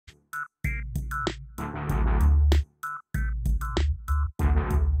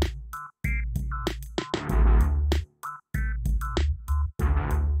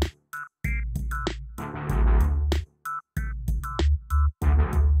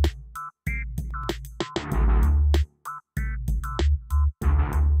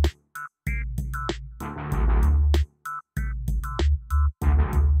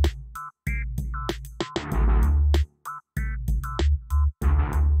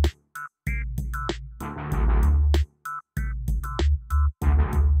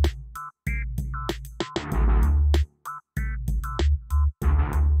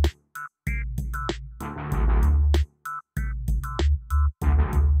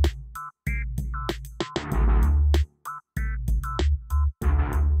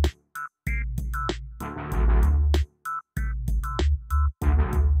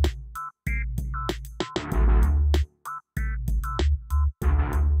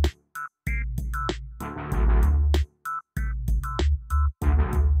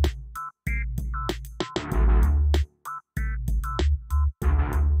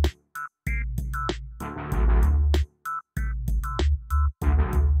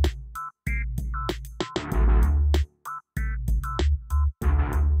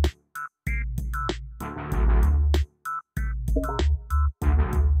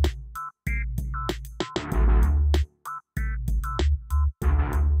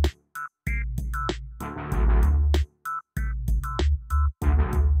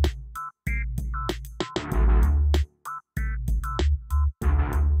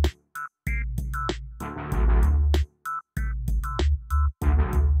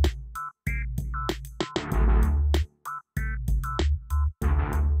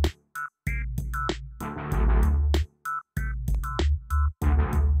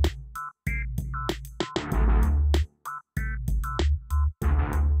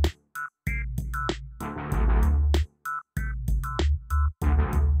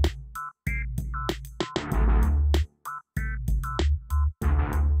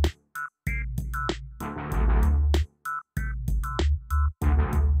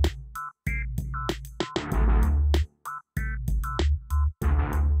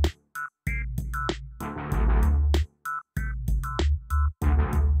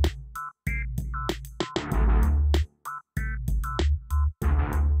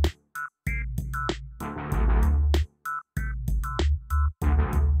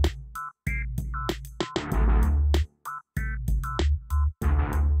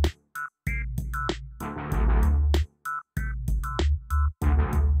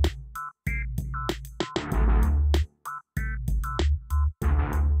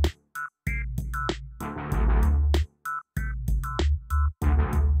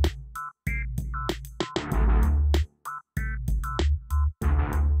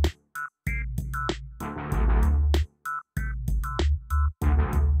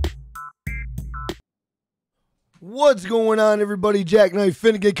What's going on, everybody? Jackknife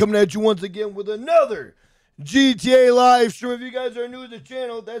Finnegan coming at you once again with another GTA live stream. If you guys are new to the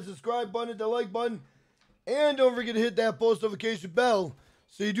channel, hit that subscribe button, hit that like button, and don't forget to hit that post notification bell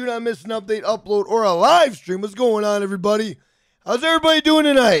so you do not miss an update, upload, or a live stream. What's going on, everybody? How's everybody doing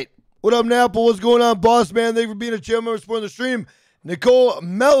tonight? What up, Napple? What's going on, boss man? Thank you for being a channel member, supporting the stream. Nicole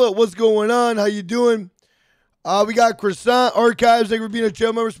Mellett, what's going on? How you doing? We got Croissant Archives. Thank you for being a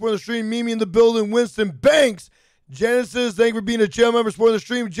channel member, supporting the stream. Mimi in the building. Winston Banks. Genesis, thank you for being a channel member, supporting the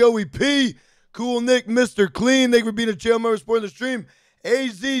stream. Joey P. Cool Nick, Mr. Clean, thank you for being a channel member, supporting the stream.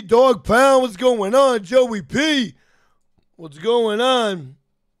 AZ Dog Pound, what's going on? Joey P. What's going on?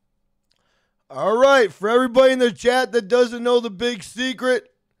 All right, for everybody in the chat that doesn't know the big secret,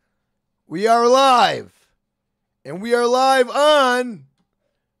 we are live. And we are live on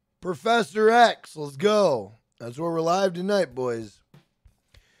Professor X. Let's go. That's where we're live tonight, boys.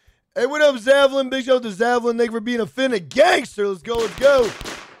 Hey, what up, Zavlin? Big shout out to Zavlin. Thank you for being a Finna gangster. Let's go, let's go.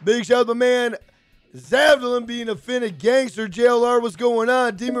 Big shout out to my man Zavlin being a Finna gangster. JLR, what's going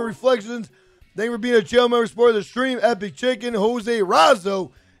on? Demon Reflections, thank you for being a channel member, supporting the stream. Epic Chicken, Jose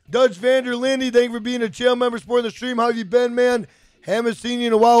Razzo, Dutch Vanderlindy, thank you for being a channel member, supporting the stream. How have you been, man? Haven't seen you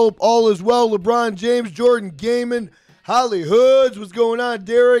in a while. Hope all is well. LeBron James, Jordan Gaiman, Holly Hoods, what's going on?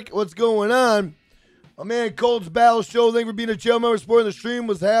 Derek, what's going on? My man Colt's Battle Show, thank you for being a channel member, supporting the stream.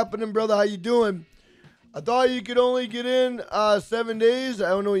 What's happening, brother? How you doing? I thought you could only get in 7 days. I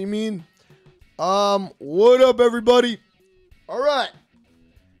don't know what you mean. What up, everybody? All right.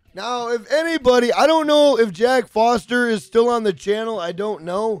 Now, if anybody, I don't know if Jack Foster is still on the channel. I don't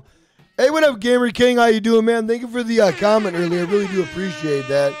know. Hey, what up, Gamer King? How you doing, man? Thank you for the comment earlier. I really do appreciate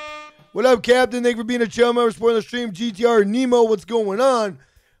that. What up, Captain? Thank you for being a channel member, supporting the stream. GTR Nemo, what's going on?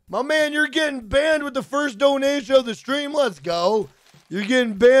 My man, you're getting banned with the first donation of the stream. Let's go. You're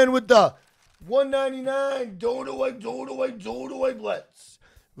getting banned with the $1.99. Don't wipe. Let's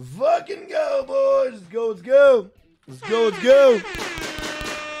fucking go, boys. Let's go, let's go. Let's go, let's go.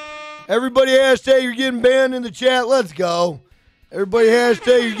 Everybody hashtag you're getting banned in the chat. Let's go. Everybody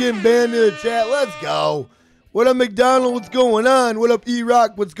hashtag you're getting banned in the chat. Let's go. What up, McDonald? What's going on? What up,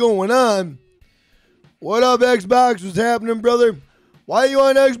 E-Rock? What's going on? What up, Xbox? What's happening, brother? Why are you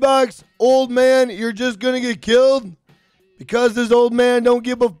on Xbox? Old man, you're just going to get killed? Because this old man don't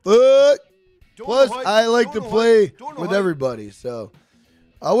give a fuck? Plus, I like to play with everybody, so.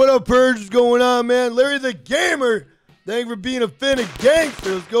 What up, Purge? What's going on, man? Larry the Gamer, thank you for being a Finna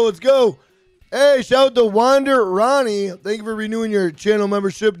gangster. Let's go, let's go. Hey, shout out to Wander Ronnie. Thank you for renewing your channel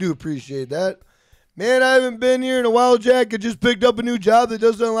membership. Do appreciate that. Man, I haven't been here in a while, Jack. I just picked up a new job that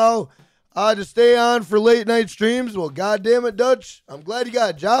doesn't allow to stay on for late night streams. Well, goddamn it, Dutch. I'm glad you got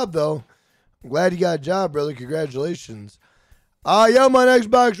a job, though. I'm glad you got a job, brother. Congratulations. Yeah, I'm on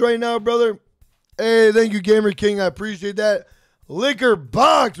Xbox right now, brother. Hey, thank you, Gamer King. I appreciate that. Liquor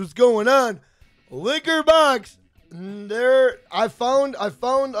Box, what's going on? Liquor Box. There, I found a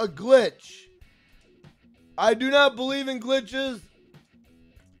glitch. I do not believe in glitches.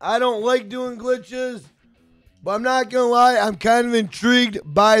 I don't like doing glitches. But I'm not going to lie, I'm kind of intrigued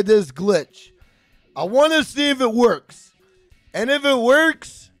by this glitch. I want to see if it works. And if it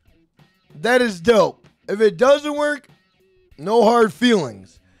works, that is dope. If it doesn't work, no hard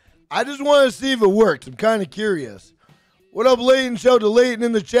feelings. I just want to see if it works. I'm kind of curious. What up, Leighton? Shout out to Leighton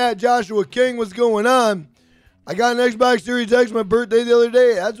in the chat. Joshua King, what's going on? I got an Xbox Series X, my birthday the other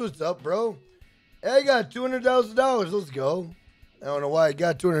day. That's what's up, bro. Hey, I got $200,000. Let's go. I don't know why I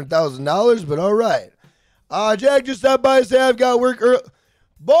got $200,000, but all right. Jack just stopped by and said I've got work early.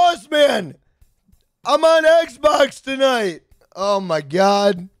 Boss man, I'm on Xbox tonight. Oh, my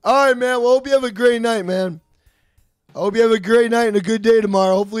God. All right, man. Well, hope you have a great night, man. I hope you have a great night and a good day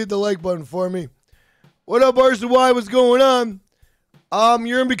tomorrow. Hopefully hit the like button for me. What up, RCY? What's going on?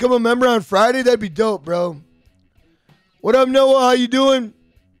 You're going to become a member on Friday? That'd be dope, bro. What up, Noah? How you doing?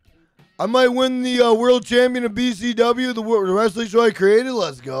 I might win the world champion of BCW, the wrestling show I created.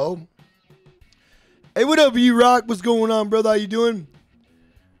 Let's go. Hey, what up, E-Rock? What's going on, brother? How you doing?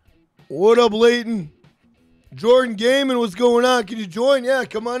 What up, Leighton? Jordan Gaiman, what's going on? Can you join? Yeah,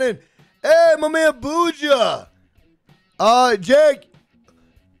 come on in. Hey, my man Booja. Jack.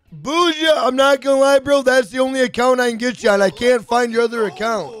 Booja, I'm not going to lie, bro. That's the only account I can get you on. I can't find your other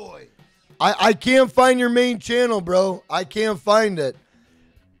account. I can't find your main channel, bro. I can't find it.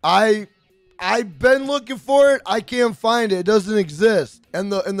 I've been looking for it. I can't find it. It doesn't exist in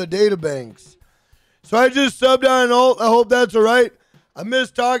the data banks. So I just subbed on an alt. I hope that's all right. I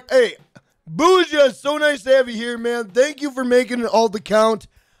missed talk. Hey, Booja, so nice to have you here, man. Thank you for making an alt account.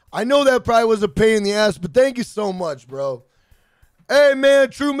 I know that probably was a pain in the ass, but thank you so much, bro. Hey, man,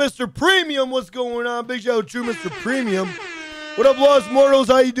 True Mr. Premium, what's going on? Big shout out True Mr. Premium. What up, Lost Mortals?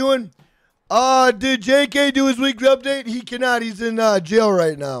 How you doing? Did JK do his weekly update? He cannot. He's in jail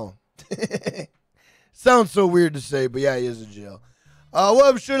right now. Sounds so weird to say, but yeah, he is in jail.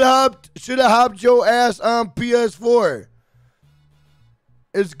 What up? Should have hopped your ass on PS4.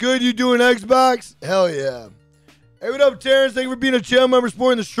 It's good you doing Xbox? Hell yeah. Hey, what up, Terrence? Thank you for being a channel member,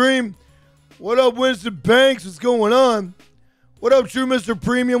 supporting the stream. What up, Winston Banks? What's going on? What up, True Mr.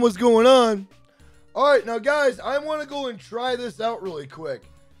 Premium? What's going on? All right, now, guys, I want to go and try this out really quick.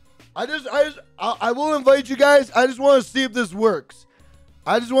 I will invite you guys. I just want to see if this works.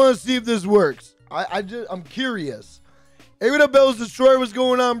 I'm curious. Hey, what up, Bells Destroyer? What's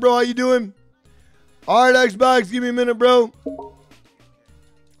going on, bro? How you doing? All right, Xbox, give me a minute, bro.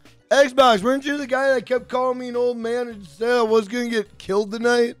 Xbox, weren't you the guy that kept calling me an old man and said I was going to get killed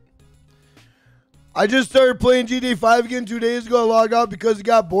tonight? I just started playing GTA 5 again 2 days ago. I logged out because it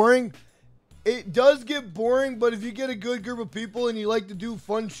got boring. It does get boring, but if you get a good group of people and you like to do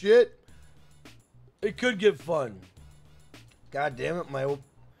fun shit, it could get fun. God damn it, my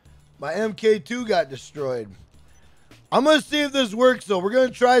MK2 got destroyed. I'm going to see if this works, though. We're going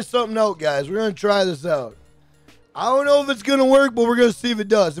to try something out, guys. We're going to try this out. I don't know if it's going to work, but we're going to see if it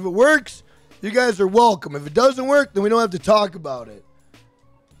does. If it works, you guys are welcome. If it doesn't work, then we don't have to talk about it.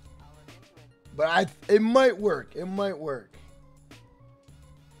 But it might work. It might work.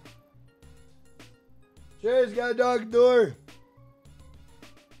 Jay's got a dog door.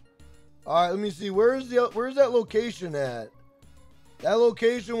 All right, let me see. Where's that location at? That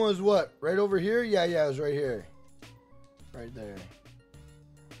location was what? Right over here? Yeah, it was right here. Right there.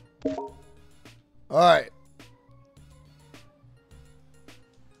 All right.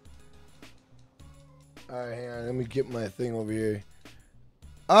 All right, hang on. Let me get my thing over here.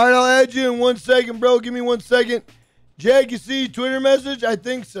 All right, I'll add you in 1 second, bro. Give me 1 second. Jack, you see Twitter message? I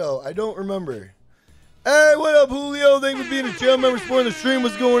think so. I don't remember. Hey, what up, Julio? Thank you for being a channel member, supporting the stream.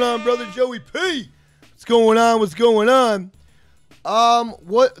 What's going on, brother Joey P? What's going on? What's going on?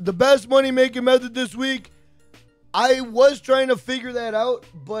 What the best money making method this week? I was trying to figure that out,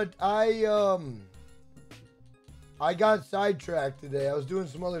 but I got sidetracked today. I was doing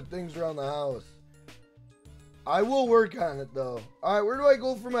some other things around the house. I will work on it, though. All right, where do I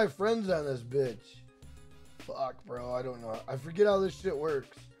go for my friends on this bitch? Fuck, bro. I don't know. I forget how this shit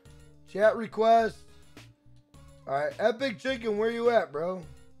works. Chat request. All right, Epic Chicken, where you at, bro?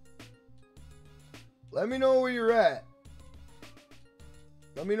 Let me know where you're at.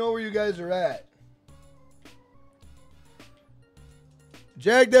 Let me know where you guys are at.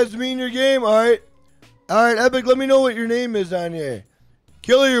 Jack, that's me in your game? All right. All right, Epic, let me know what your name is on here.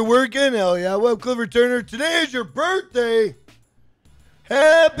 Killer, you're working? Hell yeah. What up, Clifford Turner? Today is your birthday.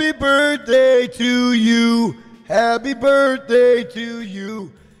 Happy birthday to you. Happy birthday to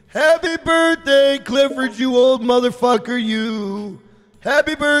you. Happy birthday, Clifford, you old motherfucker, you.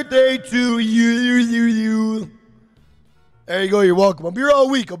 Happy birthday to you. There you go. You're welcome. I'll be here all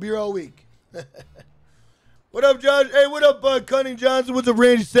week. What up, Josh? Hey, what up, Cunning Johnson? What's up,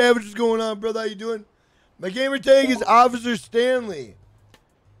 Randy Savage? What's going on, brother? How you doing? My gamer tag is Officer Stanley.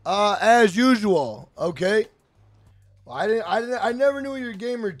 As usual. Okay. Well, I never knew your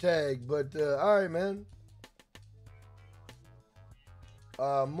gamer tag, but all right, man.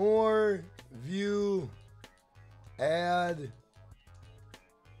 More, view, add,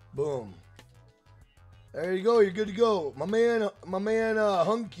 boom. There you go. You're good to go, my man,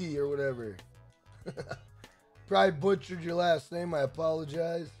 Hunky or whatever. Probably butchered your last name. I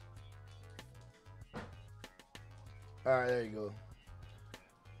apologize. All right, there you go.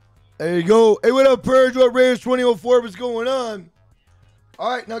 There you go. Hey, what up, Purge? What Raiders 2004? What's going on?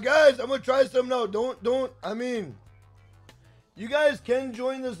 All right, now, guys, I'm gonna try something out. I mean, you guys can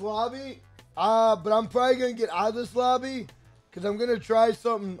join this lobby, but I'm probably gonna get out of this lobby because I'm gonna try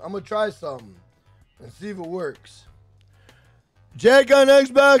something. I'm gonna try something and see if it works. Jack on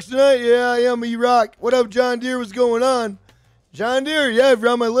Xbox tonight? Yeah, I am. E-Rock. What up, John Deere? What's going on? John Deere, yeah, if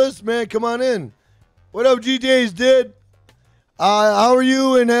you're on my list, man, come on in. What up, GTA's did? How are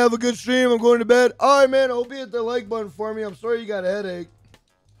you? And have a good stream. I'm going to bed. All right, man. I hope you hit the like button for me. I'm sorry you got a headache.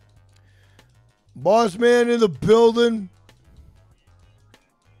 Boss man in the building.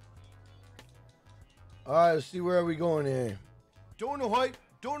 All right, let's see where are we going here. Don't know hype.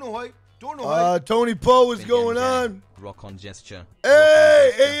 Tony Poe, what's going on? Rock on gesture.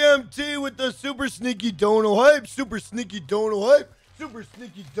 Hey, AMT with the super sneaky dono hype. Super sneaky dono hype.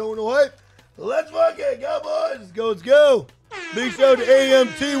 Let's fuck it, go boys. Let's go. Big shout out to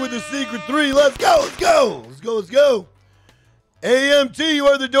AMT with the secret 3. Let's go. AMT, you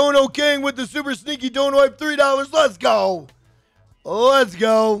are the dono king with the super sneaky dono hype $3. Let's go. Let's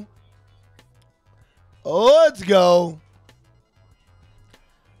go. Let's go.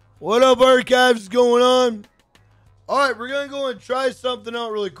 What up, Archives? Going on? All right, we're going to go and try something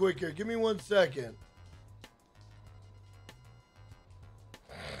out really quick here. Give me 1 second.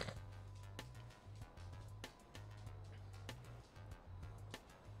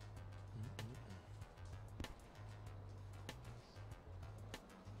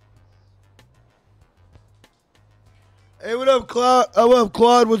 Hey, what up, Claude? What up,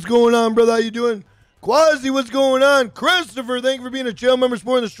 Claude? What's going on, brother? How you doing? Quasi, what's going on? Christopher, thank you for being a channel member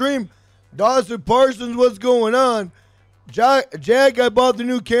supporting the stream. Dawson Parsons, what's going on? Jack, I bought the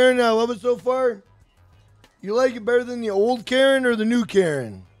new Karen and I love it so far. You like it better than the old Karen or the new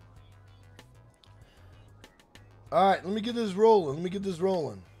Karen? All right, let me get this rolling.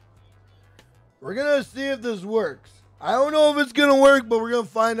 We're going to see if this works. I don't know if it's going to work, but we're going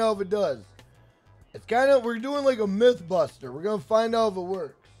to find out if it does. It's kind of, we're doing like a myth buster. We're going to find out if it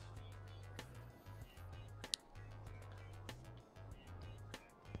works.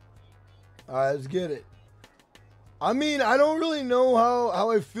 All right, let's get it. I mean, I don't really know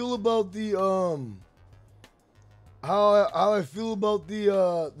how I feel about the how I feel about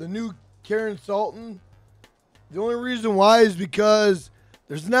the new Karen Sultan. The only reason why is because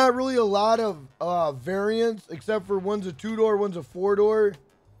there's not really a lot of variants, except for one's a 2-door, one's a 4-door.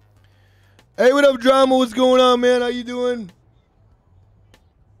 Hey, what up, Drama? What's going on, man? How you doing?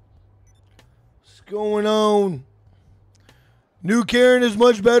 What's going on? New Karen is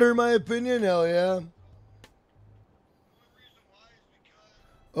much better, in my opinion. Hell yeah.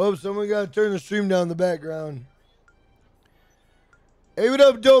 Oh, someone got to turn the stream down in the background. Hey, what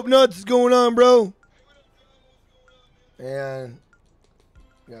up, Dope Nuts? What's going on, bro? And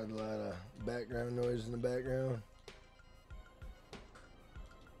got a lot of background noise in the background.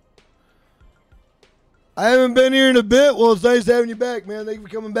 I haven't been here in a bit. Well, it's nice having you back, man. Thank you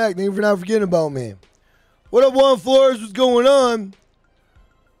for coming back. Thank you for not forgetting about me. What up, Juan Flores? What's going on?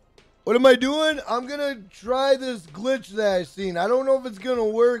 What am I doing? I'm going to try this glitch that I seen. I don't know if it's going to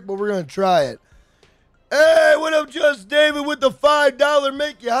work, but we're going to try it. Hey, what up, Just David with the $5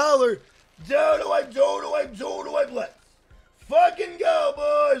 make you holler. Let's fucking go,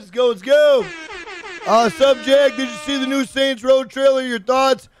 boys. Let's go. Subject, did you see the new Saints Row trailer? Your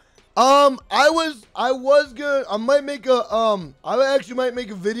thoughts? I might make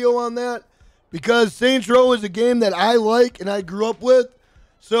a video on that because Saints Row is a game that I like and I grew up with.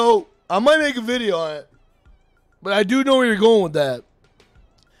 So I might make a video on it. But I do know where you're going with that.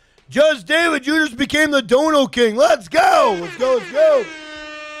 Just David, you just became the Dono King. Let's go. Let's go.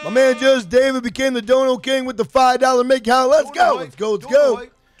 My man Just David became the Dono King with the $5 make out. Let's go.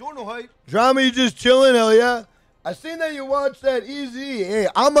 Dono hype. Drama, you just chilling, hell yeah. I seen that you watched that Eazy-E. Hey,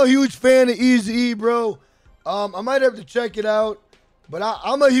 I'm a huge fan of Eazy-E, bro. I might have to check it out, but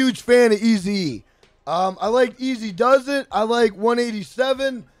I'm a huge fan of Eazy-E. I like Easy Does It. I like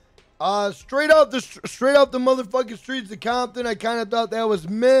 187. Straight out the motherfucking streets of Compton. I kind of thought that was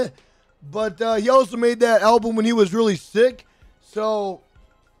meh, but he also made that album when he was really sick, so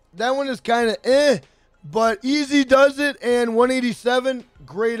that one is kind of eh. But Easy Does It and 187,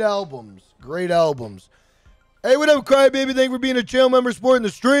 great albums. Hey, what up, Crybaby? Thank you for being a channel member supporting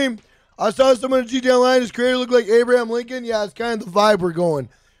the stream. I saw someone in GT Online, his creator looked like Abraham Lincoln. Yeah, it's kind of the vibe we're going.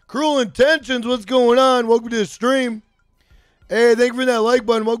 Cruel Intentions, what's going on? Welcome to the stream. Hey, thank you for that like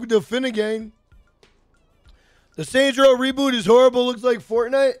button. Welcome to Finnegan. The Saints Row reboot is horrible. Looks like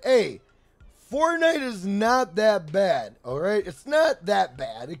Fortnite. Hey, Fortnite is not that bad, all right? It's not that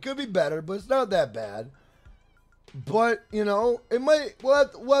bad. It could be better, but it's not that bad. But, you know, it might, we'll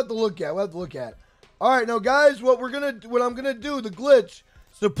have to look at. All right, now, guys, what I'm gonna do, the glitch,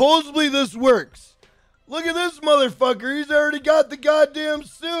 supposedly this works. Look at this motherfucker. He's already got the goddamn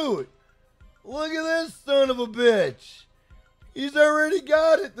suit. Look at this son of a bitch. He's already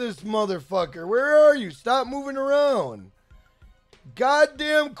got it, this motherfucker. Where are you? Stop moving around.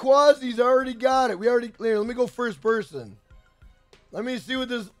 Goddamn Quasi's already got it. Here, let me go first person. Let me see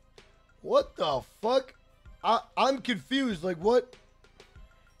what the fuck? I'm confused. Like, what?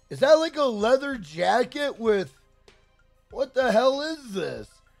 Is that like a leather jacket with, what the hell is this?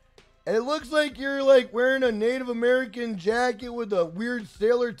 It looks like you're like wearing a Native American jacket with a weird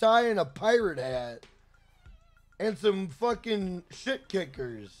sailor tie and a pirate hat. And some fucking shit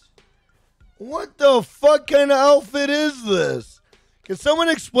kickers. What the fuck kind of outfit is this? Can someone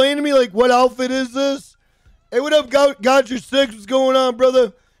explain to me like what outfit is this? Hey, what up, Got Your Six? What's going on,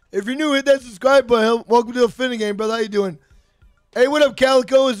 brother? If you're new, hit that subscribe button. Welcome to the Finnegan, brother. How you doing? Hey, what up,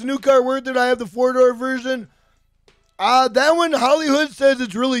 Calico? Is the new car worth it? I have the 4-door version. That one, Hollywood says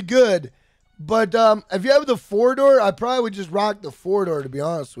it's really good. But if you have the 4-door, I probably would just rock the 4-door, to be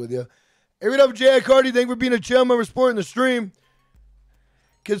honest with you. Hey, what up, Jack Hardy? Thank you for being a channel member supporting the stream.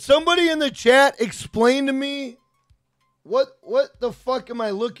 Can somebody in the chat explain to me what the fuck am I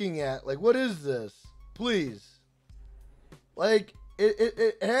looking at? Like, what is this? Please. Like,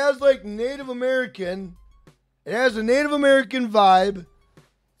 it has, like, Native American. It has a Native American vibe.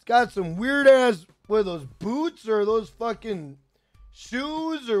 It's got some weird-ass, what are those, boots or those fucking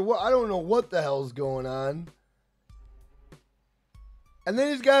shoes or what? I don't know what the hell's going on. And then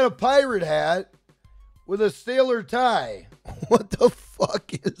he's got a pirate hat with a sailor tie. What the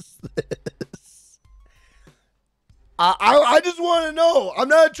fuck is this? I just want to know. I'm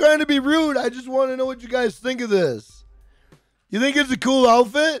not trying to be rude. I just want to know what you guys think of this. You think it's a cool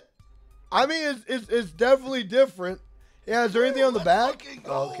outfit? I mean, it's definitely different. Yeah, is there anything on the back?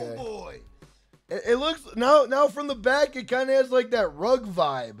 Okay. Boy. It looks, now from the back, it kind of has like that rug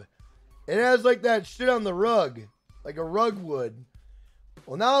vibe. It has like that shit on the rug. Like a rug would.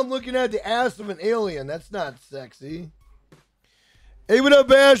 Well, now I'm looking at the ass of an alien. That's not sexy. Hey, what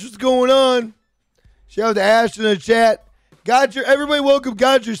up, Ash? What's going on? Shout out to Ash in the chat. Everybody welcome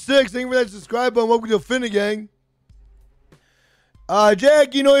Got6. Thank you for that subscribe button. Welcome to Finnegan.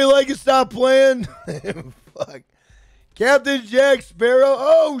 Jack, you know you like it. Stop playing. Fuck. Captain Jack Sparrow.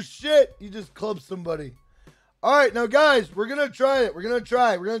 Oh, shit. You just clubbed somebody. All right, now, guys, we're going to try it. We're going to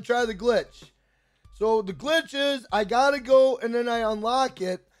try the glitch. So the glitch is I got to go and then I unlock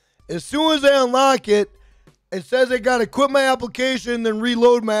it. As soon as I unlock it, it says I got to quit my application, then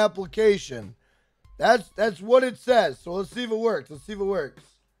reload my application. That's what it says. So let's see if it works. Let's see if it works.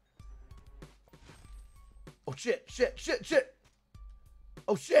 Oh, shit.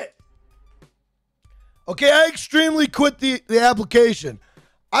 Oh, shit. Okay, I extremely quit the application.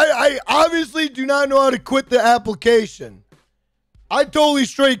 I obviously do not know how to quit the application. I totally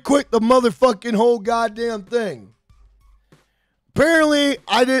straight quit the motherfucking whole goddamn thing. Apparently,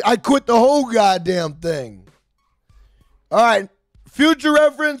 I quit the whole goddamn thing. All right, future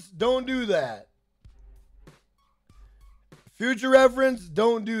reference, don't do that. Future reference,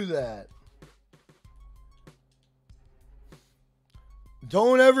 don't do that.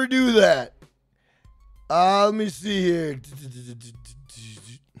 Don't ever do that. Let me see here.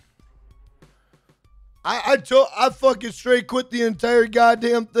 I fucking straight quit the entire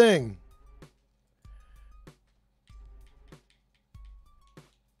goddamn thing.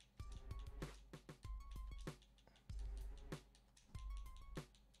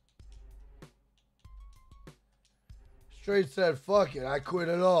 Straight said, fuck it, I quit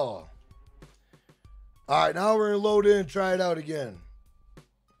it all. All right, now we're gonna load in and try it out again.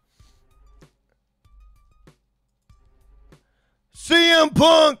 CM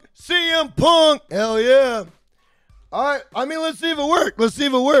Punk, hell yeah. All right, I mean, let's see if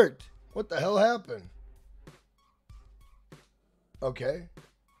it worked. What the hell happened? Okay.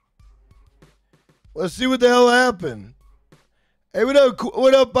 Let's see what the hell happened. Hey, what up,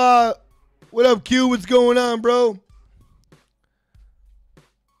 Q? What's going on, bro?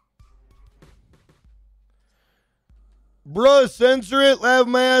 Bruh, censor it, laugh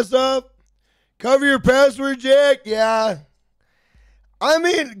my ass up. Cover your password, Jack. Yeah. I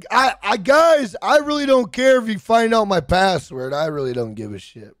mean, guys, I really don't care if you find out my password. I really don't give a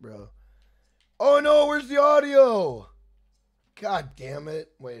shit, bro. Oh, no, where's the audio? God damn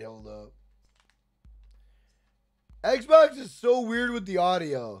it. Wait, hold up. Xbox is so weird with the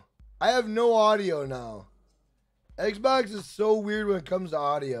audio. I have no audio now. Xbox is so weird when it comes to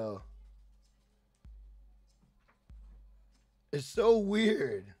audio. It's so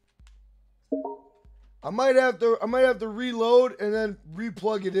weird. I might have to reload and then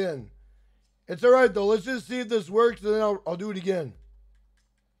replug it in. It's all right though. Let's just see if this works, and then I'll do it again.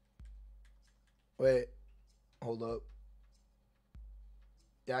 Wait, hold up.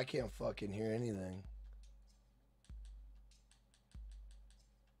 Yeah, I can't fucking hear anything.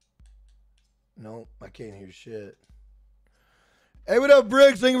 Nope, I can't hear shit. Hey, what up,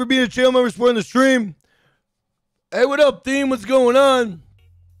 Briggs? Thank you for being a channel member supporting the stream. Hey, what up, Theme? What's going on?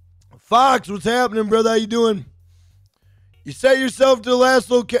 Fox, what's happening, brother? How you doing? You set yourself to the last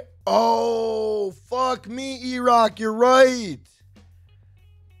location. Oh, fuck me, E-Rock. You're right.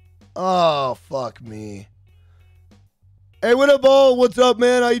 Oh, fuck me. Hey, what up, All? What's up,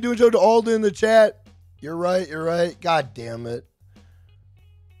 man? How you doing? Show to Alden in the chat. You're right. You're right. God damn it.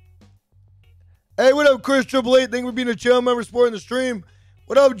 Hey, what up, Chris 888? Thank you for being a channel member supporting the stream.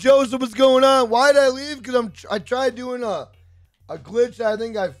 What up, Joseph? What's going on? Why did I leave? Because I tried doing a glitch. I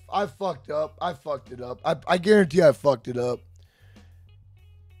think I fucked up. I fucked it up. I guarantee I fucked it up.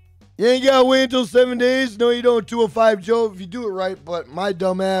 You ain't gotta wait until 7 days. No, you don't. 205 Joe if you do it right. But my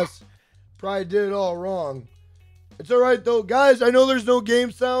dumb ass Probably did it all wrong. It's all right, though. Guys, I know there's no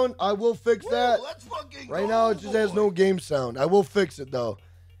game sound. I will fix that. Let's fucking right go, now, it just has boy. no game sound. I will fix it, though.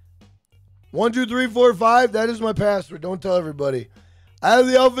 1, 2, 3, 4, 5. That is my password. Don't tell everybody. I have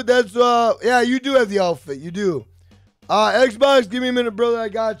the outfit. That's, yeah, you do have the outfit. You do. Xbox, give me a minute, brother. I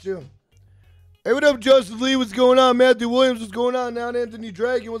got you. Hey, what up, Justin Lee? What's going on? Matthew Williams, what's going on? Now, Anthony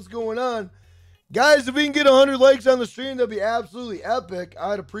Dragon, what's going on? Guys, if we can get 100 likes on the stream, that'd be absolutely epic.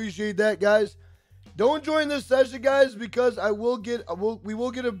 I'd appreciate that, guys. Don't join this session, guys, because we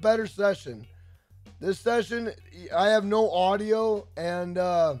will get a better session. This session, I have no audio, and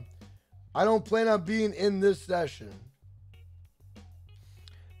I don't plan on being in this session.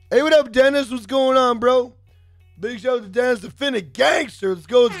 Hey, what up, Dennis? What's going on, bro? Big shout out to Dennis, the Finnegan gangster. Let's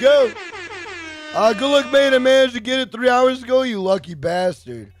go, let's go. Good luck, man. I managed to get it 3 hours ago, you lucky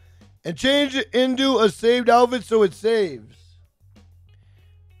bastard. And change it into a saved outfit so it saves.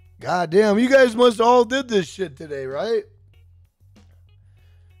 God damn, you guys must all did this shit today, right?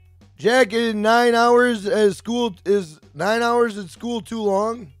 Jack, is 9 hours at school is 9 hours at school too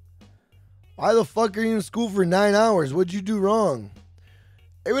long? Why the fuck are you in school for 9 hours? What'd you do wrong?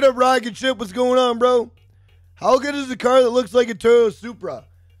 Hey, what up, Rocket Ship? What's going on, bro? How good is the car that looks like a Toyota Supra?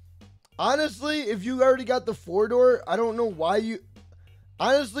 Honestly, if you already got the 4-door, I don't know why you...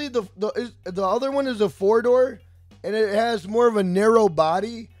 Honestly, the other one is a 4-door, and it has more of a narrow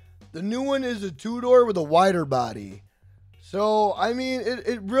body. The new one is a 2-door with a wider body. So, I mean,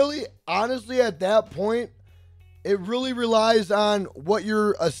 it really, honestly, at that point, it really relies on what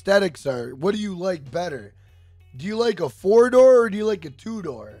your aesthetics are. What do you like better? Do you like a 4-door or do you like a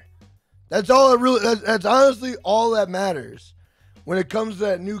 2-door? That's all it really, that's honestly all that matters when it comes to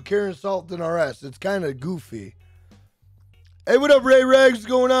that new Karen Sultan RS. It's kind of goofy. Hey, what up, Ray Rags? What's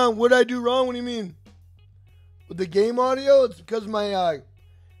going on? What did I do wrong? What do you mean? With the game audio? It's because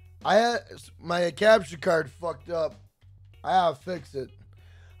I had my capture card fucked up. I gotta fix it.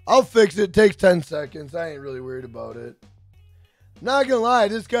 I'll fix it. It takes 10 seconds. I ain't really worried about it. Not gonna lie,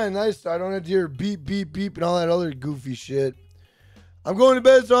 this is kind of nice. So I don't have to hear beep, beep, beep, and all that other goofy shit. I'm going to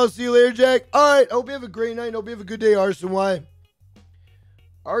bed, so I'll see you later, Jack. All right. I hope you have a great night. I hope you have a good day, Arson Y.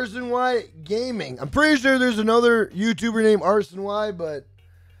 Arson Y Gaming. I'm pretty sure there's another YouTuber named Arson Y, but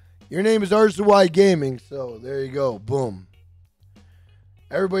your name is Arson Y Gaming, so there you go. Boom.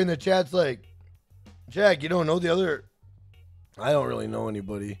 Everybody in the chat's like, Jack, you don't know the other? I don't really know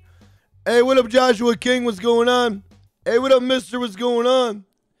anybody. Hey, what up, Joshua King? What's going on? Hey, what up, mister? What's going on?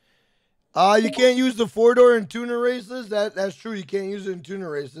 You can't use the 4-door in tuner races. That's true. You can't use it in tuner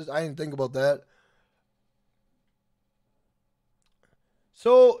races. I didn't think about that.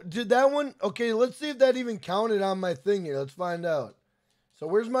 So, did that one... Okay, let's see if that even counted on my thing here. Let's find out. So,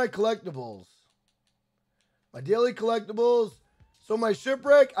 where's my collectibles? My daily collectibles. So, my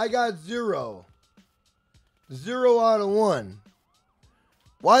Shipwreck, I got 0. 0 out of 1.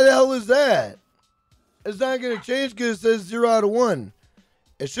 Why the hell is that? It's not going to change because it says 0 out of 1.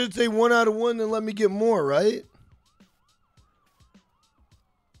 It should say 1 out of 1, then let me get more, right?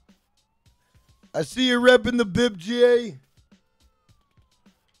 I see you repping the Bib J.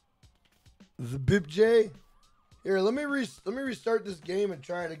 The Bib J. Here, let me restart this game and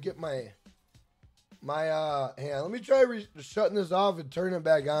try to get my hang on, let me try shutting this off and turning it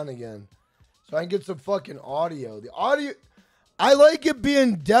back on again. So I can get some fucking audio. The audio, I like it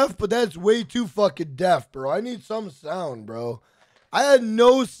being deaf, but that's way too fucking deaf, bro. I need some sound, bro. I had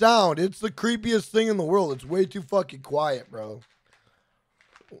no sound. It's the creepiest thing in the world. It's way too fucking quiet, bro.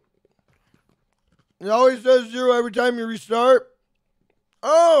 It always says 0 every time you restart.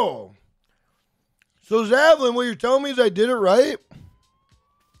 Oh. So, Zavlin, what you're telling me is I did it right?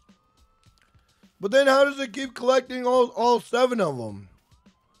 But then how does it keep collecting all 7 of them?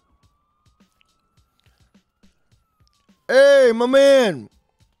 Hey, my man.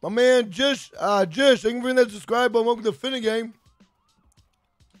 My man, Jish, thank you for that subscribe button. Welcome to Finnegan.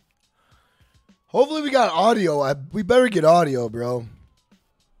 Hopefully we got audio. We better get audio, bro.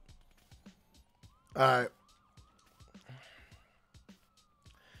 Alright.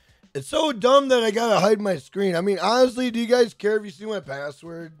 It's so dumb that I gotta hide my screen. I mean, honestly, do you guys care if you see my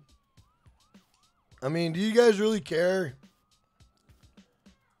password? I mean, do you guys really care?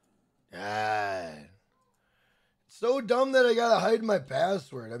 God. It's so dumb that I gotta hide my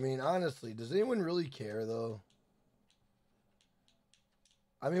password. I mean, honestly, does anyone really care, though?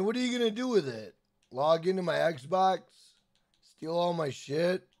 I mean, what are you gonna do with it? Log into my Xbox? Steal all my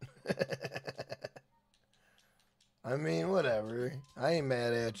shit? I mean, whatever. I ain't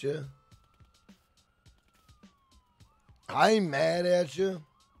mad at you. I ain't mad at you.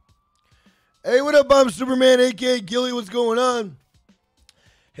 Hey, what up, I'm Superman, a.k.a. Gilly? What's going on?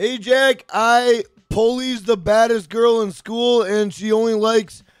 Hey, Jack, Polly's the baddest girl in school, and she only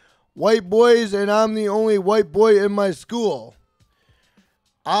likes white boys, and I'm the only white boy in my school.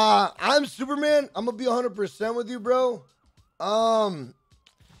 I'm Superman. I'm going to be 100% with you, bro. I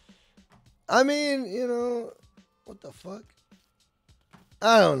mean, you know, what the fuck?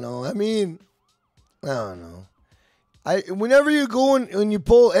 I don't know. I mean, I don't know. Whenever you go and you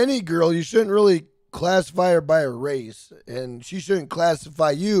pull any girl, you shouldn't really classify her by her race, and she shouldn't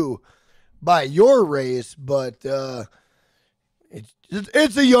classify you by your race. But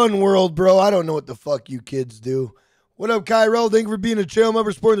it's a young world, bro. I don't know what the fuck you kids do. What up, Kyrell? Thank you for being a channel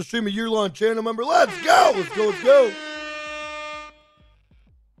member, supporting the stream, a year-long channel member. Let's go. Let's go. Let's go.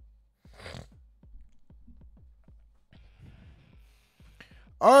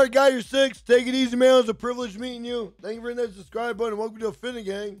 All right, guy, you're 6. Take it easy, man. It's a privilege meeting you. Thank you for hitting that subscribe button. Welcome to the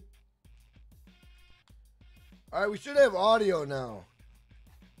Finnegan. All right, we should have audio now.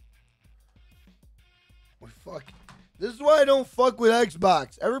 This is why I don't fuck with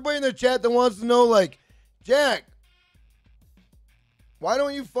Xbox. Everybody in the chat that wants to know, like, Jack, why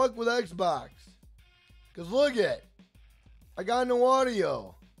don't you fuck with Xbox? Because look at, I got no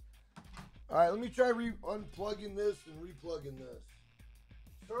audio. All right, let me try unplugging this and replugging this.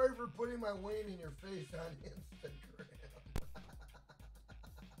 Sorry for putting my Wayne in your face on Instagram.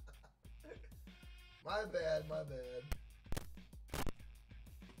 My bad, my bad.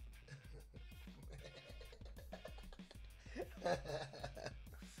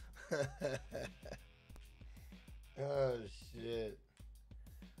 Oh, shit.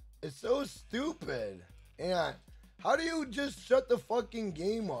 It's so stupid. And how do you just shut the fucking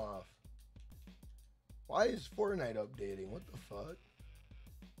game off? Why is Fortnite updating? What the fuck?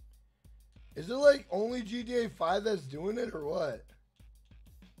 Is it like only GTA 5 that's doing it or what?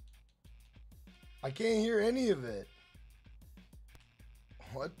 I can't hear any of it.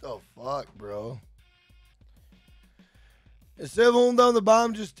 What the fuck, bro? Instead of holding down the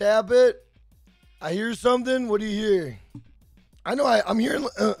bottom, just tap it. I hear something. What do you hear? I know I'm hearing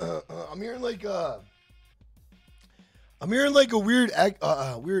like a weird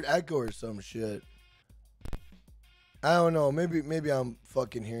echo or some shit. I don't know. Maybe I'm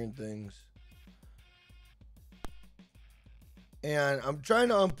fucking hearing things. And I'm trying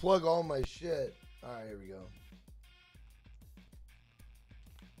to unplug all my shit. All right, here we go.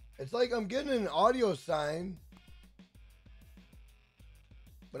 It's like I'm getting an audio sign,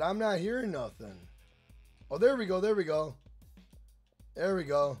 but I'm not hearing nothing. Oh, there we go. There we go. There we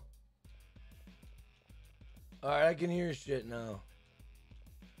go. All right, I can hear shit now.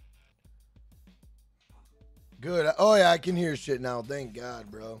 Good. Oh, yeah, I can hear shit now. Thank God,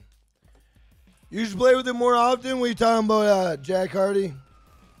 bro. You should play with it more often. What are you talking about, Jack Hardy?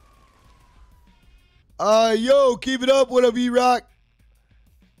 Yo, keep it up. What up, E-Rock?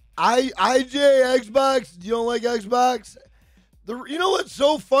 IJ, Xbox. You don't like Xbox? You know what's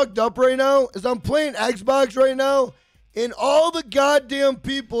so fucked up right now? Is I'm playing Xbox right now, and all the goddamn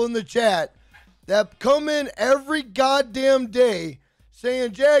people in the chat that come in every goddamn day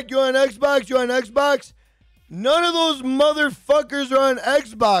saying, Jack, you on Xbox? You on Xbox? None of those motherfuckers are on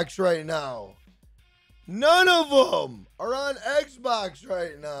Xbox right now. None of them are on Xbox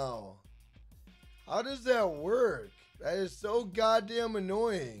right now. How does that work? That is so goddamn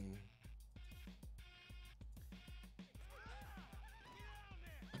annoying.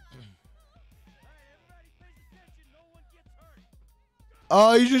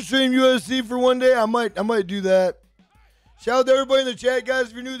 You should stream UFC for one day. I might do that. Shout out to everybody in the chat, guys.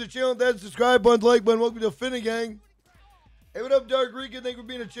 If you're new to the channel, hit that subscribe button, like button. Welcome to the Finnegan. Hey, what up, Dark Rican? Thank you for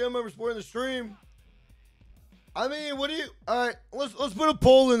being a channel member, supporting the stream. I mean, what do you? All right, let's put a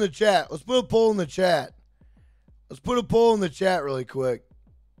poll in the chat. Let's put a poll in the chat. Let's put a poll in the chat really quick.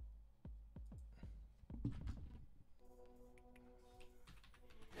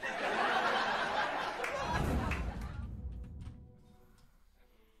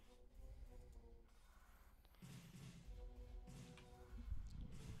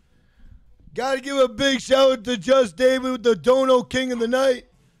 Got to give a big shout out to Just David with the Dono King of the Night.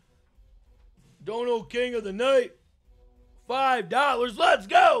 Dono King of the Night. $5. Let's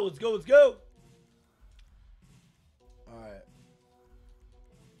go. Let's go. Let's go. All right.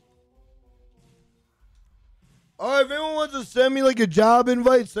 All right. If anyone wants to send me like a job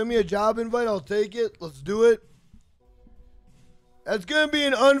invite, send me a job invite. I'll take it. Let's do it. That's going to be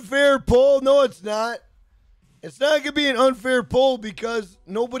an unfair poll. No, it's not. It's not going to be an unfair poll because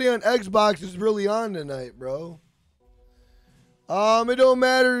nobody on Xbox is really on tonight, bro. It don't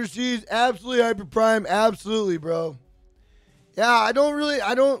matter. She's absolutely hyper prime. Absolutely, bro. Yeah, I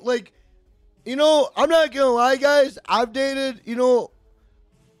don't like, I'm not going to lie, guys. I've dated,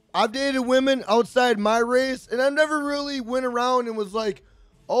 I've dated women outside my race, and I never really went around and was like,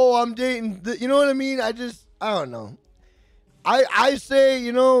 oh, I'm dating, you know what I mean? I don't know. I say,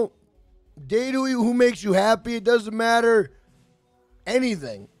 you know, date who makes you happy. It doesn't matter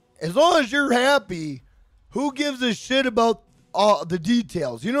anything. As long as you're happy, who gives a shit about all the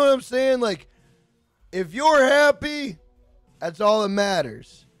details? You know what I'm saying? Like, if you're happy, that's all that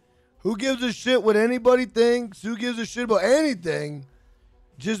matters. Who gives a shit what anybody thinks? Who gives a shit about anything?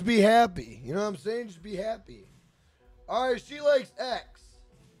 Just be happy. You know what I'm saying? Just be happy. All right, she likes X.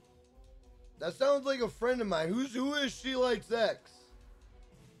 That sounds like a friend of mine. Who is she likes X?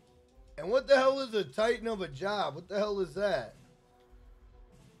 And what the hell is a titan of a job? What the hell is that?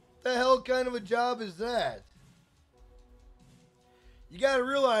 What the hell kind of a job is that? You gotta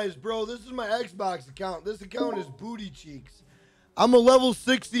realize, bro, this is my Xbox account. This account is booty cheeks. I'm a level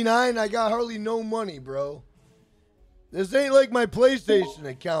 69. I got hardly no money, bro. This ain't like my PlayStation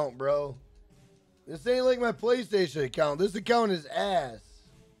account, bro. This ain't like my PlayStation account. This account is ass.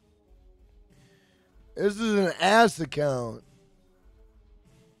 This is an ass account.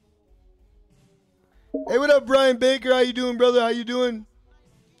 Hey, what up, Brian Baker? How you doing, brother? How you doing?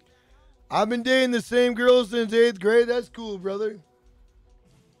 I've been dating the same girl since 8th grade. That's cool, brother.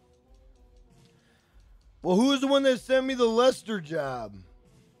 Well, who's the one that sent me the Lester job?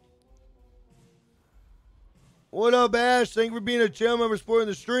 What up, Ash? Thank you for being a channel member supporting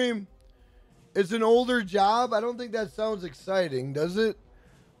the stream. It's an older job. I don't think that sounds exciting, does it?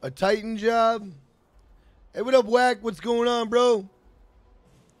 A Titan job? Hey, what up, Whack? What's going on, bro?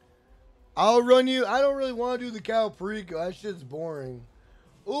 I'll run you. I don't really want to do the Cal Perico. That shit's boring.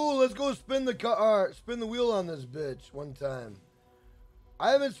 Ooh, let's go spin the wheel on this bitch one time.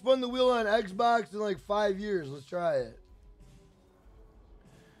 I haven't spun the wheel on Xbox in like 5 years. Let's try it.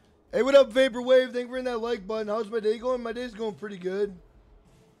 Hey, what up, Vaporwave? Thank you for hitting that like button. How's my day going? My day's going pretty good.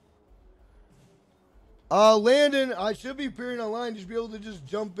 Landon, I should be appearing online. Just be able to just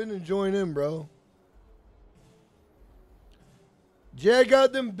jump in and join in, bro. Jack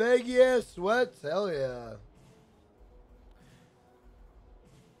got them baggy ass sweats. Hell yeah.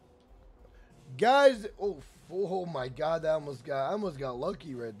 Guys, oh my God, I almost got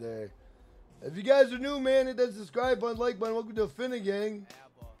lucky right there. If you guys are new, man, hit that subscribe button, like button. Welcome to Finnegan.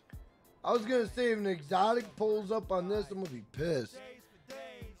 I was gonna say if an exotic pulls up on this, I'm gonna be pissed.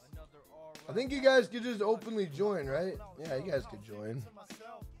 I think you guys could just openly join, right? Yeah, you guys could join.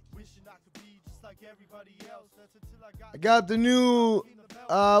 I got the new,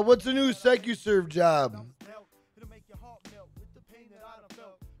 what's the new SecuServe job?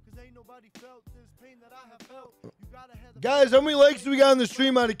 Guys, how many likes do we got on the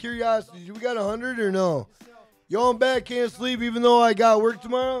stream out of curiosity? Do we got 100 or no? Yo, I'm back, can't sleep even though I got work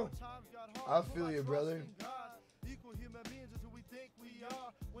tomorrow. I feel you, brother.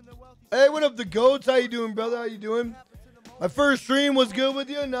 Hey, what up, the goats? How you doing, brother? How you doing? My first stream was good with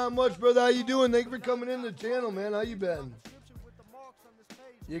you. Not much, brother. How you doing? Thank you for coming in the channel, man. How you been?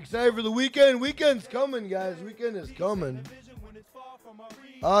 You excited for the weekend? Weekend's coming, guys. Weekend is coming.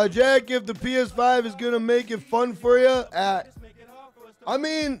 Jack, if the PS5 is going to make it fun for you, I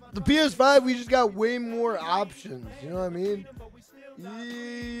mean, the PS5, we just got way more options. You know what I mean?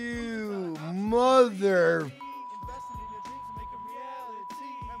 You mother...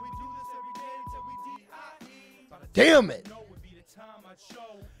 Damn it.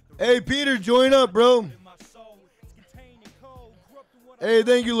 Hey, Peter, join up, bro. Hey,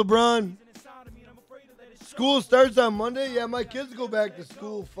 thank you, LeBron. School starts on Monday? Yeah, my kids go back to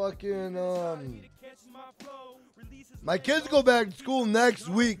school my kids go back to school next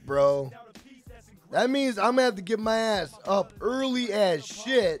week, bro. That means I'm going to have to get my ass up early as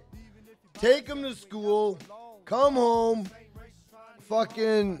shit, take them to school, come home,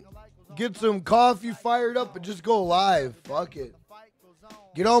 fucking get some coffee fired up, and just go live. Fuck it.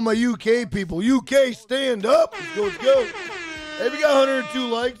 Get all my UK people. UK, stand up. Let's go, let's go. Hey, we got 102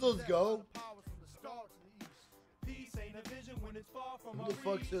 likes. Let's go. Who the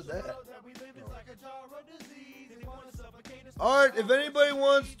fuck said that? All right, if anybody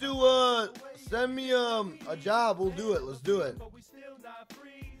wants to send me a job, we'll do it. Let's do it.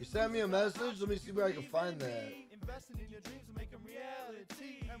 You send me a message. Let me see where I can find that.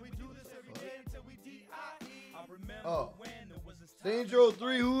 Oh, Danger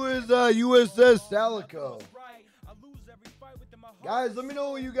 03. Who is USS Salico? Guys, let me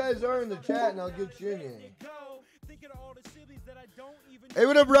know who you guys are in the chat, and I'll get you in here. Hey,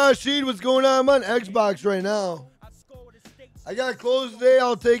 what up, Rashid? What's going on? I'm on Xbox right now. I got clothes today.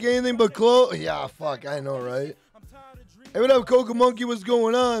 I'll take anything but clothes. Yeah, fuck. I know, right? Hey, what up, Coca Monkey? What's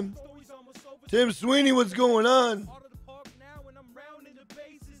going on? Tim Sweeney, what's going on?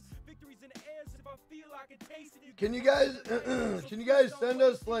 Can you guys send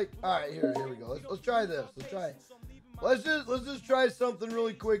us like? All right, here we go. Let's try this. Let's just try something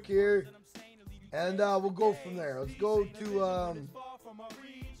really quick here, and we'll go from there. Let's go to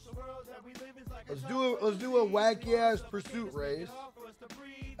let's do a wacky ass pursuit race,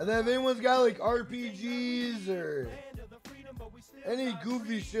 and then if anyone's got like RPGs or any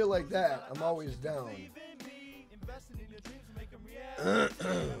goofy shit like that, I'm always down.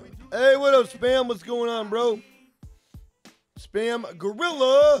 Hey, what up, Spam? What's going on, bro? Spam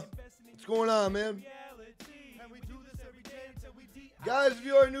Gorilla. What's going on, man? Guys, if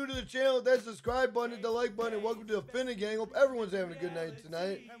you are new to the channel, hit that subscribe button, hit the like button, and welcome to the Finnegan. Hope everyone's having a good night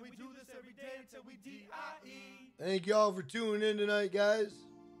tonight. Thank y'all for tuning in tonight, guys.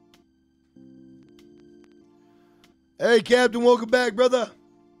 Hey, Captain, welcome back, brother.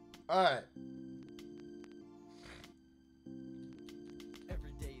 All right.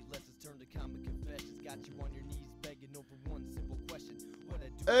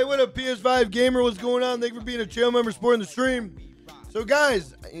 Hey, what up, PS5 Gamer? What's going on? Thank you for being a channel member, supporting the stream. So,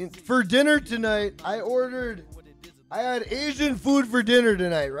 guys, for dinner tonight, I had Asian food for dinner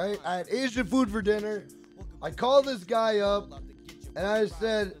tonight, right? I had Asian food for dinner. I called this guy up, and I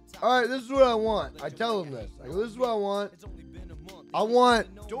said, all right, this is what I want. I tell him this. I go, this is what I want. I want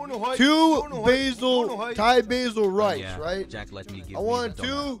two Thai basil rice, right? Jack, let me give I want me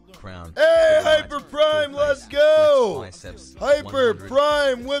two. Crown. Hey, Hyper Prime, let's go. Hyper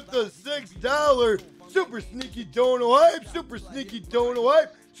Prime with the $6 super sneaky dono hype, super sneaky dono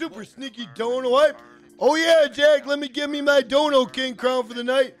hype, super sneaky dono hype. Oh yeah, Jack, let me give me my Dono King crown for the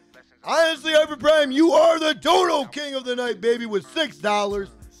night. Honestly, Hyper Prime, you are the Dono King of the night, baby, with $6.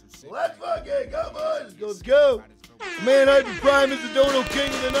 Let's fucking come on, let's go. Man, Hyper Prime is the Dono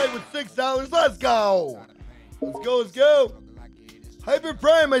King of the night with $6. Let's go. Let's go. Hyper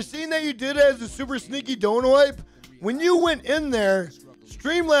Prime, I seen that you did it as a super sneaky dono hype. When you went in there,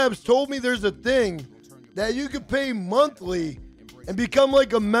 Streamlabs told me there's a thing that you could pay monthly and become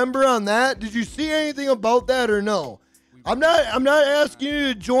like a member on that. Did you see anything about that or no? I'm not asking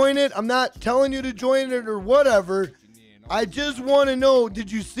you to join it. I'm not telling you to join it or whatever. I just want to know,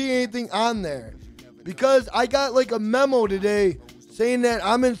 did you see anything on there? Because I got like a memo today saying that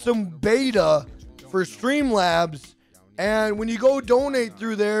I'm in some beta for Streamlabs, and when you go donate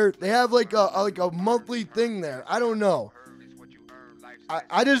through there, they have like a monthly thing there. I don't know.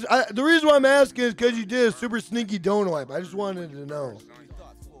 The reason why I'm asking is because you did a super sneaky dono hype. I just wanted to know.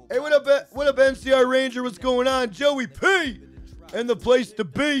 Hey, what up, NCR Ranger? What's going on? Joey P and the place to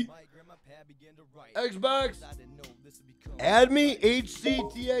be. Xbox, add me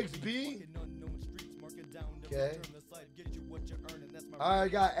HCTXB. Okay.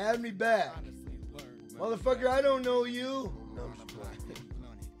 Alright, got add me back. Motherfucker, I don't know you. No, I'm just playing.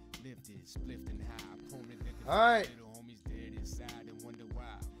 Alright.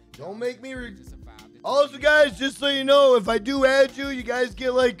 Don't make me also, guys, just so you know, if I do add you, you guys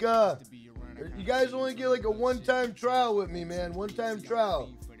get like you guys only get like a one-time trial with me, man. One-time trial.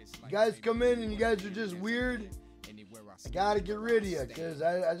 You guys come in and you guys are just weird. I gotta get rid of you because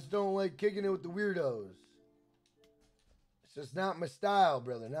I just don't like kicking it with the weirdos. It's just not my style,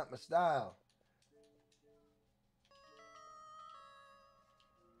 brother. Not my style.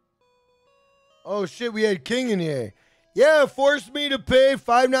 Oh, shit. We had King in here. Yeah, it forced me to pay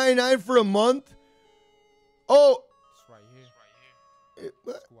 $5.99 for a month. Oh. It's right here.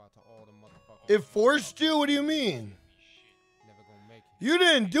 It forced you? What do you mean? You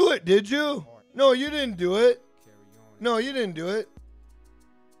didn't do it, did you? No, you didn't do it. No, you didn't do it.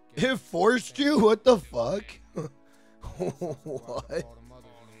 It forced you? What the fuck? What?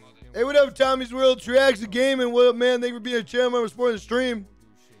 Hey, what up, Tommy's World Tracks the game, and what up, man? Thank you for being a channel member supporting the stream.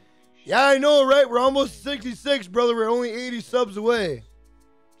 Yeah, I know, right? We're almost 66, brother. We're only 80 subs away.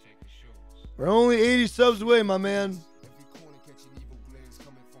 We're only 80 subs away, my man.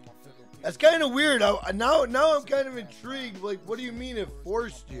 That's kind of weird. Now I'm kind of intrigued. Like, what do you mean it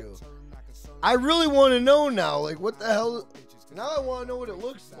forced you? I really want to know now. Like, what the hell? Now I want to know what it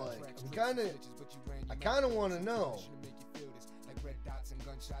looks like. I kind of want to know.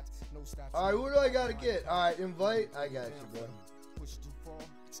 All right, who do I got to get? All right, invite. I got you, bro.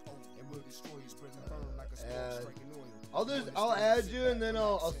 I'll add you and then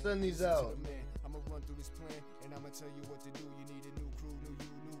I'll send these out.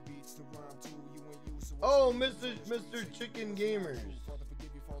 Oh, Mr. Chicken Gamers.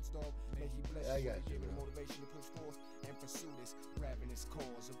 Yeah, I got you, bro.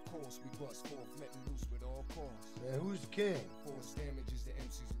 Man, who's king?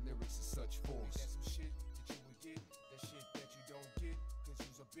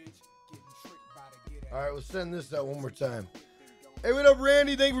 All right, we'll send this out one more time. Hey, what up,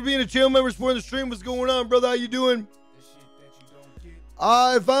 Randy? Thank you for being a channel member, supporting the stream. What's going on, brother? How you doing?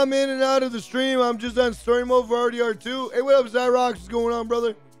 If I'm in and out of the stream, I'm just on story mode for RDR2. Hey, what up, Zyrox? What's going on,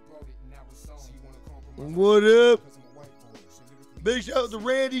 brother? What up? Big shout out to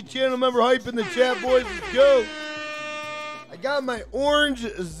Randy, channel member, hype in the chat, boys. Let's go. I got my orange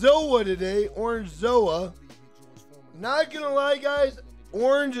Zoa today. Orange Zoa. Not gonna lie, guys.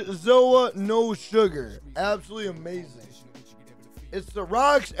 Orange Zoa, no sugar. Absolutely amazing. It's the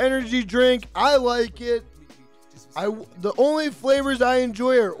Rocks energy drink. I like it. The only flavors I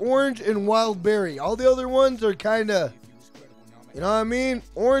enjoy are orange and wild berry. All the other ones are kind of, you know what I mean?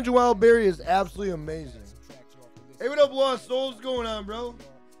 Orange and wild berry is absolutely amazing. Hey, what up, Lost Souls? What's going on, bro?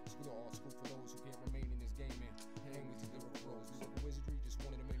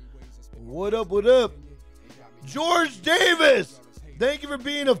 What up, what up? George Davis! Thank you for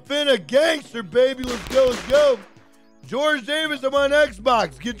being a Finna gangster, baby. Let's go, let's go. George Davis, I'm on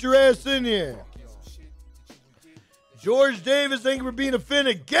Xbox. Get your ass in here. George Davis, thank you for being a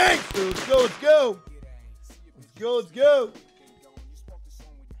Finna gangster. Let's go, let's go. Let's go, let's go.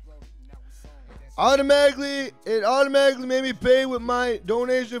 It automatically made me pay with my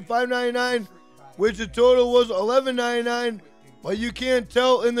donation $5.99, which the total was $11.99, but you can't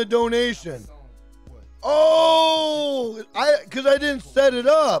tell in the donation. Oh, because I didn't set it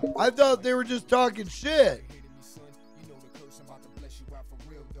up. I thought they were just talking shit.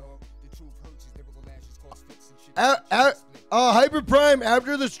 Hyper Prime,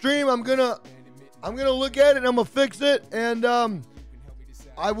 after the stream, I'm gonna look at it and I'm gonna fix it, and I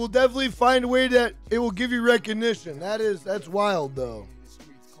will definitely find a way that it will give you recognition. That's wild though.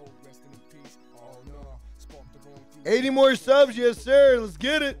 80 more subs, yes sir. Let's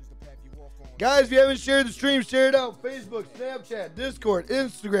get it. Guys, if you haven't shared the stream, share it out. Facebook, Snapchat, Discord,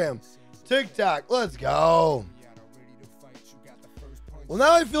 Instagram, TikTok. Let's go. Well,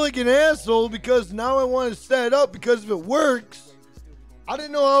 now I feel like an asshole because now I want to set it up because if it works, I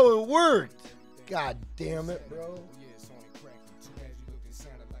didn't know how it worked. God damn it, bro.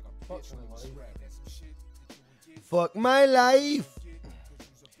 Fuck my life.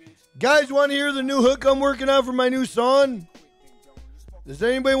 Guys, want to hear the new hook I'm working on for my new song? Does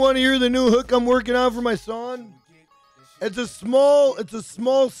anybody want to hear the new hook I'm working on for my song? It's a small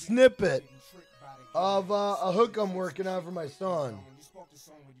snippet of a hook I'm working on for my song.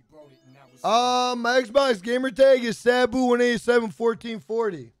 My Xbox gamer tag is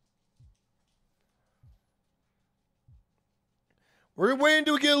Sabu1871440. We're waiting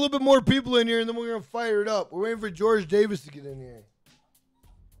to get a little bit more people in here, and then we're gonna fire it up. We're waiting for George Davis to get in here.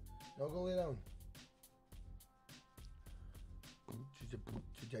 Don't go lay down.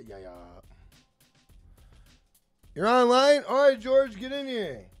 You're online? All right, George, get in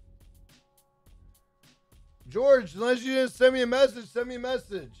here. George, unless you didn't send me a message, send me a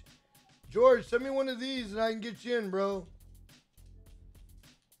message. George, send me one of these and I can get you in, bro.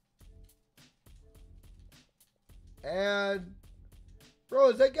 And,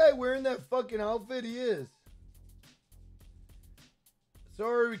 bro, is that guy wearing that fucking outfit? He is.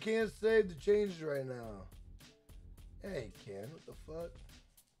 Sorry, we can't save the changes right now. Hey, Ken, what the fuck?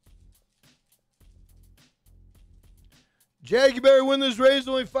 Jag, you better win this race.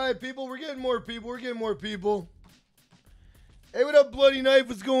 Only 5 people. We're getting more people. We're getting more people. Hey, what up, Bloody Knife?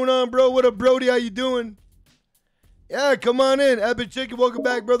 What's going on, bro? What up, Brody? How you doing? Yeah, come on in. Epic Chicken, welcome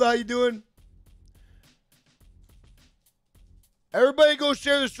back, brother. How you doing? Everybody go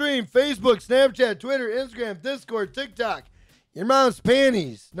share the stream. Facebook, Snapchat, Twitter, Instagram, Discord, TikTok. Your mom's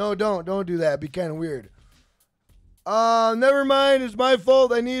panties. No, don't. Don't do that. It'd be kind of weird. Never mind. It's my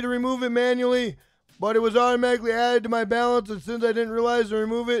fault. I need to remove it manually, but it was automatically added to my balance, and since I didn't realize to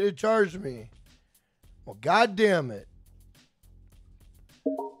remove it, it charged me. Well, God damn it.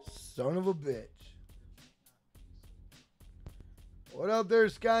 Son of a bitch. What up there,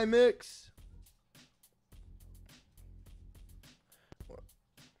 Sky Mix?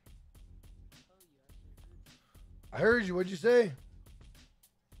 I heard you. What'd you say?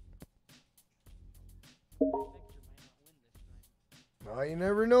 Oh, you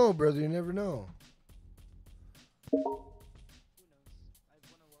never know, brother. You never know.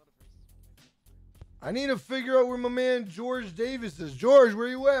 I need to figure out where my man George Davis is. George, where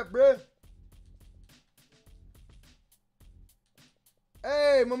you at, bruh?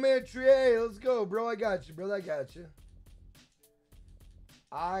 Hey, my man Trier, let's go, bro. I got you, brother. I got you.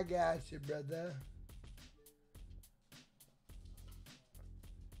 I got you, brother.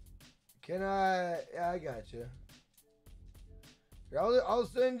 Can I? Yeah, I got you. Here, I'll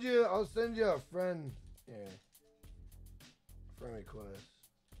send you a friend. Yeah. Friend request.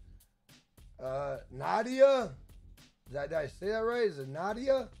 Nadia? Did I say that right? Is it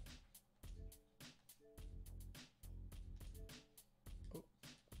Nadia? Oh,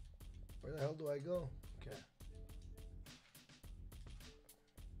 where the hell do I go? Okay.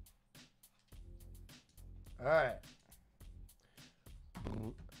 All right.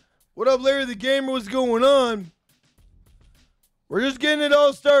 What up, Larry the Gamer? What's going on? We're just getting it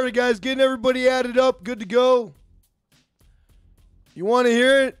all started, guys. Getting everybody added up. Good to go. You want to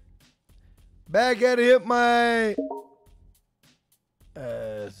hear it? Back at it, hit my...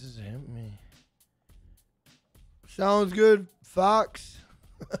 this is hit me. Sounds good, Fox.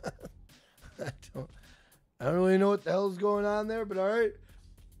 I don't really know what the hell's going on there, but all right.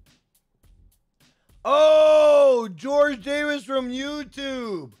 Oh, George Davis from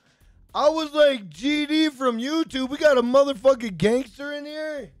YouTube. I was like, GD from YouTube. We got a motherfucking gangster in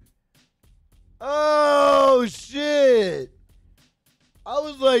here. Oh, shit. I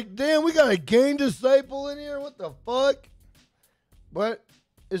was like, damn, we got a gang disciple in here? What the fuck? But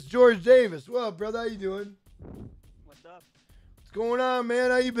it's George Davis. What up, brother? How you doing? What's up? What's going on,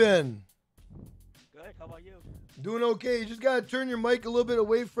 man? How you been? Good. How about you? Doing okay. You just got to turn your mic a little bit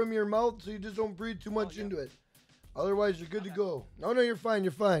away from your mouth so you just don't breathe too much into it. Otherwise, you're good to go. No, you're fine.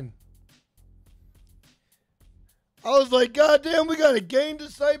 You're fine. I was like, God damn, we got a gang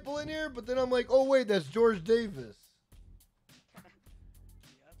disciple in here. But then I'm like, oh, wait, that's George Davis.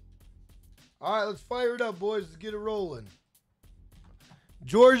 All right, let's fire it up, boys. Let's get it rolling.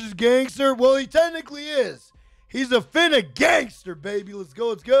 George is gangster. Well, he technically is. He's a finna gangster, baby. Let's go.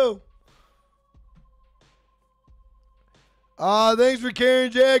 Let's go. Thanks for carrying,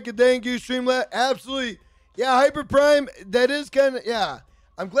 Jack, and thank you, Streamlet. Absolutely. Yeah, Hyperprime, that is kind of, yeah.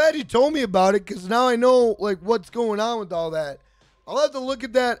 I'm glad you told me about it because now I know, like, what's going on with all that. I'll have to look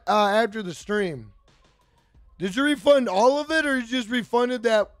at that after the stream. Did you refund all of it or you just refunded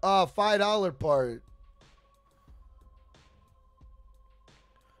that $5 part?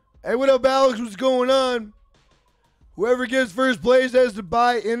 Hey, what up, Alex? What's going on? Whoever gets first place has to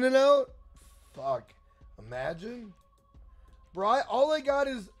buy in and out? Fuck. Imagine. Bro, all I got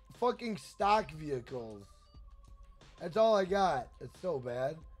is fucking stock vehicles. That's all I got. It's so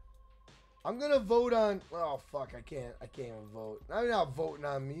bad. I'm gonna vote on... Oh, fuck. I can't even vote. I'm not voting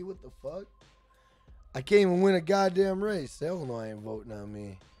on me. What the fuck? I can't even win a goddamn race. Hell no, I ain't voting on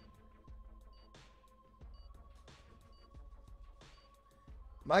me.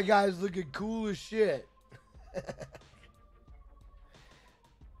 My guy's looking cool as shit.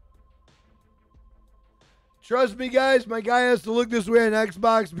 Trust me, guys, my guy has to look this way on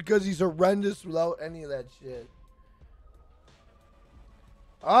Xbox because he's horrendous without any of that shit.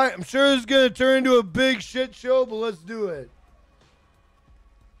 Alright, I'm sure this is going to turn into a big shit show, but let's do it.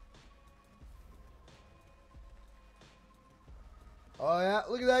 Oh, yeah,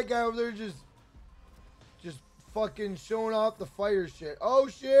 look at that guy over there just fucking showing off the fire shit. Oh,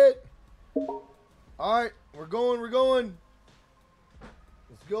 shit. Alright, we're going.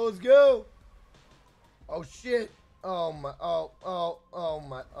 Let's go, let's go. Oh, shit. Oh, my, oh,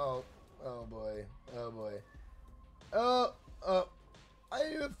 boy. I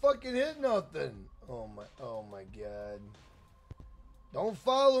didn't even fucking hit nothing. Oh, my God. Don't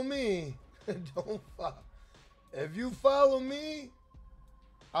follow me. Don't follow. If you follow me,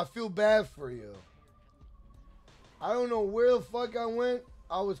 I feel bad for you. I don't know where the fuck I went.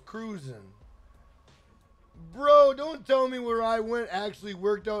 I was cruising. Bro, don't tell me where I went actually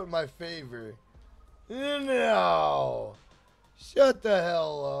worked out in my favor. No. Shut the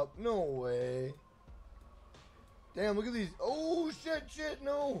hell up. No way. Damn, look at these. Oh, shit,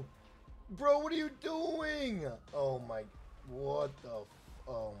 no. Bro, what are you doing? Oh, my. What the.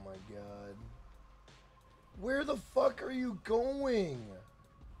 Oh, my God. Where the fuck are you going?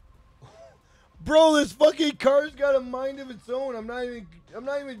 Bro, this fucking car's got a mind of its own. I'm not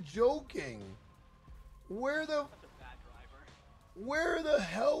even joking. Where the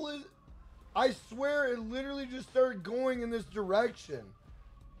hell is... I swear it literally just started going in this direction.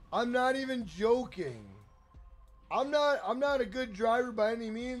 I'm not even joking. I'm not a good driver by any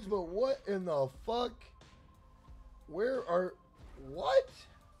means, but what in the fuck? What?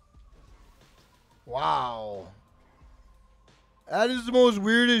 Wow. That is the most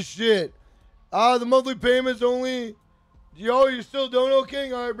weirdest shit. The monthly payments only. Yo, you're still Dono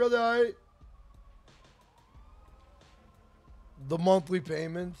King? Alright, brother, alright. The monthly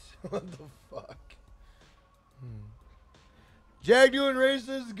payments? What the fuck? Jag doing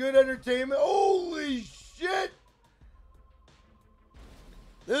races, good entertainment. Holy shit!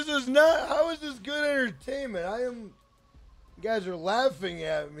 This is not. How is this good entertainment? You guys are laughing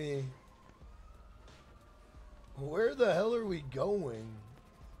at me. Where the hell are we going?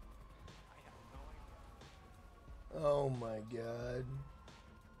 Oh my god.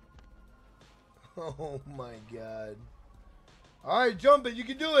 Oh my god. Alright, jump it. You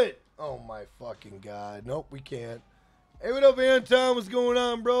can do it. Oh my fucking god. Nope, we can't. Hey, what up, Anton? What's going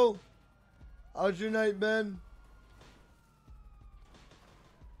on, bro? How's your night been?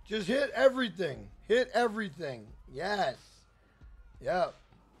 Just hit everything. Hit everything. Yes. Yep.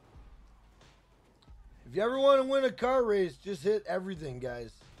 If you ever want to win a car race, just hit everything,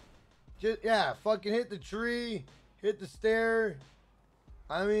 guys. Just, yeah, fucking hit the tree. Hit the stair.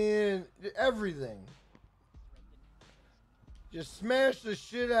 I mean, everything. Just smash the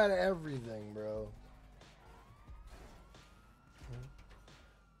shit out of everything, bro.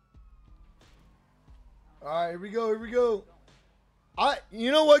 Alright, here we go, here we go.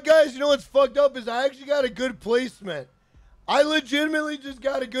 You know what, guys? You know what's fucked up is I actually got a good placement. I legitimately just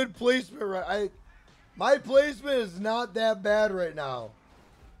got a good placement right. My placement is not that bad right now.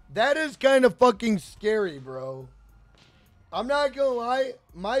 That is kind of fucking scary, bro. I'm not gonna lie.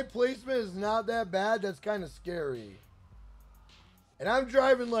 My placement is not that bad. That's kind of scary. And I'm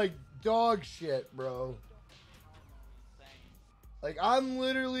driving like dog shit, bro. Like, I'm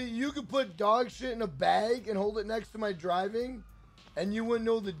literally, you could put dog shit in a bag and hold it next to my driving, and you wouldn't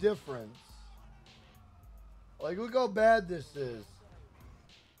know the difference. Like, look how bad this is.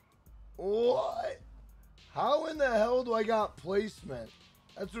 What? How in the hell do I got placement?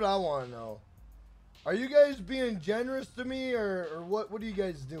 That's what I want to know. Are you guys being generous to me, or what are you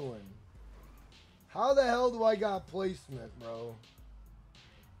guys doing? How the hell do I got placement, bro?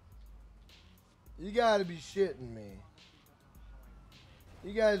 You gotta be shitting me.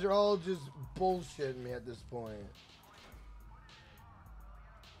 You guys are all just bullshitting me at this point.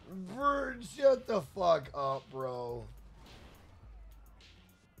 Shut the fuck up, bro.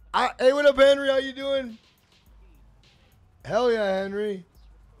 Hey, what up, Henry? How you doing? Hell yeah, Henry.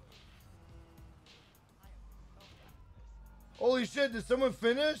 Holy shit, did someone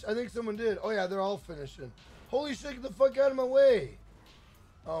finish? I think someone did. Oh yeah, they're all finishing. Holy shit, get the fuck out of my way.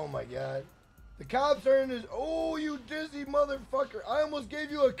 Oh my god. The cops are in this. Oh, you dizzy motherfucker. I almost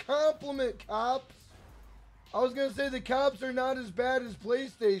gave you a compliment, cops. I was going to say the cops are not as bad as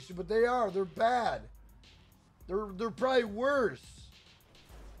PlayStation, but they are. They're bad. They're probably worse.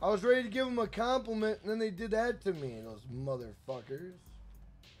 I was ready to give them a compliment, and then they did that to me, those motherfuckers.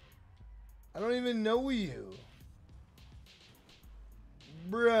 I don't even know you.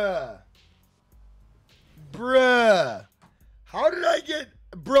 Bruh. Bruh. How did I get...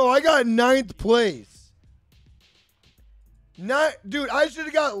 Bro, I got 9th place. Dude, I should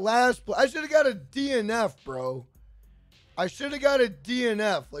have got last place. I should have got a DNF, bro. I should have got a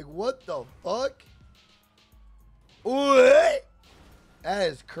DNF. Like, what the fuck? What? That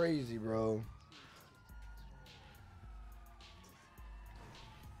is crazy, bro.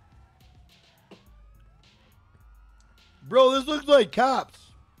 Bro, this looks like cops.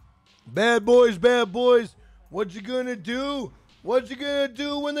 Bad boys, bad boys. What you gonna do? What you gonna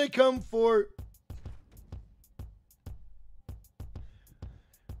do when they come for...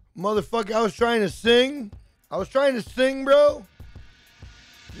 Motherfucker, I was trying to sing. I was trying to sing, bro.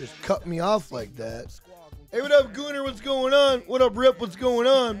 Just cut me off like that. Hey, what up, Gooner? What's going on? What up, Rip? What's going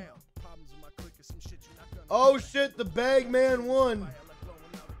on? Oh, shit. The bag man won.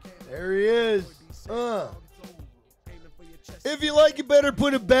 There he is. If you like it, better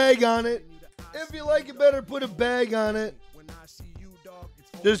put a bag on it. If you like it, better put a bag on it.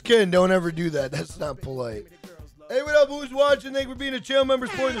 Just kidding. Don't ever do that. That's not polite. Hey, what up? Who's watching? Thank you for being a channel member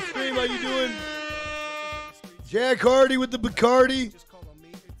supporting the stream. How you doing? Jack Hardy with the Bacardi.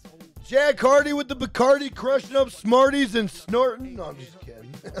 Jack Hardy with the Bacardi, crushing up Smarties and snorting. No, I'm just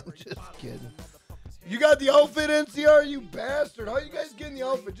kidding. I'm just kidding. You got the outfit, NCR, you bastard. How you guys getting the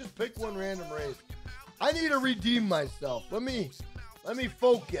outfit? Just pick one random race. I need to redeem myself. Let me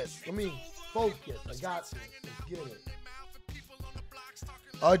focus. Let me focus. I got this. Let's get it.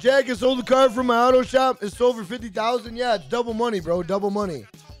 Jack has sold the car from my auto shop. It's sold for $50,000. Yeah, it's double money, bro. Double money.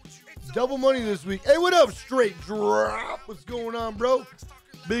 Double money this week. Hey, what up, Straight Drop? What's going on, bro?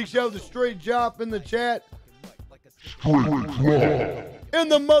 Big shout out to Straight Drop in the chat. In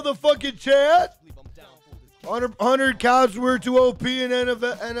the motherfucking chat. 100 cops were too OP in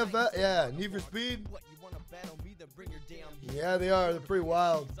NFL. Yeah, Need for Speed. Yeah, they are. They're pretty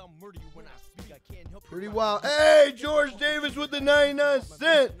wild. Pretty wild. Hey, George Davis with the 99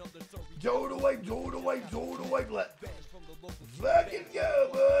 cent. Joe the white, Joe the white, Joe the white. Fucking go,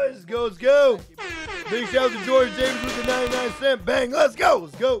 boys. Let's go, let's go. Big shout out to George Davis with the 99 cent. Bang, let's go,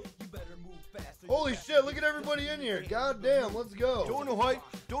 let's go. Holy shit, look at everybody in here. God damn, let's go. Don't know hype,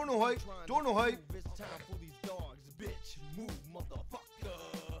 don't know hype, don't know hype.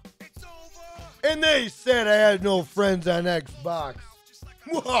 And they said I had no friends on Xbox.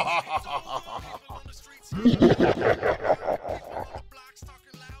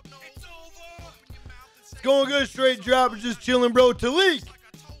 It's going good, straight drop, just chilling, bro. Talik,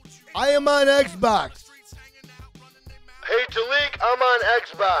 I am on Xbox. Hey, Talik, I'm on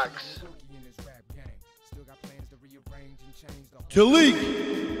Xbox.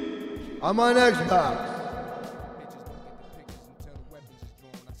 Talik, I'm on Xbox.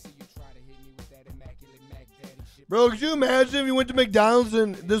 Bro, could you imagine if you went to McDonald's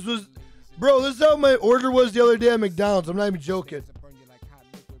and this was... Bro, this is how my order was the other day at McDonald's. I'm not even joking.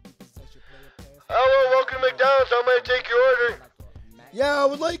 Hello, welcome to McDonald's. How may I take your order? Yeah, I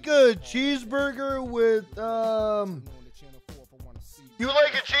would like a cheeseburger with, You would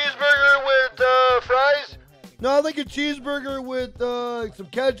like a cheeseburger with, fries? No, I'd like a cheeseburger with, some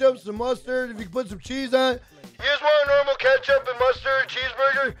ketchup, some mustard. If you could put some cheese on it. You just want a normal ketchup and mustard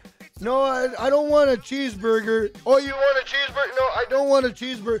cheeseburger? No, I don't want a cheeseburger. Oh, you want a cheeseburger? No, I don't want a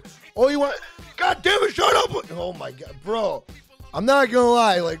cheeseburger. Oh, you want... God damn it, shut up! Oh, my God. Bro, I'm not gonna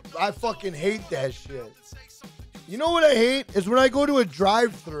lie. Like, I fucking hate that shit. You know what I hate? Is when I go to a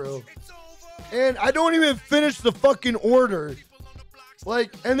drive-thru and I don't even finish the fucking order.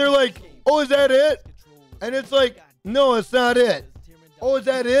 Like, and they're like, oh, is that it? And it's like, no, it's not it. Oh, is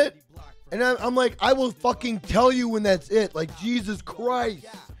that it? And I'm like, I will fucking tell you when that's it. Like, Jesus Christ.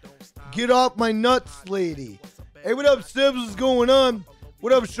 Get off my nuts, lady. Hey, what up, Sibs? What's going on?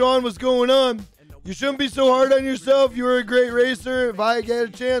 What up, Sean? What's going on? You shouldn't be so hard on yourself. You were a great racer. If I get a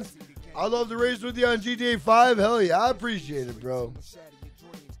chance, I'd love to race with you on GTA 5. Hell yeah, I appreciate it, bro.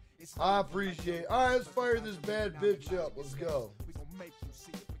 I appreciate it. All right, let's fire this bad bitch up. Let's go.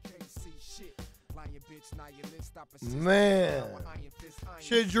 Man.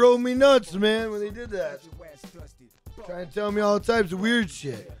 Shit drove me nuts, man, when they did that. Trying to tell me all types of weird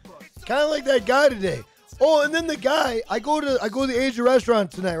shit. Kind of like that guy today. Oh, and then the guy, I go to the Asian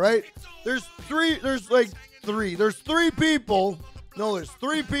restaurant tonight, right? There's three people. No, there's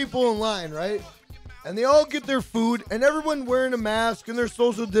three people in line, right? And they all get their food, and everyone wearing a mask, and they're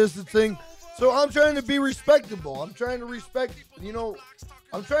social distancing. So I'm trying to be respectable. I'm trying to respect,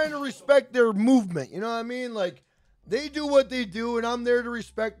 I'm trying to respect their movement. You know what I mean? Like, they do what they do, and I'm there to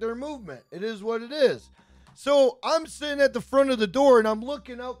respect their movement. It is what it is. So I'm sitting at the front of the door, and I'm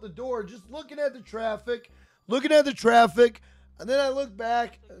looking out the door, just looking at the traffic, and then I look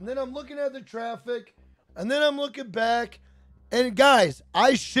back, and then I'm looking at the traffic, and then I'm looking back. And guys,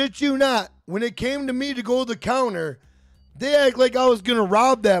 I shit you not, when it came to me to go to the counter, they act like I was going to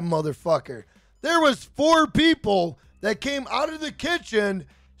rob that motherfucker. There was 4 people that came out of the kitchen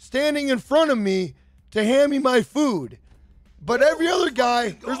standing in front of me to hand me my food. But every other guy,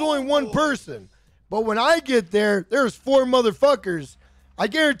 there's only one person. But when I get there, there's 4 motherfuckers. I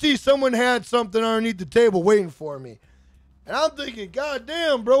guarantee someone had something underneath the table waiting for me. And I'm thinking, God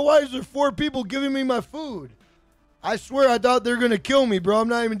damn, bro, why is there 4 people giving me my food? I swear I thought they were going to kill me, bro. I'm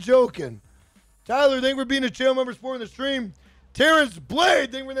not even joking. Tyler, thank you for being a channel member supporting the stream. Terrence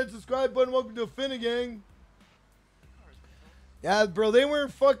Blade, thank you for that subscribe button. Welcome to Finnegan. Yeah, bro, they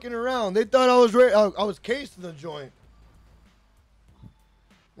weren't fucking around. They thought I was ready. I was casing the joint.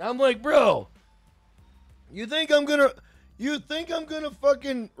 And I'm like, bro, you think I'm gonna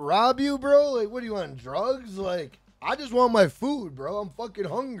fucking rob you, bro? Like, what do you want, drugs? Like, I just want my food, bro. I'm fucking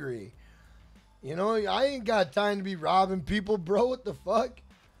hungry. You know, I ain't got time to be robbing people, bro. What the fuck?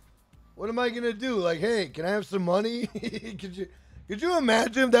 What am I gonna do? Like, hey, can I have some money? Could you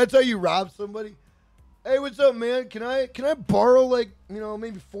imagine if that's how you rob somebody? Hey, what's up, man? Can I borrow, like,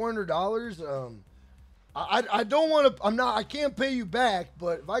 maybe $400? I don't want to. I can't pay you back,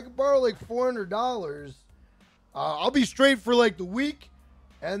 but if I could borrow like $400, I'll be straight for like the week,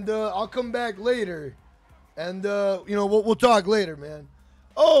 and I'll come back later, and we'll talk later, man.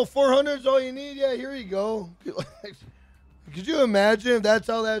 Oh, 400 is all you need? Yeah, here you go. Could you imagine if that's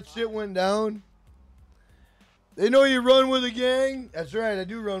how that shit went down? They know you run with a gang? That's right, I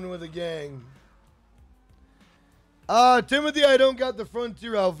do run with a gang. Timothy, I don't got the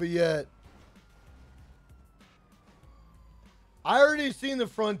Frontier outfit yet. I already seen the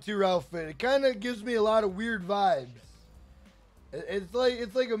Frontier outfit. It kind of gives me a lot of weird vibes. It's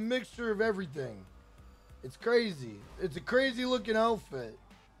like a mixture of everything. It's crazy. It's a crazy looking outfit.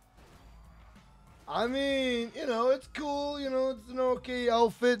 I mean, it's cool. It's an okay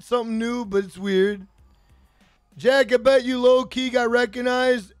outfit, something new, but it's weird. Jack, I bet you low key got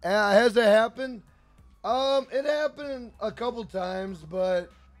recognized. Has that happened? It happened a couple times,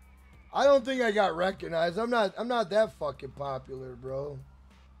 but I don't think I got recognized. I'm not that fucking popular, bro.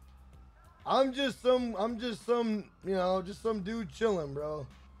 I'm just some dude chilling, bro.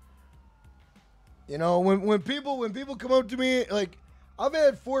 You know, when people come up to me, like, I've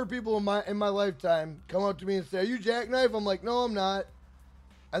had 4 people in my lifetime come up to me and say, "Are you Jackknife?" I'm like, "No, I'm not."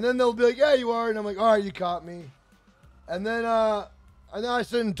 And then they'll be like, "Yeah, you are." And I'm like, "All right, you caught me." And then I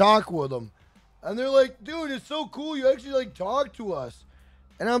sit and talk with them, and they're like, "Dude, it's so cool. You actually like talk to us."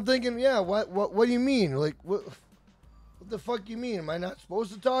 And I'm thinking, "Yeah, what do you mean? Like, what the fuck you mean? Am I not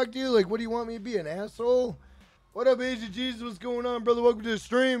supposed to talk to you? Like, what do you want me to be, an asshole?" What up, Age of Jesus? What's going on, brother? Welcome to the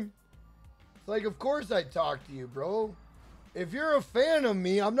stream. It's like, of course I talk to you, bro. If you're a fan of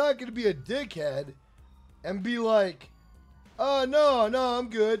me, I'm not gonna be a dickhead and be like, "Oh, no, I'm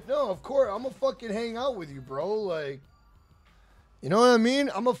good." No, of course, I'm gonna fucking hang out with you, bro. Like, you know what I mean?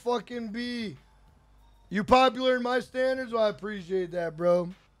 I'm gonna fucking be... You popular in my standards? Well, I appreciate that, bro.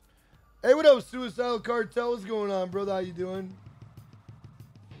 Hey, what up, Suicidal Cartel? What's going on, brother? How you doing?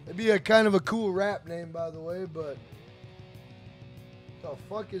 It'd be a kind of a cool rap name, by the way, but... What the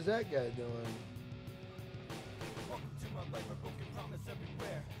fuck is that guy doing?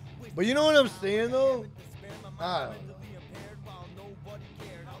 But you know what I'm saying, though? I don't know.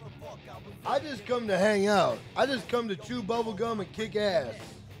 I just come to hang out. I just come to chew bubblegum and kick ass.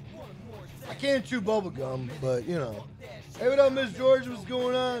 I can't chew bubblegum, but, you know. Hey, what up, Miss Georgia? What's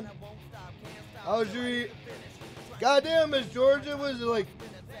going on? How's your... Goddamn, Miss Georgia, was it like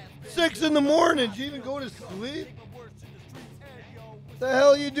 6 in the morning? Did you even go to sleep? What the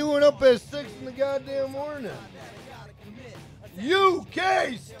hell are you doing up at 6 in the goddamn morning?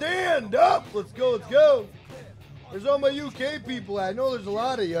 UK, stand up! Let's go, let's go. Where's all my UK people at? I know there's a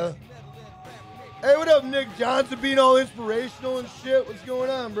lot of you. Hey, what up, Nick Johnson, being all inspirational and shit? What's going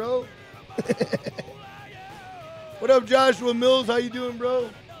on, bro? What up, Joshua Mills? How you doing, bro?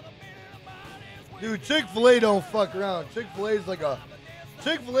 Dude, Chick-fil-A don't fuck around. Chick-fil-A is like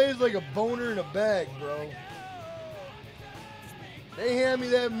a boner in a bag, bro. They hand me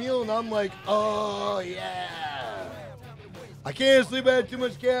that meal and I'm like, oh yeah. I can't sleep. I had too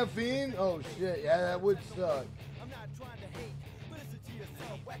much caffeine. Oh shit, yeah, that would suck.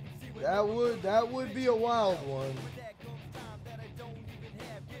 That would be a wild one.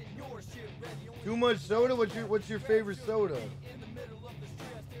 Too much soda? What's your favorite soda?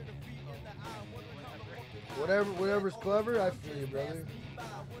 Whatever's clever. I feel you, brother.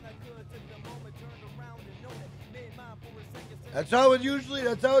 That's how it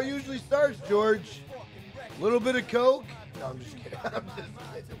usually starts, George. A little bit of Coke. No, I'm just kidding. I'm just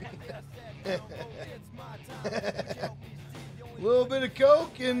kidding. A little bit of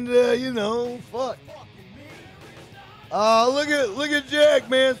Coke and you know, fuck. Look at Jack,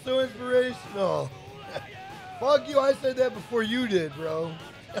 man, so inspirational. Fuck you, I said that before you did, bro.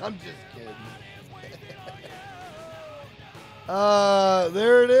 I'm just kidding.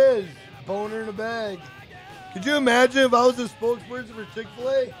 There it is. Boner in a bag. Could you imagine if I was a spokesperson for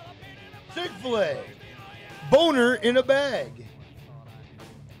Chick-fil-A? Chick-fil-A. Boner in a bag.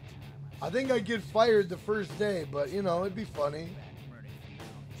 I think I'd get fired the first day, but, you know, it'd be funny.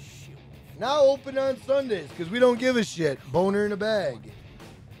 Now open on Sundays, because we don't give a shit. Boner in a bag.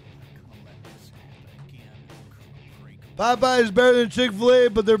 Popeye is better than Chick-fil-A,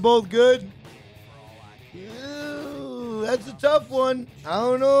 but they're both good. Ew, that's a tough one. I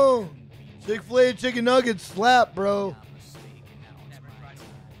don't know. Chick-fil-A chicken nuggets slap, bro.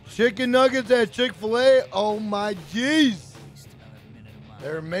 Chicken nuggets at Chick-fil-A, oh my jeez.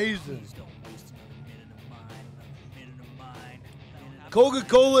 They're amazing.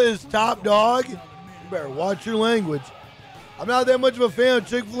 Coca-Cola is top dog. You better watch your language. I'm not that much of a fan of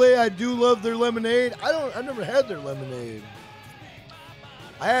Chick-fil-A. I do love their lemonade. I've never had their lemonade.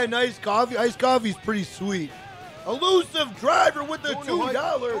 I had an iced coffee. Iced coffee's pretty sweet. Elusive driver with the $2.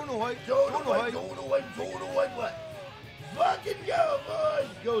 Fucking go, boys.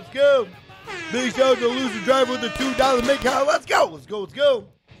 Let's go. Big shout out to Elusive driver with the $2 make out. Let's go. Let's go. Let's go.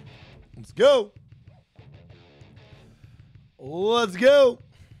 Let's go. Let's go.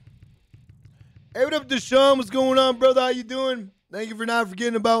 Hey, what up, Deshaun? What's going on, brother? How you doing? Thank you for not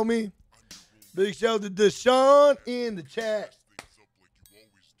forgetting about me. Big shout out to Deshaun in the chat.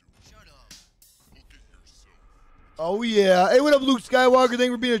 Oh, yeah. Hey, what up, Luke Skywalker? Thank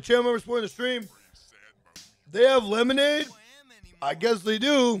you for being a channel member supporting the stream. They have lemonade? I guess they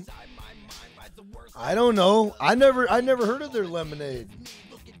do. I don't know. I never heard of their lemonade.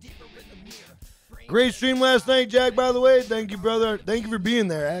 Great stream last night, Jack, by the way. Thank you, brother. Thank you for being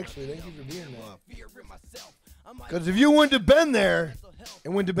there, actually. Thank you for being there. Because if you wouldn't have been there, it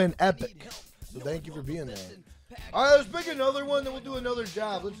wouldn't have been epic. So thank you for being there. All right, let's pick another one, then we'll do another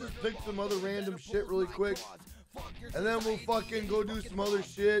job. Let's just pick some other random shit really quick. And then we'll fucking go do some other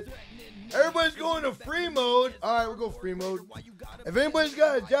shit. Everybody's going to free mode. All right, we'll go free mode. If anybody's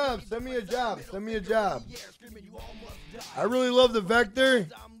got a job, send me a job. Send me a job. I really love the Vector.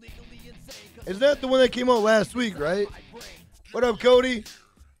 Is that the one that came out last week, right? What up, Cody?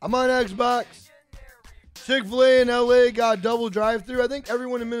 I'm on Xbox. Chick-fil-A in LA got double drive-thru. I think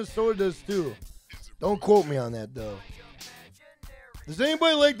everyone in Minnesota does too. Don't quote me on that, though. Does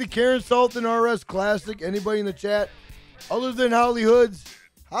anybody like the Karen Salton RS Classic? Anybody in the chat? Other than Holly Hoods?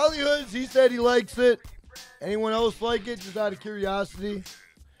 Holly Hoods, he said he likes it. Anyone else like it? Just out of curiosity.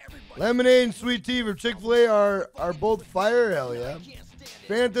 Lemonade and sweet tea from Chick-fil-A are both fire. Hell yeah.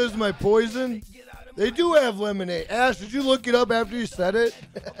 Fanta's my poison. They do have lemonade. Ash, did you look it up after you said it?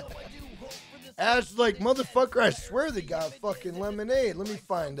 Ash is like, motherfucker, I swear they got fucking lemonade. Let me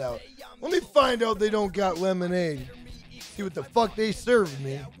find out. Let me find out they don't got lemonade. See what the fuck they served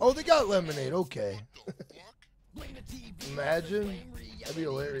me. Oh, they got lemonade. Okay. Imagine. That'd be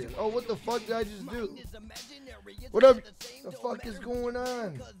hilarious. Oh, what the fuck did I just do? What up? The fuck is going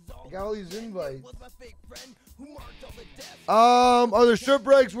on? I got all these invites. Are the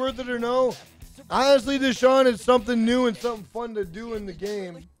shipwrecks worth it or no? Honestly, Deshaun, it's something new and something fun to do in the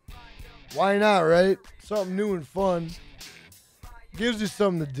game. Why not, right? Something new and fun. Gives you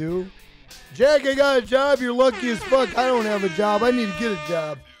something to do. Jack, I got a job. You're lucky as fuck. I don't have a job. I need to get a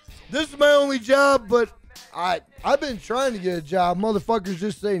job. This is my only job, but I've been trying to get a job. Motherfuckers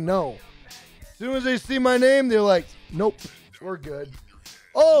just say no. As soon as they see my name, they're like, nope, we're good.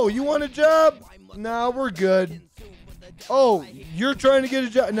 Oh, you want a job? Nah, we're good. Oh, you're trying to get a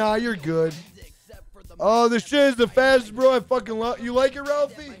job? Nah, you're good. Oh, this shit is the fastest, bro. I fucking love. You like it,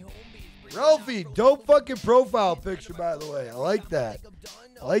 Ralphie? Ralphie, dope fucking profile picture, by the way. I like that.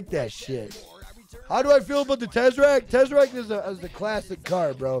 I like that shit. How do I feel about the Tamarack? Tamarack is a classic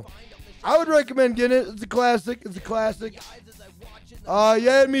car, bro. I would recommend getting it. It's a classic. It's a classic. You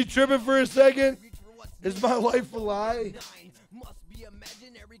had me tripping for a second. Is my life a lie?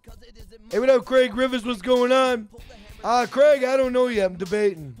 Hey, what up, Craig Rivers? What's going on? Craig, I don't know yet. I'm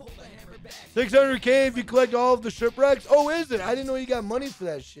debating. 600K if you collect all of the shipwrecks. Oh, is it? I didn't know you got money for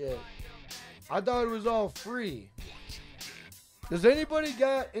that shit. I thought it was all free. Does anybody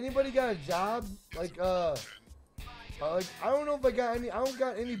got a job? Like I don't know if I got any. I don't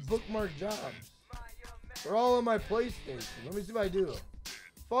got any bookmark jobs. They're all on my PlayStation. Let me see if I do.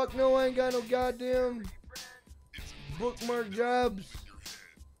 Fuck no, I ain't got no goddamn bookmark jobs.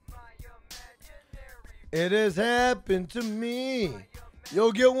 It has happened to me.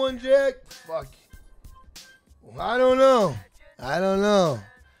 You'll get one, Jack? Fuck. Well, I don't know. I don't know.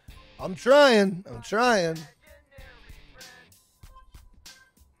 I'm trying. I'm trying.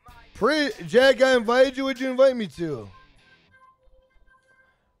 Jack, I invited you. What'd you invite me to?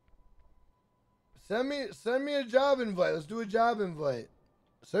 Send me a job invite. Let's do a job invite.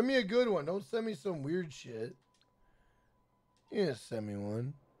 Send me a good one. Don't send me some weird shit. Yeah, send me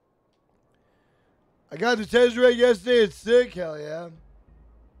one. I got the test rate yesterday. It's sick. Hell yeah.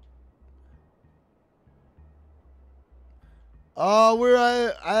 Where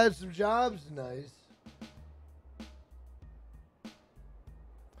I had some jobs. Nice.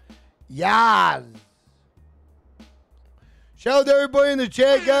 Yas. Shout out to everybody in the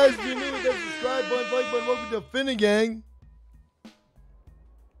chat, guys. If you're new, hit that subscribe button, like button. Welcome to Finnegan.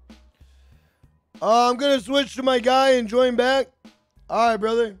 I'm going to switch to my guy and join back. All right,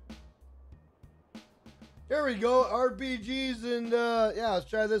 brother. Here we go. RPGs and, yeah, let's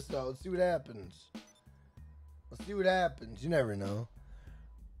try this out. Let's see what happens. Let's see what happens. You never know.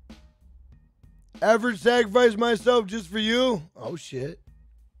 Ever sacrifice myself just for you? Oh, shit.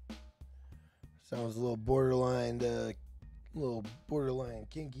 Sounds a little borderline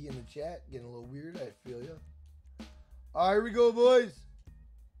kinky in the chat. Getting a little weird. I feel ya. All right, here we go, boys.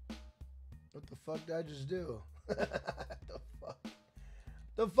 What the fuck did I just do?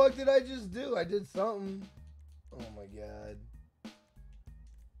 The fuck did I just do? I did something. Oh my god.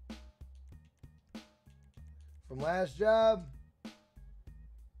 From last job?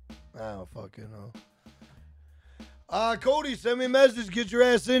 I don't fucking know. Cody, send me a message. Get your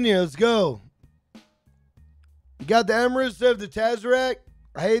ass in here. Let's go. You got the Emirates of the Tamarack?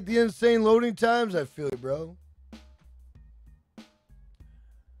 I hate the insane loading times. I feel it, bro.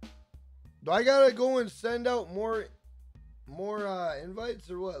 Do I gotta go and send out more invites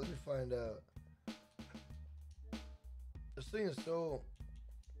or what? Let me find out. This thing is so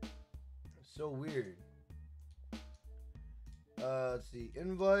weird. Let's see.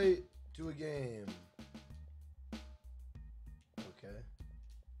 Invite to a game. Okay.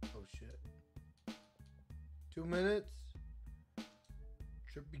 Oh shit. 2 minutes.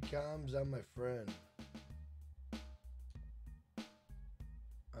 Trippy Comms, I'm my friend.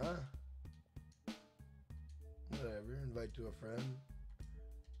 Huh? Whatever. Invite to a friend.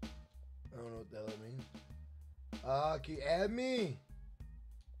 I don't know what the hell that means. Can you add me?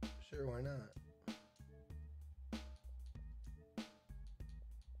 Sure, why not?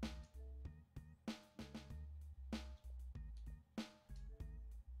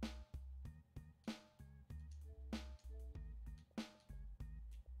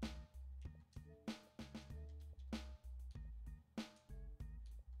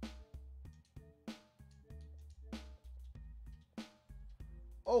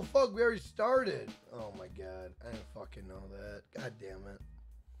 Oh, fuck, we already started. Oh, my God. I didn't fucking know that. God damn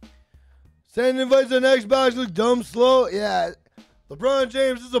it. Send invites on Xbox. Look dumb slow. Yeah. LeBron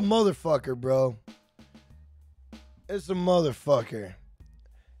James is a motherfucker, bro. It's a motherfucker.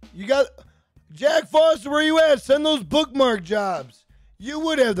 You got... Jack Foster, where you at? Send those bookmark jobs. You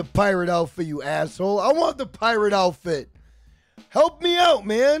would have the pirate outfit, you asshole. I want the pirate outfit. Help me out,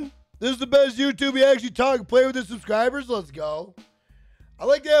 man. This is the best YouTube. You actually talk and play with the subscribers. Let's go. I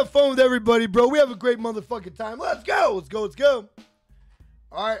like to have fun with everybody, bro. We have a great motherfucking time. Let's go. Let's go. Let's go.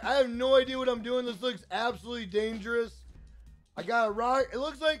 All right. I have no idea what I'm doing. This looks absolutely dangerous. I got a rock. It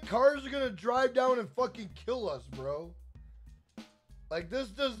looks like cars are going to drive down and fucking kill us, bro. Like, this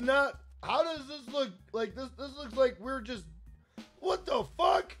does not. How does this look? Like, this looks like we're just. What the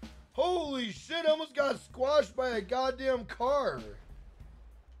fuck? Holy shit. I almost got squashed by a goddamn car.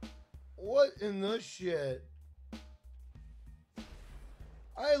 What in the shit?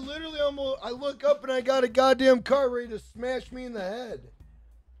 I literally I look up and I got a goddamn car ready to smash me in the head.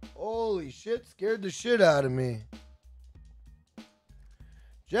 Holy shit, scared the shit out of me.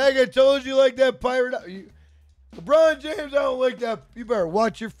 Jack, I told you like that pirate. LeBron James, I don't like that. You better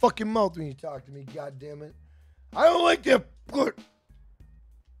watch your fucking mouth when you talk to me, goddamn it. I don't like that.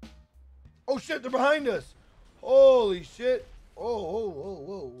 Oh shit, they're behind us. Holy shit.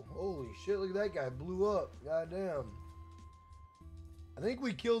 Oh. Holy shit, look at that guy. Blew up. Goddamn. I think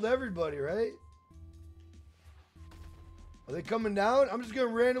we killed everybody, right? Are they coming down? I'm just going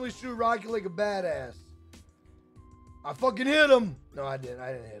to randomly shoot a rocket like a badass. I fucking hit him. No, I didn't.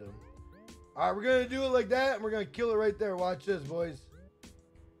 I didn't hit him. All right, we're going to do it like that, and we're going to kill it right there. Watch this, boys.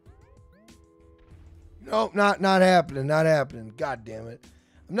 Nope, not happening. Not happening. God damn it.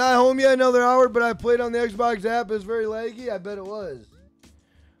 I'm not home yet another hour, but I played on the Xbox app. It's very laggy. I bet it was.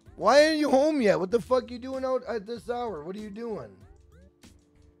 Why aren't you home yet? What the fuck you doing out at this hour? What are you doing?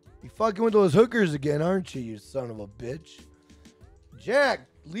 You fucking with those hookers again, aren't you, you son of a bitch? Jack,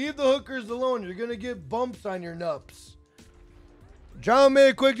 leave the hookers alone. You're going to get bumps on your nups. John made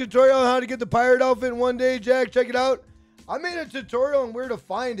a quick tutorial on how to get the pirate outfit in one day. Jack, check it out. I made a tutorial on where to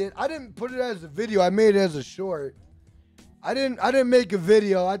find it. I didn't put it as a video. I made it as a short. I didn't make a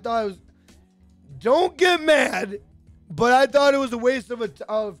video. I thought it was... Don't get mad, but I thought it was a waste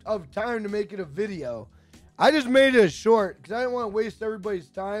of time to make it a video. I just made it a short because I didn't want to waste everybody's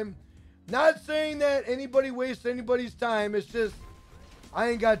time. Not saying that anybody wastes anybody's time. It's just I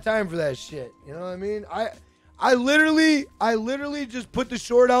ain't got time for that shit. You know what I mean? I literally just put the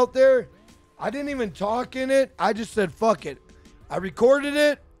short out there. I didn't even talk in it. I just said fuck it. I recorded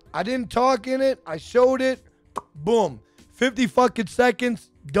it. I didn't talk in it. I showed it. Boom. 50 fucking seconds.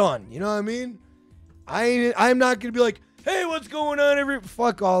 Done. You know what I mean? I'm not gonna be like, hey, what's going on?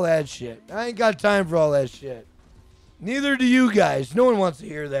 Fuck all that shit. I ain't got time for all that shit. Neither do you guys. No one wants to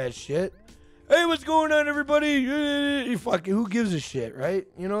hear that shit. Hey, what's going on, everybody? Fucking, who gives a shit, right?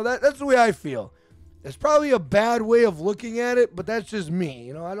 You know, that's the way I feel. It's probably a bad way of looking at it, but that's just me.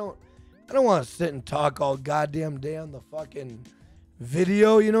 You know, I don't want to sit and talk all goddamn day on the fucking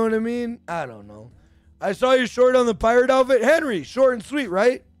video. You know what I mean? I don't know. I saw your short on the pirate outfit. Henry, short and sweet,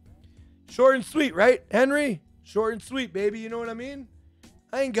 right? Short and sweet, right, Henry? Short and sweet, baby. You know what I mean?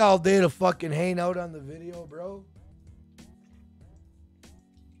 I ain't got all day to fucking hang out on the video, bro.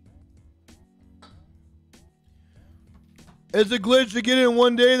 It's a glitch to get in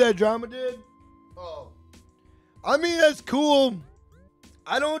one day, that drama did. Oh. I mean, that's cool.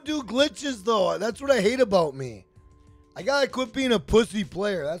 I don't do glitches, though. That's what I hate about me. I gotta quit being a pussy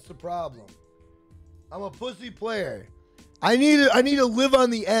player. That's the problem. I'm a pussy player. I need to live on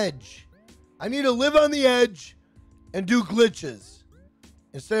the edge. I need to live on the edge and do glitches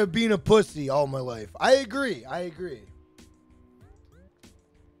instead of being a pussy all my life. I agree.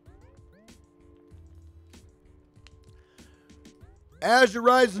 Azure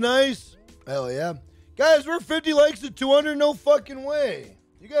Ride's nice. Hell yeah. Guys, we're 50 likes to 200. No fucking way.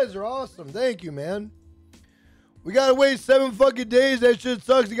 You guys are awesome. Thank you, man. We gotta wait 7 fucking days. That shit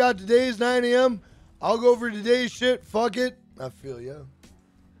sucks. I got today's 9 a.m. I'll go for today's shit. Fuck it. I feel ya.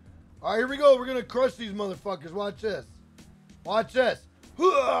 All right, here we go. We're gonna crush these motherfuckers. Watch this. Watch this.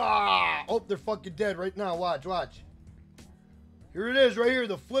 Oh, they're fucking dead right now. Watch, watch. Here it is, right here.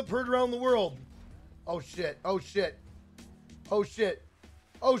 The flip heard around the world. Oh, shit. Oh, shit. Oh, shit.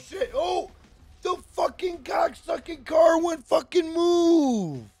 Oh, shit. Oh, the fucking cocksucking car went fucking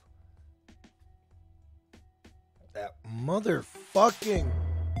move. That motherfucking.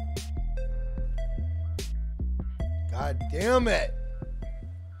 God damn it.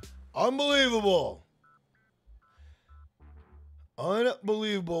 Unbelievable.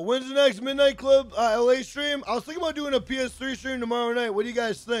 Unbelievable. When's the next Midnight Club LA stream? I was thinking about doing a PS3 stream tomorrow night. What do you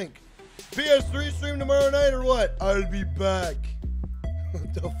guys think? PS3 stream tomorrow night or what? I'll be back.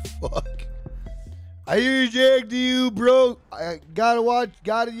 What the fuck? I hear you, Jack. Do you, bro? I gotta watch.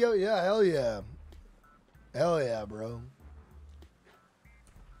 Gotta, yo. Yeah, hell yeah. Hell yeah, bro.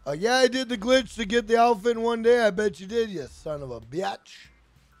 Yeah, I did the glitch to get the outfit in one day. I bet you did, you son of a bitch.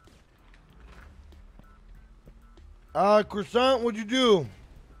 Croissant, what'd you do?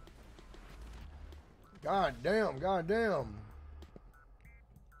 God damn, god damn.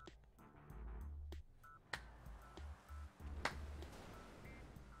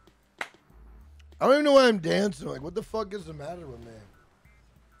 I don't even know why I'm dancing. Like, what the fuck is the matter with me?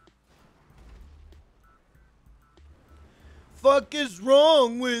 Fuck is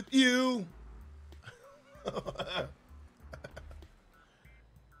wrong with you? A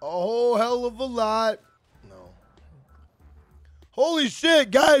whole hell of a lot. No. Holy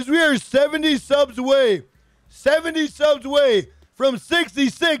shit, guys, we are 70 subs away. 70 subs away from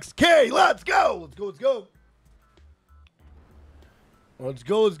 66K. Let's go. Let's go, let's go. Let's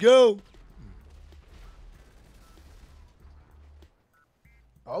go, let's go.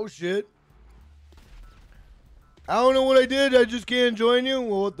 Oh, shit. I don't know what I did. I just can't join you.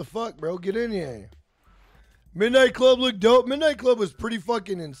 Well, what the fuck, bro? Get in here. Midnight Club looked dope. Midnight Club was pretty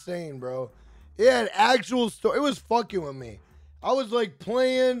fucking insane, bro. It had actual story. It was fucking with me. I was like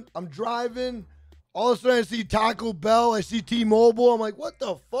playing. I'm driving. All of a sudden, I see Taco Bell. I see T-Mobile. I'm like, what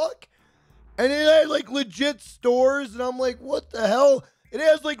the fuck? And it had like legit stores. And I'm like, what the hell? It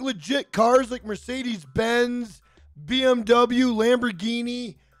has like legit cars like Mercedes-Benz, BMW,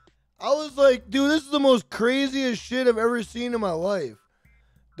 Lamborghini. I was like, dude, this is the most craziest shit I've ever seen in my life.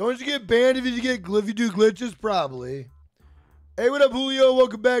 Don't you get banned if you do glitches? Probably. Hey, what up, Julio?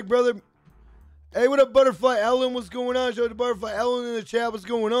 Welcome back, brother. Hey, what up, Butterfly Ellen? What's going on? Show out to Butterfly Ellen in the chat. What's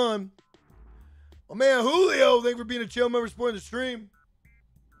going on? Oh, man, Julio. Thank you for being a chill member supporting the stream.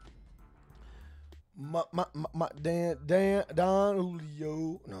 Don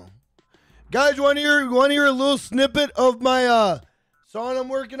Julio. No. Guys, you want to hear a little snippet of my song I'm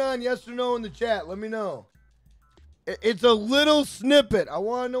working on? Yes or no in the chat. Let me know. It's a little snippet. I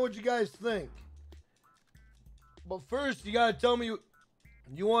want to know what you guys think. But first, you got to tell me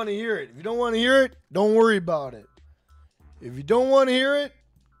you want to hear it. If you don't want to hear it, don't worry about it. If you don't want to hear it,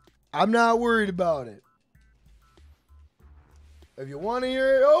 I'm not worried about it. If you want to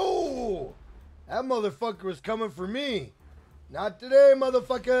hear it, oh, that motherfucker was coming for me. Not today,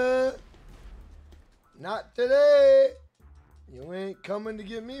 motherfucker. Not today. You ain't coming to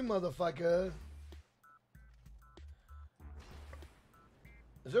get me, motherfucker.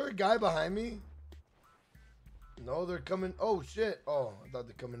 Is there a guy behind me? No, they're coming. Oh, shit. Oh, I thought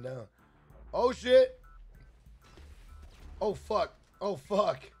they're coming down. Oh, shit. Oh, fuck. Oh,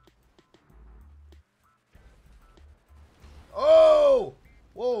 fuck. Oh!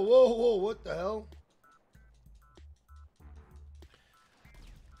 Whoa, whoa, whoa. What the hell?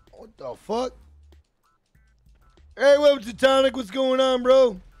 What the fuck? Hey, what up, Titanic? What's going on,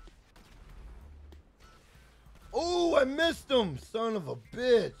 bro? Oh, I missed him. Son of a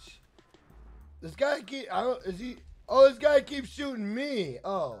bitch. This guy this guy keeps shooting me.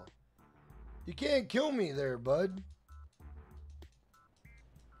 Oh. You can't kill me there, bud.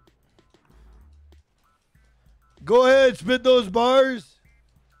 Go ahead, spit those bars.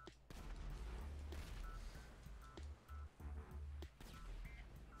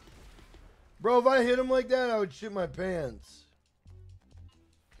 Bro, if I hit him like that, I would shit my pants.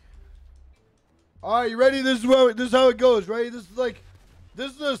 All right, you ready? This is how it goes, right?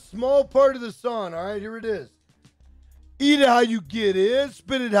 This is a small part of the song, all right? Here it is. Eat it how you get it.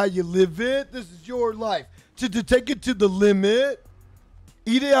 Spit it how you live it. This is your life. To take it to the limit.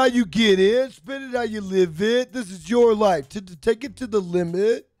 Eat it how you get it. Spit it how you live it. This is your life. To take it to the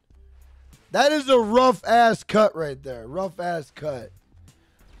limit. That is a rough-ass cut right there. Rough-ass cut.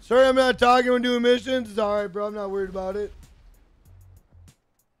 Sorry I'm not talking when doing missions. It's all right, bro. I'm not worried about it.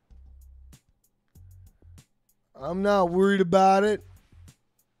 I'm not worried about it.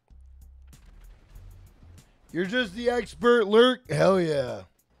 You're just the expert lurk? Hell yeah.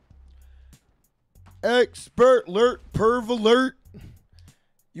 Expert lurk, perv alert.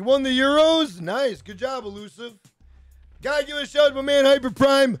 You won the Euros? Nice. Good job, Elusive. Gotta give a shout out to my man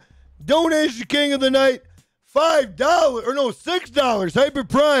Hyperprime. Donation King of the night. $5. Or no, $6.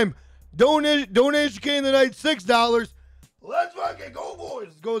 Hyperprime. Donation King of the night, $6. Let's fucking go, boys.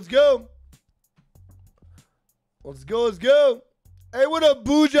 Let's go, let's go. Let's go, let's go. Hey, what up,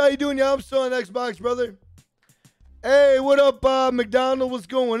 Booja? How you doing? Yeah, I'm still on Xbox, brother. Hey, what up, McDonald? What's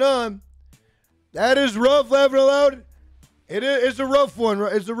going on? That is rough, laughing aloud. It's a rough one.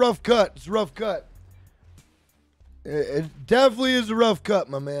 It's a rough cut. It's a rough cut. It definitely is a rough cut,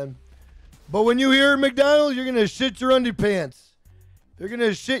 my man. But when you hear McDonald, you're going to shit your underpants. You're going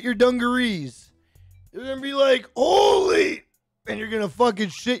to shit your dungarees. You're going to be like, holy. And you're going to fucking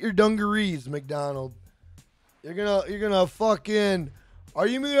shit your dungarees, McDonald. You're gonna fucking. Are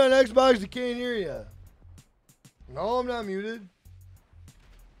you muted on Xbox? I can't hear you. No, I'm not muted.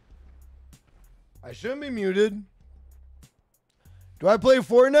 I shouldn't be muted. Do I play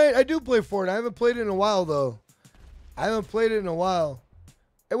Fortnite? I do play Fortnite. I haven't played it in a while, though. I haven't played it in a while.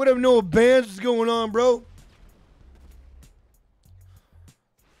 Hey, what up, Noah Bands? What's going on, bro?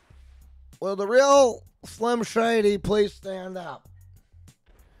 Well, the real Slim Shady, please stand up.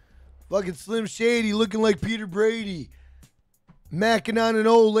 Fucking Slim Shady looking like Peter Brady. Macking on an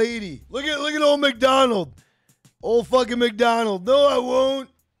old lady. Look at old McDonald. Old fucking McDonald. No, I won't.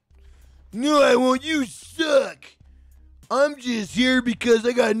 No, I won't. You suck. I'm just here because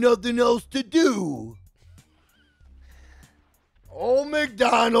I got nothing else to do. Old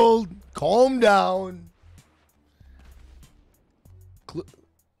McDonald, calm down.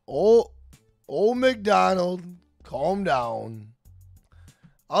 Old McDonald, calm down.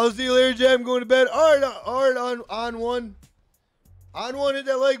 I'll see you later, Jay. I'm going to bed. All right, on one. On one, hit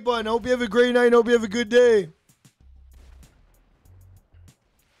that like button. I hope you have a great night. I hope you have a good day.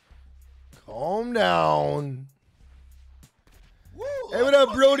 Calm down. Woo, hey, what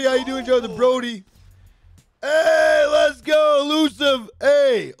up, Brody? How you doing, Joe? The Brody. Hey, let's go, Elusive.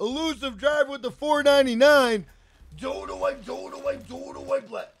 Hey, Elusive driver with the $4.99. Don't wipe,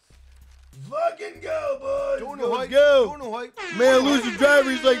 let's fucking go, boys. Let's go. Man, Elusive driver,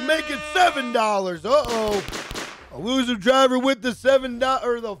 he's like, make it $7. Uh-oh. Elusive driver with the $7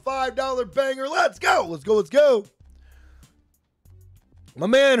 or the $5 banger. Let's go. Let's go. Let's go. My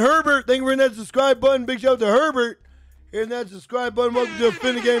man Herbert, thank you for hitting that subscribe button. Big shout out to Herbert. Hitting that subscribe button. Welcome to the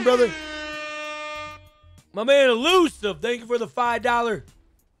Finnegan, brother. My man Elusive, thank you for the $5.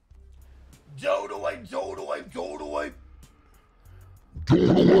 Don't wipe.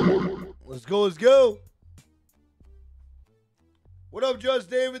 Let's go, let's go. What up, Just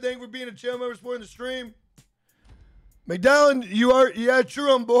David? Thank you for being a channel member supporting the stream. McDonald, yeah,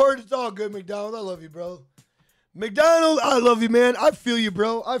 true, I'm bored. It's all good, McDonald. I love you, bro. McDonald, I love you, man. I feel you,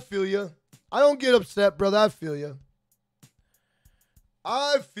 bro. I feel you. I don't get upset, brother. I feel you.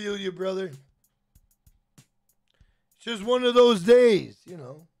 I feel you, brother. It's just one of those days, you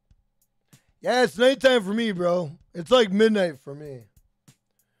know. Yeah, it's nighttime for me, bro. It's like midnight for me.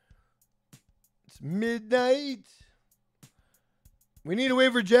 It's midnight. We need to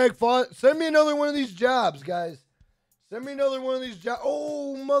wait for Jack Fawcett. Send me another one of these jobs, guys. Send me another one of these jobs.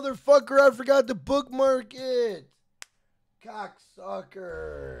 Oh, motherfucker, I forgot to bookmark it.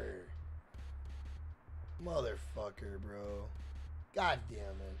 Cocksucker. Motherfucker, bro. God damn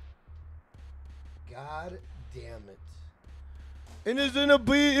it. God damn it. And it's gonna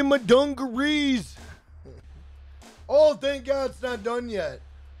be in my dungarees. Oh, thank God it's not done yet.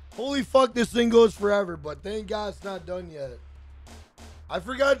 Holy fuck, this thing goes forever, but thank God it's not done yet. I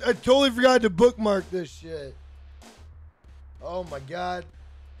totally forgot to bookmark this shit. Oh my God.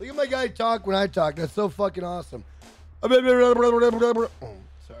 Look at my guy talk when I talk. That's so fucking awesome. Oh,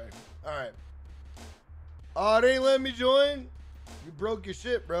 sorry. Alright. Oh, it ain't letting me join? You broke your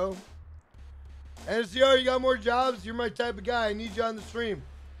shit, bro. NCR, you got more jobs? You're my type of guy. I need you on the stream.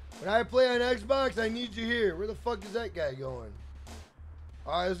 When I play on Xbox, I need you here. Where the fuck is that guy going?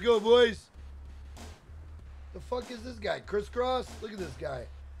 Alright, let's go, boys. The fuck is this guy? Crisscross? Look at this guy.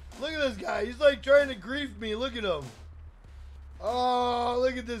 Look at this guy. He's like trying to grief me. Look at him. Oh,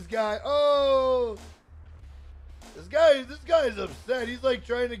 look at this guy. Oh. This guy is upset. He's like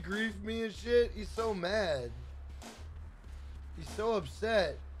trying to grief me and shit. He's so mad. He's so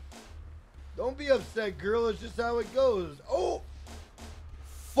upset. Don't be upset, girl. It's just how it goes. Oh.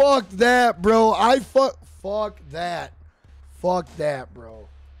 Fuck that, bro. Fuck that. Fuck that, bro.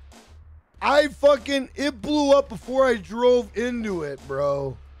 It blew up before I drove into it,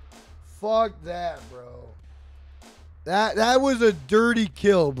 bro. Fuck that, bro. That was a dirty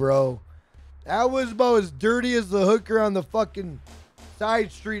kill, bro. That was about as dirty as the hooker on the fucking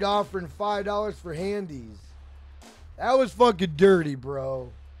side street offering $5 for handies. That was fucking dirty,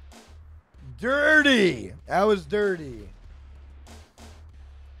 bro. dirty. That was dirty.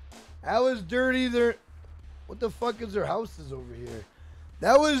 That was dirty. There. What the fuck is their houses over here?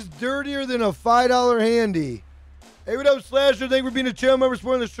 That was dirtier than a $5 handy. Hey, what up, Slasher? Thank you for being a channel member,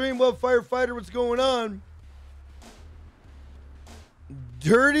 supporting the stream. What up, Firefighter? What's going on?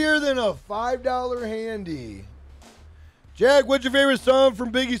 Dirtier than a $5 handy. Jack, what's your favorite song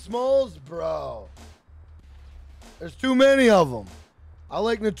from Biggie Smalls? Bro, there's too many of them. I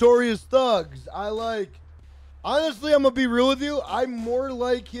like Notorious Thugs. Honestly, I'm going to be real with you. I more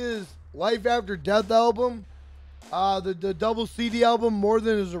like his Life After Death album, the double CD album, more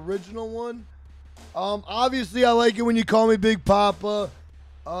than his original one. Obviously, I like it when you call me Big Papa.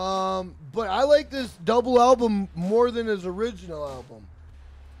 But I like this double album more than his original album.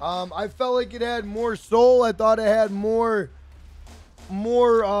 I felt like it had more soul. I thought it had more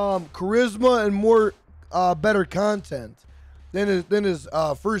charisma and more better content than his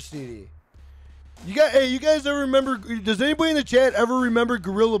first CD. You guys ever remember? Does anybody in the chat ever remember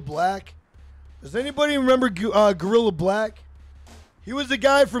Gorilla Black? Does anybody remember Gorilla Black? He was a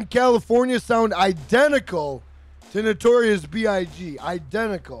guy from California, sound identical to Notorious B.I.G.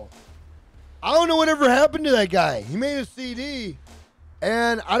 Identical. I don't know whatever happened to that guy. He made a CD,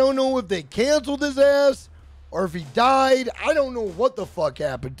 and I don't know if they canceled his ass or if he died. I don't know what the fuck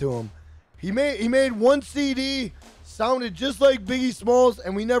happened to him. He made one CD, sounded just like Biggie Smalls,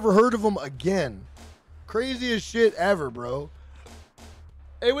 and we never heard of him again. Craziest shit ever, bro.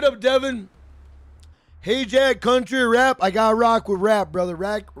 Hey, what up, Devin? Hey, Jack, country or rap? I gotta rock with rap, brother.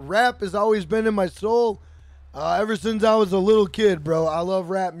 Rap has always been in my soul ever since I was a little kid, bro. I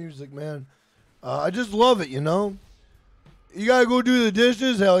love rap music, man. I just love it, you know? You gotta go do the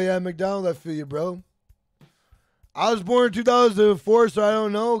dishes? Hell yeah, McDonald's, I feel you, bro. I was born in 2004, so I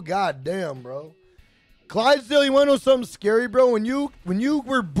don't know. God damn, bro. Clydesdale, you wanna know something scary, bro? When you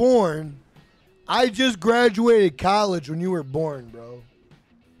were born, I just graduated college when you were born, bro.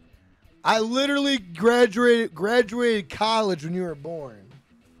 I literally graduated college when you were born.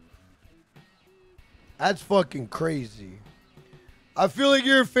 That's fucking crazy. I feel like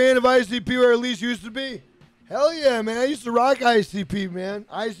you're a fan of ICP, or at least used to be. Hell yeah, man. I used to rock ICP, man.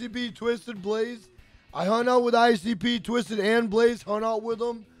 ICP, Twisted, Blaze. I hung out with ICP, Twisted, and Blaze. Hung out with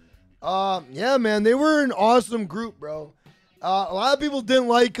them. Yeah, man. They were an awesome group, bro. A lot of people didn't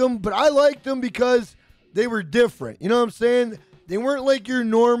like them, but I liked them because they were different. You know what I'm saying? They weren't like your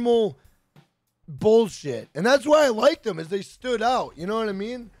normal bullshit. And that's why I liked them, is they stood out. You know what I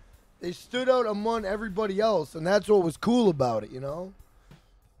mean? They stood out among everybody else, and that's what was cool about it, you know?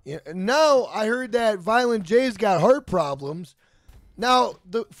 Yeah, now I heard that Violent J's got heart problems. Now,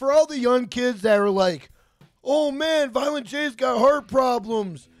 for all the young kids that are like, oh man, Violent J's got heart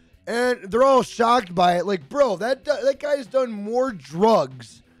problems, and they're all shocked by it. Like, bro, that guy's done more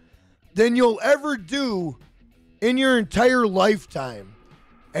drugs than you'll ever do in your entire lifetime.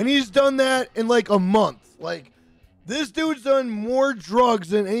 And he's done that in like a month. Like, this dude's done more drugs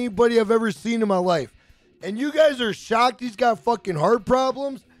than anybody I've ever seen in my life. And you guys are shocked he's got fucking heart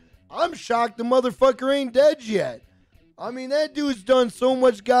problems? I'm shocked the motherfucker ain't dead yet. I mean, that dude's done so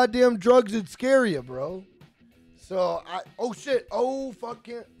much goddamn drugs it'd scare you, bro. So, oh shit. Oh, fuck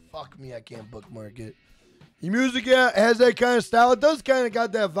me, I can't bookmark it. Your music has that kind of style. It does kind of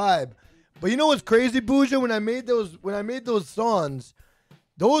got that vibe. But you know what's crazy, Bouja? When I made those songs,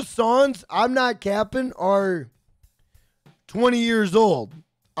 I'm not capping, are 20 years old.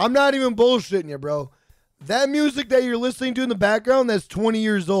 I'm not even bullshitting you, bro. That music that you're listening to in the background, that's 20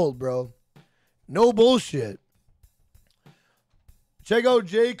 years old, bro. No bullshit. Check out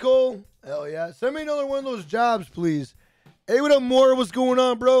J. Cole. Hell yeah. Send me another one of those jobs, please. Hey, what up, Moore? What's going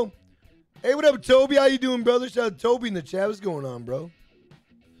on, bro? Hey, what up, Toby? How you doing, brother? Shout out to Toby in the chat. What's going on, bro?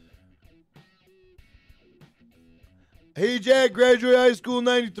 Hey, Jack, graduated high school in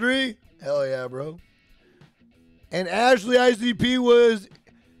 93. Hell yeah, bro. And Ashley, ICP was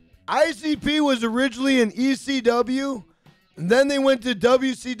originally in ECW, and then they went to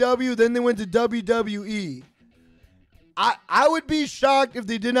WCW, then they went to WWE. I would be shocked if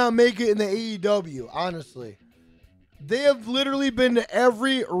they did not make it in the AEW, honestly. They have literally been to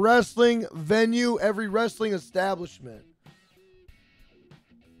every wrestling venue, every wrestling establishment.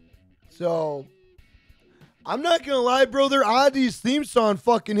 So, I'm not going to lie, bro. Their Oddities theme song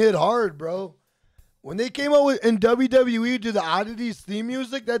fucking hit hard, bro. When they came out in WWE to the Oddities theme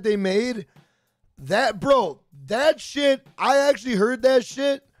music that they made, that shit, I actually heard that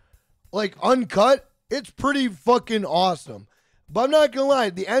shit, like, uncut. It's pretty fucking awesome. But I'm not going to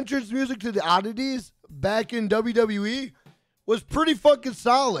lie, the entrance music to the Oddities back in WWE was pretty fucking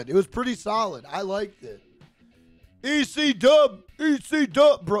solid. It was pretty solid. I liked it.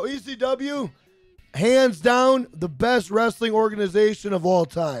 EC-Dub, bro. ECW, hands down, the best wrestling organization of all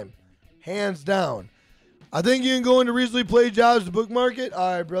time. Hands down. I think you can go into recently played jobs to bookmark it.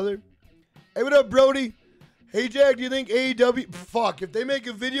 All right, brother. Hey, what up, Brody? Hey, Jack, do you think AEW... Fuck, if they make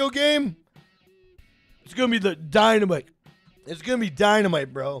a video game, it's going to be the dynamite. It's going to be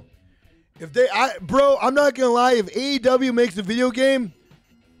dynamite, bro. Bro, I'm not going to lie. If AEW makes a video game,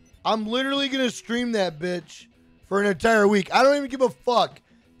 I'm literally going to stream that bitch for an entire week. I don't even give a fuck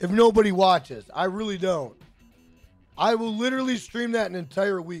if nobody watches. I really don't. I will literally stream that an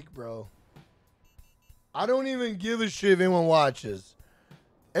entire week, bro. I don't even give a shit if anyone watches.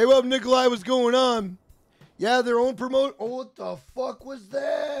 Hey, what up, Nikolai? What's going on? Yeah, their own promote. Oh, what the fuck was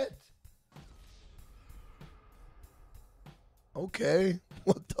that? Okay.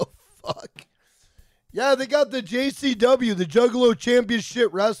 What the fuck? Yeah, they got the JCW, the Juggalo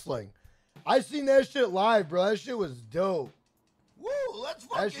Championship Wrestling. I seen that shit live, bro. That shit was dope. Woo, let's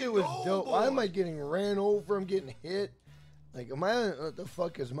fucking That shit was dope. boy. Why am I getting ran over? I'm getting hit. Like, what the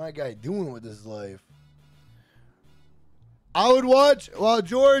fuck is my guy doing with his life? I would watch. Well,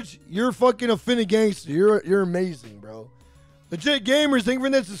 George, you're fucking a Finnegan gangster. You're amazing, bro. Legit gamers, thank you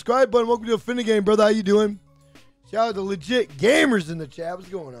for that subscribe button. Welcome to a Finnegan, brother. How you doing? Shout out to legit gamers in the chat. What's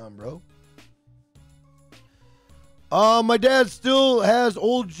going on, bro? My dad still has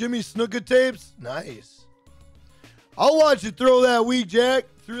old Jimmy Snuka tapes. Nice. I'll watch you throw that week, Jack.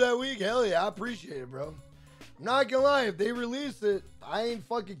 Through that week, hell yeah, I appreciate it, bro. I'm not gonna lie, if they release it, I ain't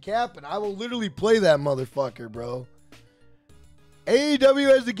fucking capping. I will literally play that motherfucker, bro.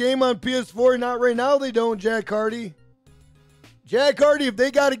 AEW has the game on PS4. Not right now, they don't, Jack Hardy. Jack Hardy, if they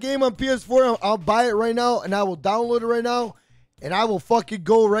got a game on PS4, I'll buy it right now, and I will download it right now, and I will fucking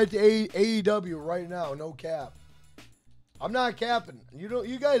go right to AEW right now, no cap. I'm not capping.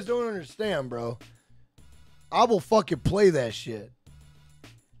 You guys don't understand, bro. I will fucking play that shit.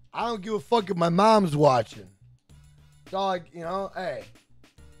 I don't give a fuck if my mom's watching. Dog, you know, hey.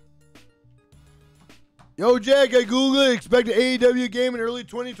 Yo, Jack, I Googled it. Expect an AEW game in early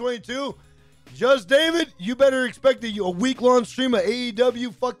 2022. Just David, you better expect a week-long stream of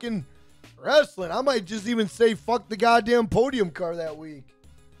AEW fucking wrestling. I might just even say fuck the goddamn podium car that week.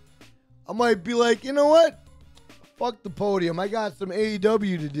 I might be like, you know what? Fuck the podium. I got some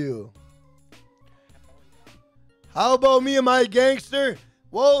AEW to do. How about me and my gangster?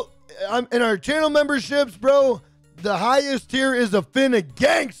 Well, I'm in our channel memberships, bro. The highest tier is a Finna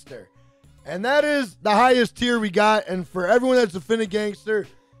Gangster. And that is the highest tier we got. And for everyone that's a Finna Gangster,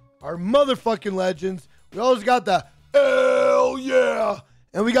 our motherfucking legends. We always got the hell yeah.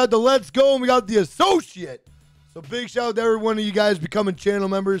 And we got the let's go. And we got the associate. So big shout out to every one of you guys becoming channel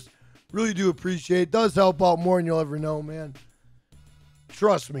members. Really do appreciate it. It does help out more than you'll ever know, man.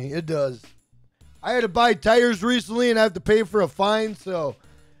 Trust me, it does. I had to buy tires recently and I have to pay for a fine. So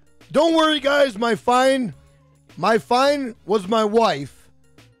don't worry, guys. My fine was my wife.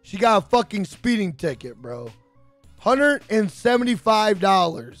 She got a fucking speeding ticket, bro.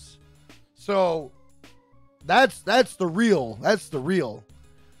 $175. So that's the real. That's the real.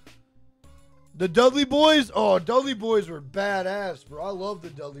 The Dudley Boys? Oh, Dudley Boys were badass, bro. I love the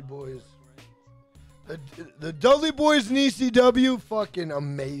Dudley Boys. The Dudley Boys in ECW, fucking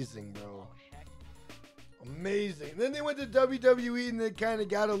amazing, bro. Amazing. Then they went to WWE and they kind of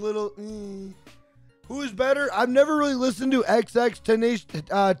got a little... Who's better? I've never really listened to XX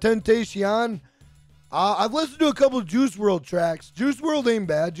Tentacion. I've listened to a couple of Juice WRLD tracks. Juice WRLD ain't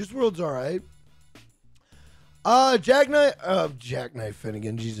bad. Juice WRLD's all right. Jackknife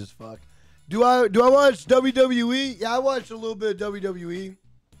Finnegan. Jesus fuck. Do I watch WWE? Yeah, I watch a little bit of WWE.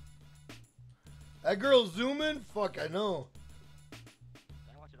 That girl zooming? Fuck, I know.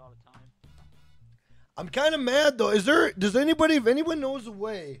 I watch it all the time. I'm kind of mad though. If anyone knows a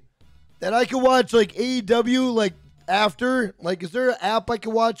way that I could watch like AEW like after, like is there an app I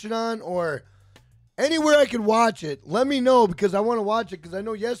could watch it on or anywhere I could watch it? Let me know because I want to watch it because I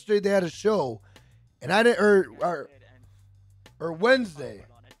know yesterday they had a show and I didn't or Wednesday.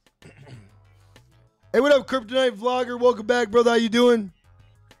 Hey, what up, Kryptonite Vlogger? Welcome back, brother. How you doing?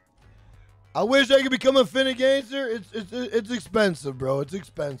 I wish I could become a Finnegancer. It's expensive, bro. It's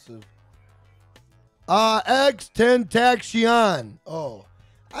expensive. X10 Taxion. Oh,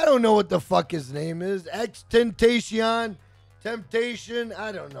 I don't know what the fuck his name is. X10 Temptation.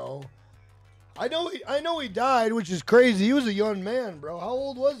 I don't know. I know he died, which is crazy. He was a young man, bro. How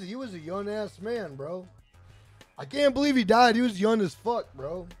old was he? He was a young ass man, bro. I can't believe he died. He was young as fuck,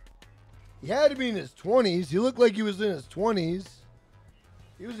 bro. He had to be in his 20s. He looked like he was in his 20s.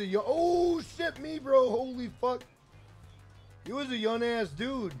 He was a young... Oh, shit, me, bro. Holy fuck. He was a young-ass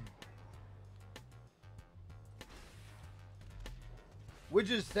dude. Which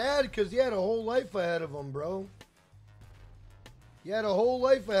is sad because he had a whole life ahead of him, bro. He had a whole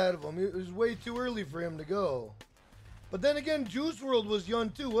life ahead of him. It was way too early for him to go. But then again, Juice WRLD was young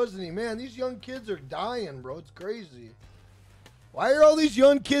too, wasn't he? Man, these young kids are dying, bro. It's crazy. Why are all these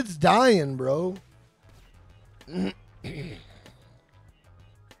young kids dying, bro?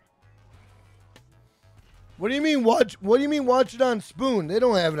 What do you mean watch? What do you mean watch it on Spoon? They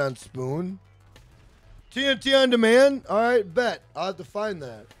don't have it on Spoon. TNT on demand? All right, bet. I'll have to find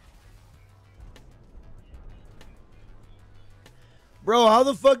that. Bro, how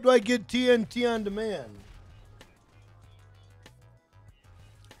the fuck do I get TNT on demand?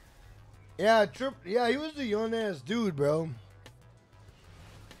 Yeah, yeah, he was a young ass dude, bro.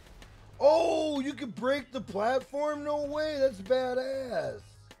 Oh, you can break the platform? No way, that's badass.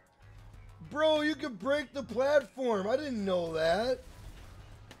 Bro, you can break the platform. I didn't know that.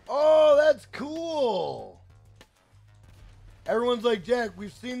 Oh, that's cool. Everyone's like, Jack,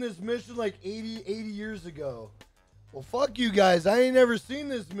 we've seen this mission like 80 years ago. Well, fuck you guys. I ain't never seen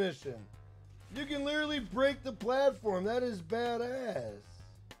this mission. You can literally break the platform. That is badass.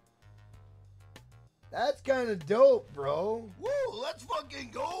 That's kind of dope, bro. Woo, let's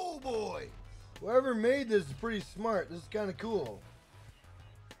fucking go, boy. Whoever made this is pretty smart. This is kind of cool.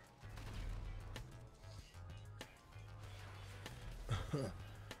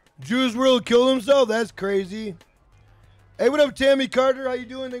 Juice WRLD killed himself? That's crazy. Hey, what up, Tammy Carter? How you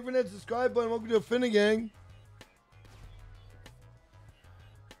doing? Thank you for that subscribe button. Welcome to the Finnegan.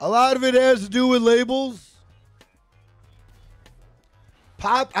 A lot of it has to do with labels.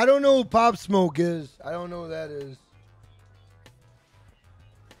 Pop, I don't know who Pop Smoke is. I don't know who that is.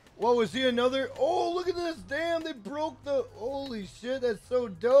 What, was he another? Oh, look at this. Damn, they broke the... Holy shit, that's so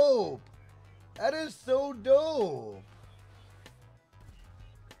dope. That is so dope.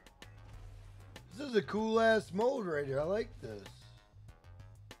 This is a cool ass mode right here. I like this.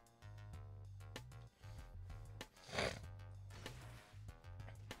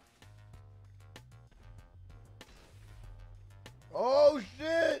 Oh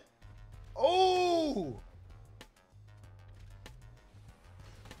shit! Oh!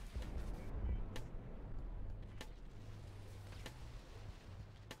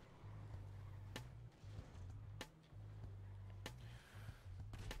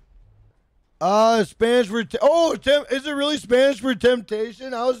 Spanish for is it really Spanish for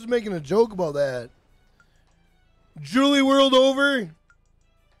temptation? I was just making a joke about that. Julie World over.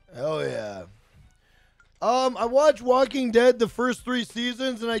 Hell yeah. I watched Walking Dead the first 3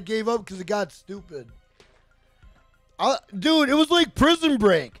 seasons and I gave up because it got stupid. Dude, it was like Prison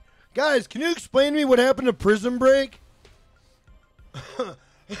Break. Guys, can you explain to me what happened to Prison Break?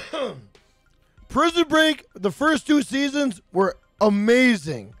 Prison Break, the first 2 seasons were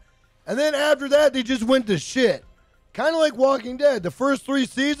amazing. And then after that, they just went to shit. Kind of like Walking Dead. The first 3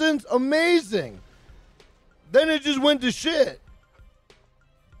 seasons, amazing. Then it just went to shit.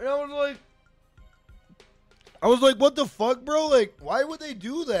 And I was like, what the fuck, bro? Like, why would they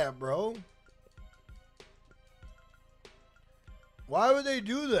do that, bro? Why would they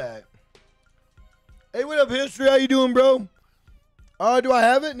do that? Hey, what up, History? How you doing, bro? Do I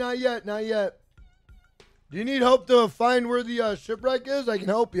have it? Not yet, not yet. Do you need help to find where the shipwreck is? I can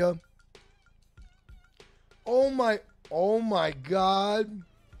help you. Oh my God.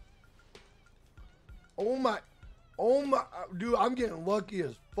 Oh my, dude, I'm getting lucky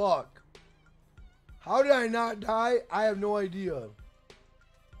as fuck. How did I not die? I have no idea.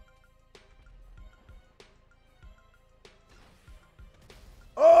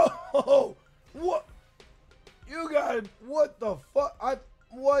 Oh, what? You got, what the fuck?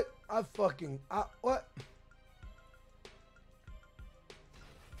 What?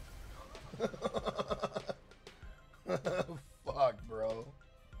 Fuck, bro.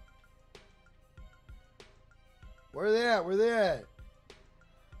 Where they at? Where they at?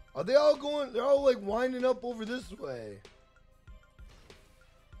 Are they all going? They're all like winding up over this way.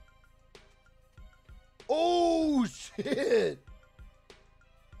 Oh, shit.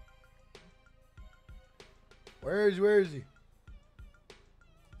 Where is he?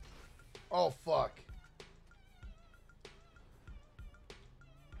 Oh, fuck.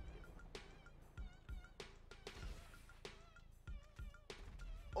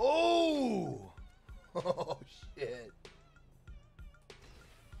 Oh! Oh, shit.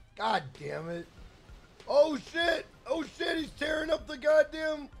 God damn it. Oh, shit. Oh, shit. He's tearing up the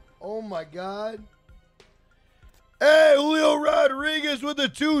goddamn... Oh, my God. Hey, Julio Rodriguez with a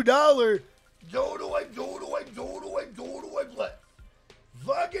 $2. Let's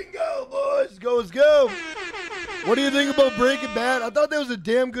fucking go, boys. Let's go. What do you think about Breaking Bad? I thought that was a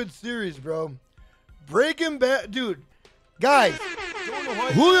damn good series, bro. Breaking Bad, dude. Guys,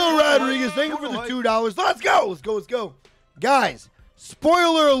 Julio Rodriguez, thank you for the $2. Let's go. Let's go. Let's go. Guys,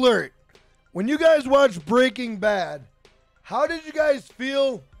 spoiler alert. When you guys watch Breaking Bad, how did you guys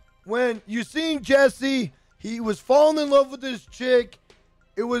feel when you seen Jesse? He was falling in love with this chick.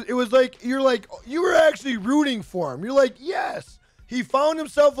 It was like you were actually rooting for him. You're like, yes, he found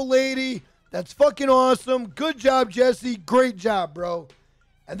himself a lady. That's fucking awesome. Good job, Jesse. Great job, bro.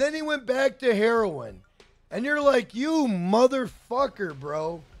 And then he went back to heroin. And you're like, you motherfucker,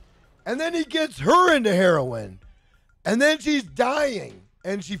 bro. And then he gets her into heroin. And then she's dying.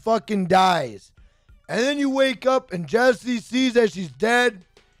 And she fucking dies. And then you wake up and Jesse sees that she's dead.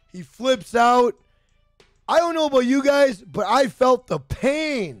 He flips out. I don't know about you guys, but I felt the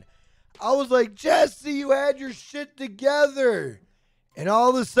pain. I was like, Jesse, you had your shit together. And all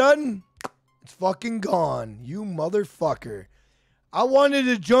of a sudden, it's fucking gone. You motherfucker. I wanted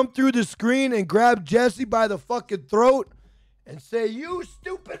to jump through the screen and grab Jesse by the fucking throat and say, you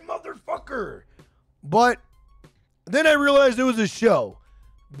stupid motherfucker. But then I realized it was a show.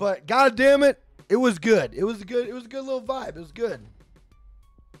 But god damn it, it was good. It was a good little vibe. It was good.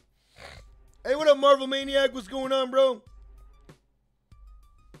 Hey, what up, Marvel Maniac? What's going on, bro?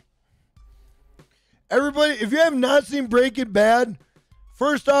 Everybody, if you have not seen Breaking Bad,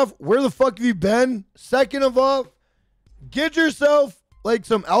 first off, where the fuck have you been? Second of all, get yourself like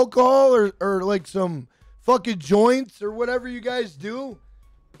some alcohol or like some fucking joints or whatever you guys do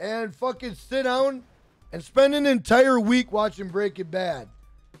and fucking sit down and spend an entire week watching Breaking Bad.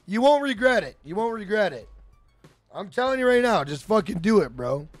 You won't regret it. You won't regret it. I'm telling you right now, just fucking do it,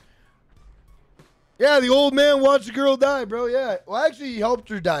 bro. Yeah, the old man watched the girl die, bro. Yeah. Well, actually, he helped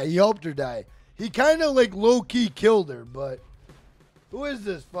her die. He kind of like low-key killed her, but who is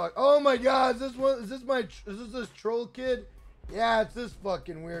this fuck? Oh my god, is this this troll kid? Yeah, it's this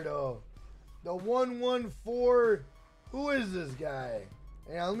fucking weirdo. The 114. Who is this guy?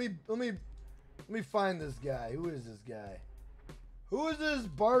 Yeah, let me find this guy. Who is this guy? Who is this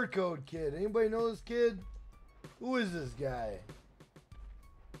barcode kid? Anybody know this kid? Who is this guy?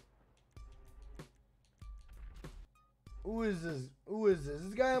 Who is this? Who is this? Is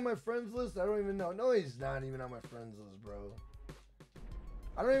this guy on my friends list? I don't even know. No, he's not even on my friends list, bro.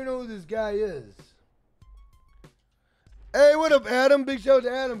 I don't even know who this guy is. Hey, what up, Adam? Big shout out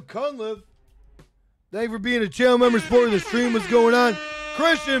to Adam Cunliffe. Thank you for being a channel member, supporting the stream. What's going on?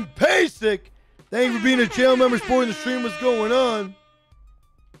 Christian Pasek. Thank you for being a channel member, supporting the stream. What's going on?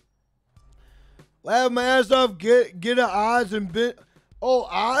 Laugh my ass off. Get an Oz and bit. Oh,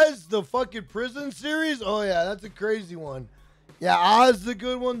 Oz, the fucking prison series? Oh, yeah, that's a crazy one. Yeah, Oz is a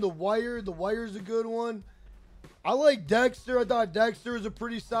good one. The Wire's a good one. I like Dexter. I thought Dexter was a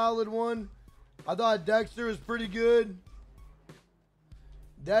pretty solid one. I thought Dexter was pretty good.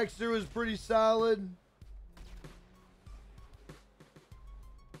 Dexter was pretty solid.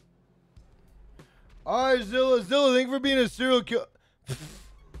 All right, Zilla. Zilla, thank you for being a serial killer.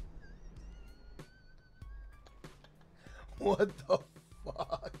 What the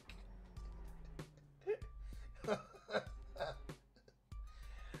fuck?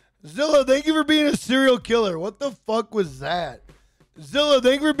 Zilla, thank you for being a serial killer. What the fuck was that? Zilla,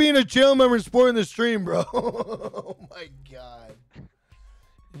 thank you for being a channel member and supporting the stream, bro. Oh my god.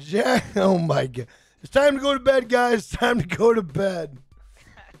 Jack, oh my god. It's time to go to bed, guys. It's time to go to bed.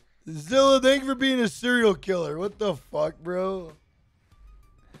 Zilla, thank you for being a serial killer. What the fuck, bro?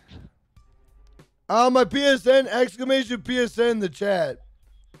 My PSN, exclamation PSN in the chat.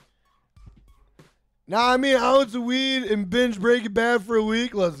 Nah, I mean, ounce of weed and binge Breaking Bad for a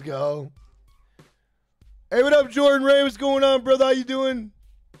week. Let's go. Hey, what up, Jordan Ray? What's going on, brother? How you doing?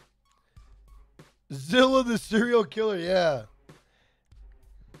 Zilla the serial killer, yeah.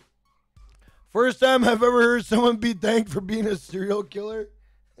 First time I've ever heard someone be thanked for being a serial killer.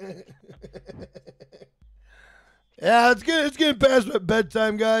 Yeah, it's good. It's getting past my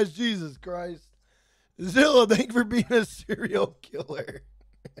bedtime, guys. Jesus Christ. Zilla, thank you for being a serial killer.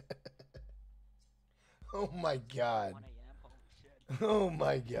 Oh my god. Oh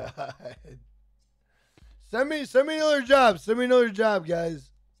my god. Send me another job. Send me another job, guys.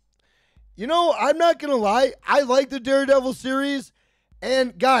 You know, I'm not gonna lie. I like the Daredevil series.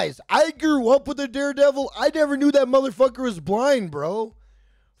 And guys, I grew up with the Daredevil. I never knew that motherfucker was blind, bro.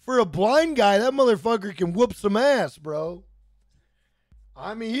 For a blind guy, that motherfucker can whoop some ass, bro.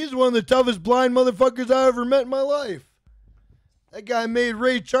 I mean, he's one of the toughest blind motherfuckers I ever met in my life. That guy made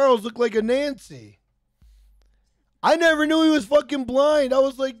Ray Charles look like a Nancy. I never knew he was fucking blind. I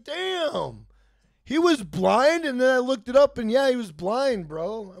was like, damn. He was blind, and then I looked it up, and yeah, he was blind,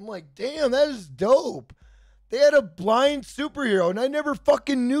 bro. I'm like, damn, that is dope. They had a blind superhero, and I never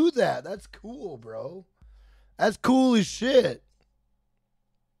fucking knew that. That's cool, bro. That's cool as shit.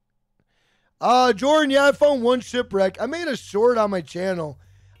 Jordan, yeah, I found one shipwreck. I made a short on my channel.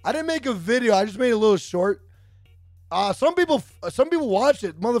 I didn't make a video. I just made a little short. Some people watched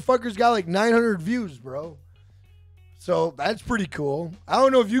it. Motherfuckers got like 900 views, bro. So that's pretty cool. I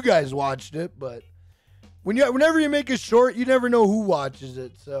don't know if you guys watched it, but whenever you make a short, you never know who watches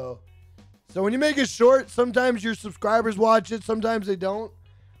it. So when you make a short, sometimes your subscribers watch it, sometimes they don't.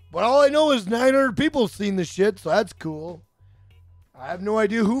 But all I know is 900 people seen the shit, so that's cool. I have no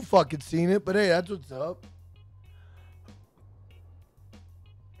idea who fucking seen it, but hey, that's what's up.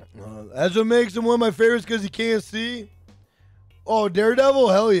 That's what makes him one of my favorites, because he can't see. Oh, Daredevil?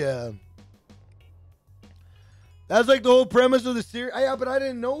 Hell yeah. That's like the whole premise of the series. Yeah, but I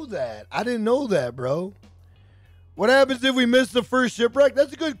didn't know that. I didn't know that, bro. What happens if we miss the first shipwreck?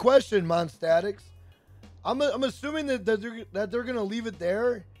 That's a good question, Monstatics. I'm assuming that they're going to leave it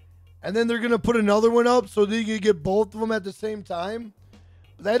there, and then they're going to put another one up so that you can get both of them at the same time.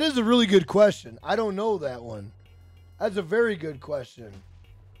 That is a really good question. I don't know that one. That's a very good question.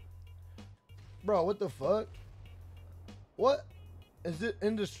 Bro, what the fuck? What? Is it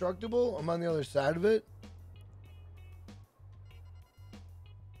indestructible? I'm on the other side of it.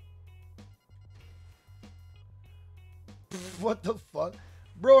 What the fuck?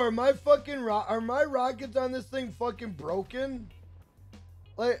 Bro, are my rockets on this thing fucking broken?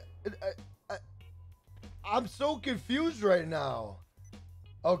 Like, I'm so confused right now.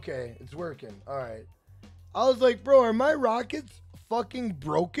 Okay, it's working. All right. I was like, bro, are my rockets fucking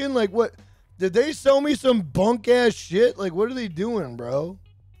broken? Like, what? Did they sell me some bunk ass shit? Like, what are they doing, bro?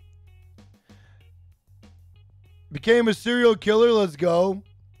 Became a serial killer. Let's go.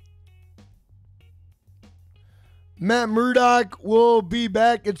 Matt Murdock will be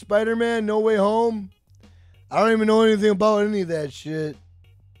back in Spider-Man No Way Home. I don't even know anything about any of that shit.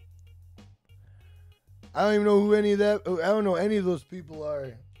 I don't even know who any of that. I don't know any of those people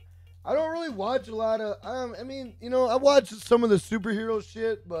are. I don't really watch a lot of. I mean, you know, I watch some of the superhero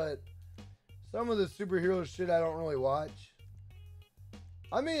shit, but some of the superhero shit I don't really watch.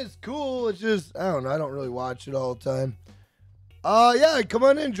 I mean, it's cool. It's just, I don't know. I don't really watch it all the time. Yeah, come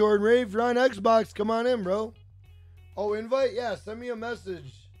on in, Jordan Ray. If you're on Xbox, come on in, bro. Oh, invite? Yeah, send me a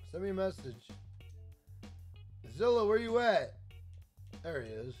message. Send me a message. Zilla, where you at? There he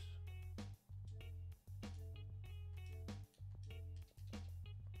is.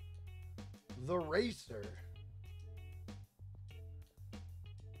 The Racer.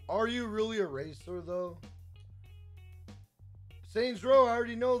 Are you really a racer, though? Saints Row, I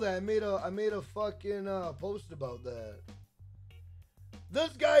already know that. I made a fucking post about that.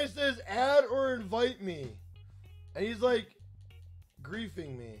 This guy says add or invite me. And he's like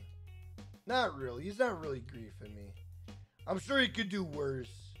griefing me. Not really. He's not really griefing me. I'm sure he could do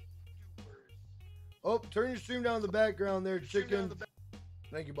worse. Oh, turn your stream down in the background there, chicken.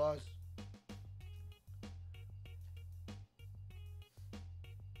 Thank you, boss.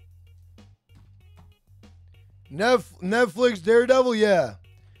 Netflix Daredevil, yeah.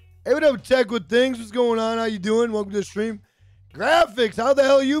 Hey, what up, Tech with Things? What's going on? How you doing? Welcome to the stream. Graphics, how the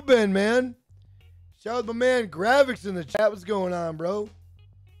hell you been, man? Shout out to my man Graphics in the chat. What's going on, bro?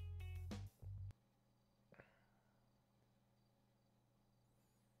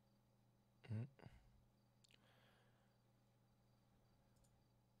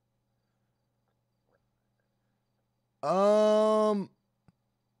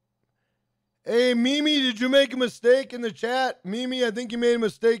 Hey, Mimi, did you make a mistake in the chat? Mimi, I think you made a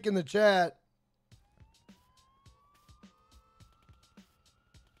mistake in the chat.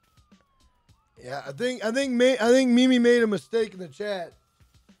 Yeah, I think Mimi made a mistake in the chat.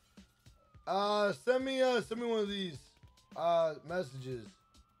 Send me one of these messages.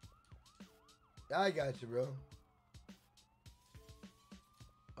 I got you, bro.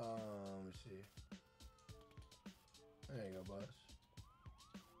 Let me see. There you go, boss.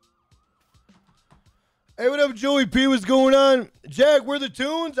 Hey, what up, Joey P? What's going on? Jack, where the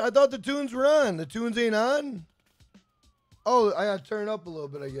tunes? I thought the tunes were on. The tunes ain't on? Oh, I gotta turn up a little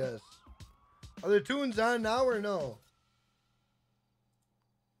bit, I guess. Are there tunes on now or no?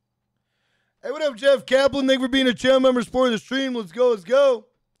 Hey, what up, Jeff Kaplan? Thank you for being a channel member, supporting the stream. Let's go, let's go.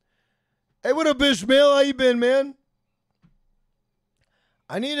 Hey, what up, Ishmael? How you been, man?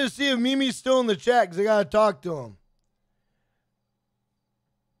 I need to see if Mimi's still in the chat because I gotta talk to him.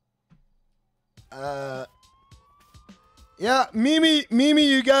 Yeah, Mimi,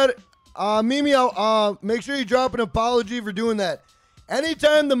 you got Mimi, I'll make sure you drop an apology for doing that.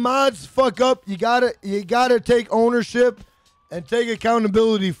 Anytime the mods fuck up, you gotta take ownership and take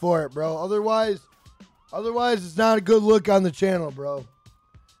accountability for it, bro. Otherwise it's not a good look on the channel, bro.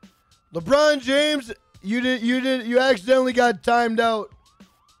 LeBron James, you accidentally got timed out.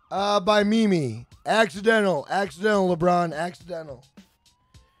 By Mimi. Accidental, LeBron, accidental.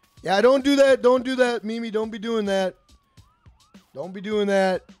 Yeah, don't do that, Mimi. Don't be doing that. Don't be doing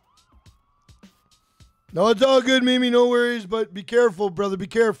that. No, it's all good, Mimi. No worries, but be careful, brother. Be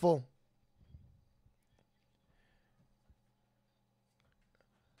careful.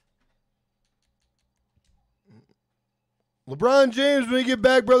 LeBron James, when you get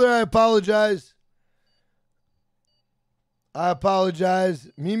back, brother, I apologize. I apologize.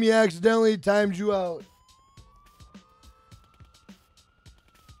 Mimi accidentally timed you out.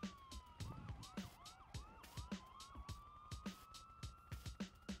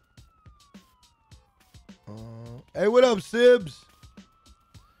 Hey, what up, Sibs?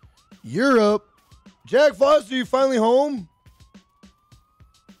 Europe. Jack Foster, you finally home?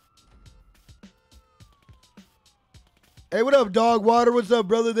 Hey, what up, Dog Water? What's up,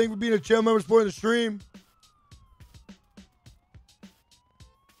 brother? Thank you for being a channel member supporting the stream.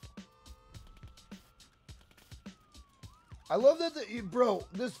 I love that, bro,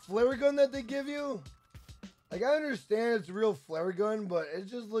 this flare gun that they give you, like, I understand it's a real flare gun, but it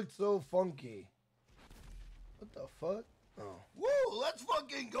just looks so funky. What the fuck? Oh. Woo, let's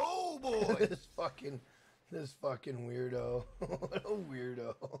fucking go, boy. this fucking weirdo. What a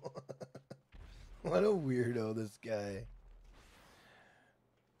weirdo. What a weirdo, this guy.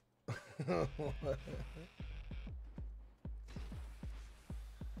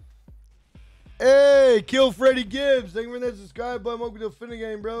 Hey, Kill Freddie Gibbs. Thank you for that subscribe button. Welcome to the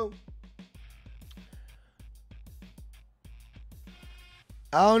Finnegan, bro.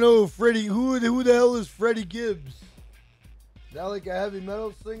 I don't know, Freddie. Who the hell is Freddie Gibbs? Is that like a heavy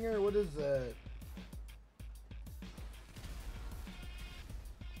metal singer? What is that?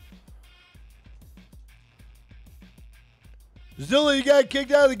 Zilla, you got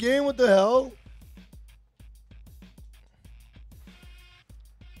kicked out of the game? What the hell?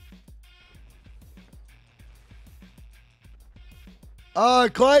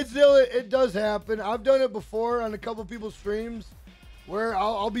 Clydesdale, it does happen. I've done it before on a couple people's streams where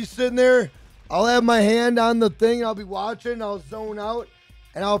I'll be sitting there, I'll have my hand on the thing, I'll be watching, I'll zone out,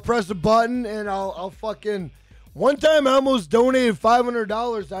 and I'll press a button, and I'll fucking... One time I almost donated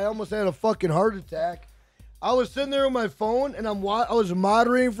 $500. I almost had a fucking heart attack. I was sitting there with my phone, and I was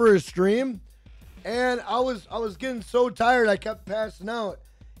moderating for a stream, and I was getting so tired I kept passing out,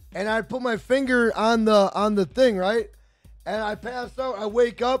 and I put my finger on the thing, right? And I passed out. I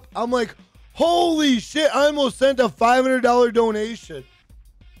wake up. I'm like, holy shit, I almost sent a $500 donation.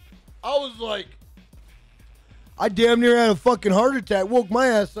 I was like, I damn near had a fucking heart attack. Woke my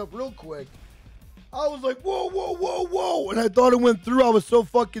ass up real quick. I was like, whoa, whoa, whoa, whoa. And I thought it went through. I was so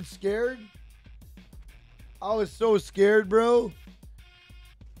fucking scared. I was so scared, bro.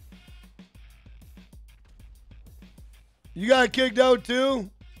 You got kicked out too?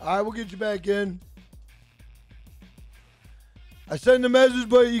 All right, we'll get you back in. I sent a message,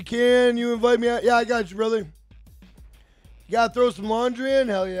 but you invite me out. Yeah, I got you, brother. You gotta throw some laundry in?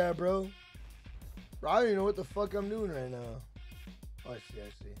 Hell yeah, bro. I don't even know what the fuck I'm doing right now. Oh, I see.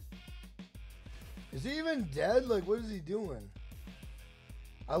 Is he even dead? Like, what is he doing?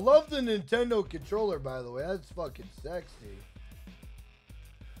 I love the Nintendo controller, by the way. That's fucking sexy.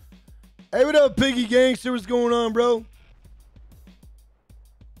 Hey, what up, Piggy Gangster? What's going on, bro?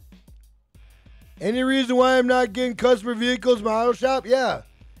 Any reason why I'm not getting customer vehicles in my auto shop? Yeah.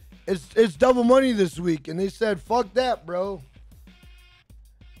 It's double money this week. And they said, fuck that, bro.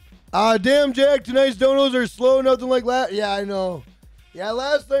 Damn, Jack. Tonight's donos are slow. Nothing like that. Yeah, I know. Yeah,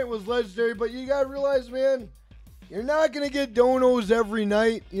 last night was legendary. But you got to realize, man, you're not going to get donos every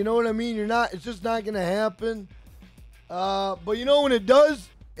night. You know what I mean? It's just not going to happen. But you know when it does,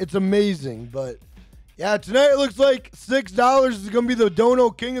 it's amazing. But yeah, tonight it looks like $6 is going to be the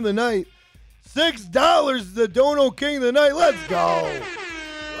dono king of the night. $6 is the dono king of the night. Let's go.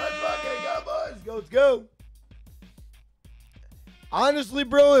 Let's fucking go, boys. Let's go. Honestly,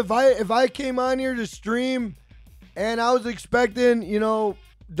 bro, if I came on here to stream and I was expecting,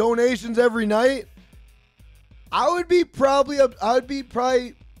 donations every night, I would be probably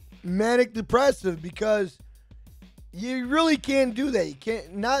manic depressive because you really can't do that. You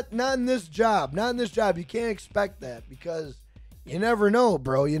can't not in this job. Not in this job. You can't expect that because you never know,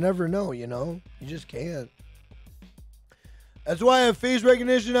 bro. You never know, You just can't. That's why I have face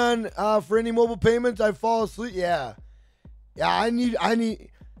recognition on for any mobile payments. I fall asleep. Yeah. Yeah, I need.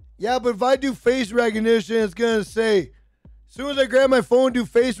 Yeah, but if I do face recognition, it's going to say, as soon as I grab my phone and do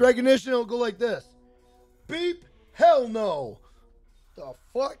face recognition, it'll go like this. Beep. Hell no. The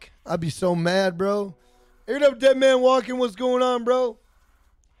fuck? I'd be so mad, bro. Hey, what up, Dead Man Walking? What's going on, bro?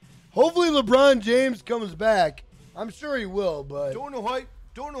 Hopefully LeBron James comes back. I'm sure he will, but Dono hype.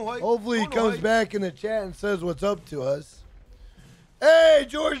 Don't know why. Hopefully he don't know comes why- back in the chat and says what's up to us. Hey,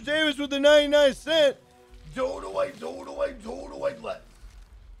 George Davis with the 99 cent. Don't know why. Let's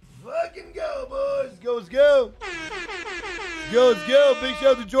fucking go, boys. Let's go. Let's go. Big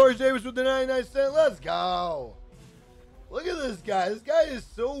shout out to George Davis with the 99 cent. Let's go. Look at this guy. This guy is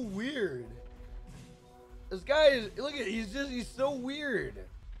so weird. This guy is, look at, he's so weird.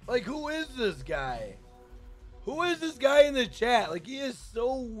 Like, who is this guy? Who is this guy in the chat? Like, he is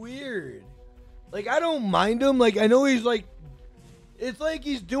so weird. Like, I don't mind him. Like, I know he's like, it's like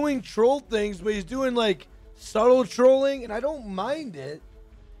he's doing troll things, but he's doing like subtle trolling, and I don't mind it.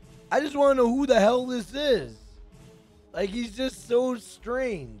 I just want to know who the hell this is. Like, he's just so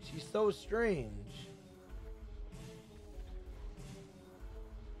strange. He's so strange.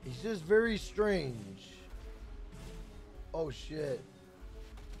 He's just very strange. Oh, shit.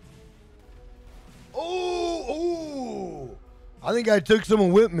 Oh! I think I took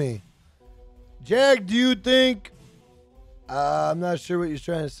someone with me. Jack, do you think... I'm not sure what you're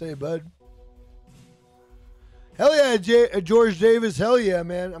trying to say, bud. Hell yeah, George Davis. Hell yeah,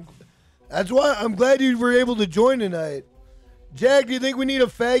 man. That's why I'm glad you were able to join tonight. Jack, do you think we need a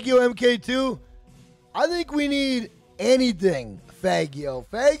Faggio MK2? I think we need anything Faggio.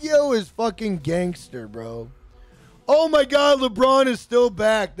 Faggio is fucking gangster, bro. Oh my God, LeBron is still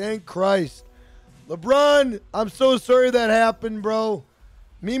back. Thank Christ. LeBron, I'm so sorry that happened, bro.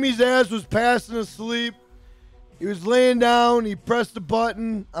 Mimi's ass was passing asleep. He was laying down. He pressed the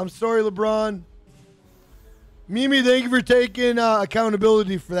button. I'm sorry, LeBron. Mimi, thank you for taking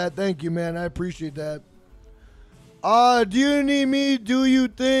accountability for that. Thank you, man. I appreciate that. Do you need me? Do you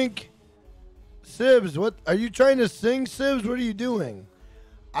think? Sibs, what? Are you trying to sing, Sibs? What are you doing?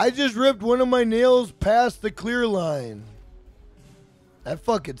 I just ripped one of my nails past the clear line. That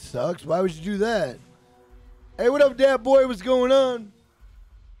fucking sucks. Why would you do that? Hey, what up, Dad Boy? What's going on?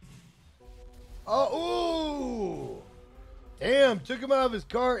 Ooh. Damn, took him out of his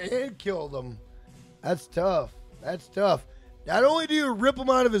car and killed him. That's tough. That's tough. Not only do you rip him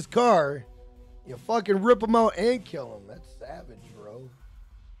out of his car, you fucking rip him out and kill him. That's savage, bro.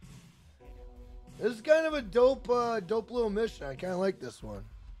 This is kind of a dope little mission. I kind of like this one.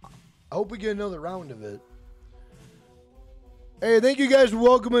 I hope we get another round of it. Hey, thank you guys for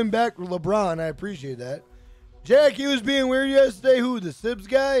welcoming back LeBron. I appreciate that. Jack, he was being weird yesterday. Who, the Sibs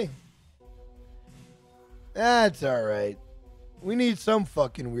guy? That's alright. We need some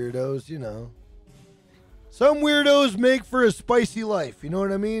fucking weirdos, you know. Some weirdos make for a spicy life, you know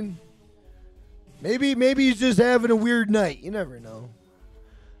what I mean? Maybe he's just having a weird night. You never know.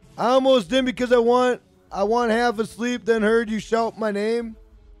 I almost didn't because I want half asleep, then heard you shout my name.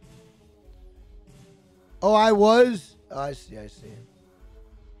 Oh, I was? Oh, I see.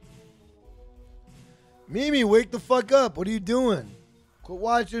 Mimi, wake the fuck up. What are you doing? Quit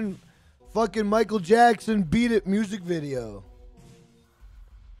watching fucking Michael Jackson Beat It music video.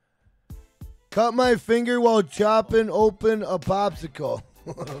 Cut my finger while chopping open a popsicle.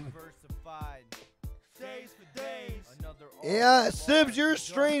 Yeah, Sibs, you're a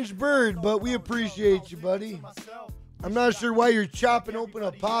strange bird, but we appreciate you, buddy. I'm not sure why you're chopping open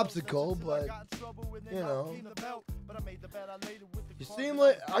a popsicle, but, you know. You seem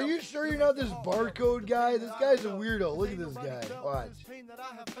like, are you sure you're not this barcode guy? This guy's a weirdo. Look at this guy. Watch.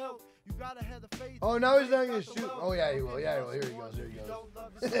 Oh, now he's not going to shoot. Oh, yeah, he will. Yeah, he will. Here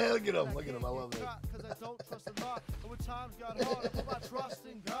he goes. Look at him. I love it.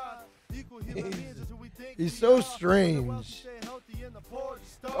 He's so strange.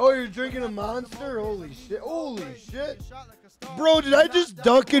 Oh, you're drinking a Monster? Holy shit. Bro, did I just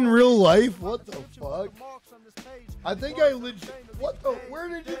duck in real life? What the fuck? I think I legit... What the... Where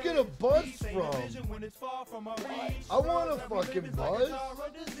did you get a buzz from? I want a fucking buzz.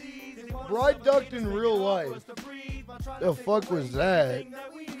 Bro, I ducked in real life. The fuck was that?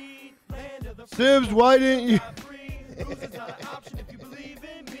 Sibs, why didn't you...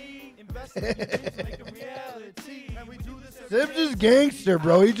 Sibs is gangster,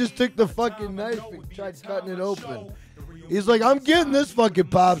 bro. He just took the fucking knife and tried cutting it open. He's like, I'm getting this fucking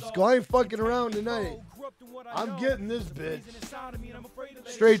popsicle. I ain't fucking around tonight. I'm getting this bitch.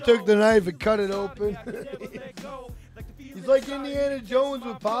 Straight took the knife and cut it open. He's like Indiana Jones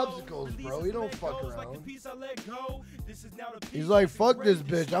with popsicles, bro. He don't fuck around. He's like, fuck this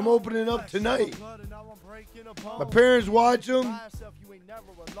bitch. I'm opening up tonight. My parents watch him.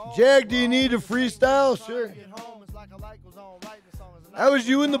 Jack, do you need a freestyle? Sure. That was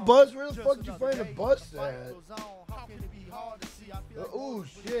you in the bus? Where the fuck did you find the bus at? Oh,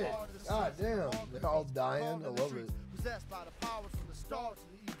 shit. God damn. They're all dying. I love it.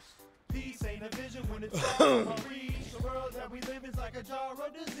 Peace ain't a vision when it's all reach. The world that we live is like a jar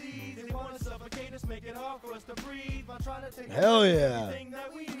of disease. They want to suffocate us, make it hard for us to breathe. I'm trying to take Hell yeah. everything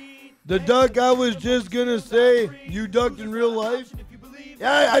that we need. The duck I was just gonna say, you ducked in real life?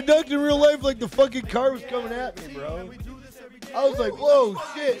 Yeah, I ducked in real life like the fucking car was coming at me, bro. I was like, whoa,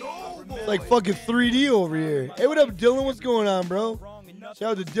 shit. It's like fucking 3D over here. Hey, what up, Dylan? What's going on, bro?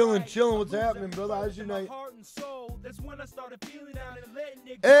 Shout out to Dylan chilling. What's happening, brother? How's your night?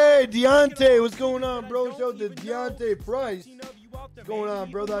 Hey, Deontay, what's going on, bro? Shout out to Deontay Price. What's going on,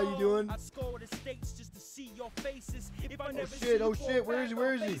 brother? How you doing? Oh shit, where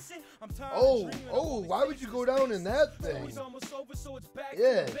is he? Oh, why would you go down in that thing?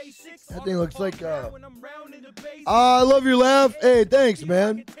 Yeah, that thing looks like, I love your laugh. Hey, thanks,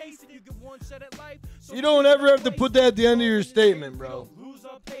 man. You don't ever have to put that at the end of your statement, bro.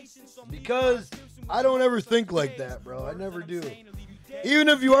 Because I don't ever think like that, bro. I never do. Even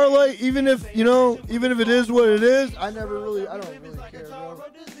if you are like, even if it is what it is, I don't really care, bro.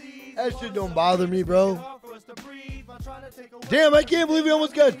 That shit don't bother me, bro. Damn, I can't believe we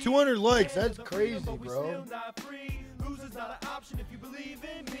almost got 200 likes. That's crazy, bro.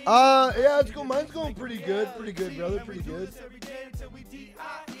 Yeah, it's going. Mine's going pretty good, brother, pretty good.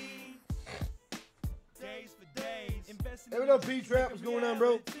 Hey, what up, P-Trap? What's going on,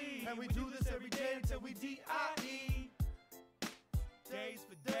 bro?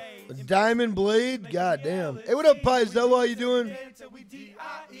 A diamond blade? God damn. Hey, what up, Pizella? How you doing?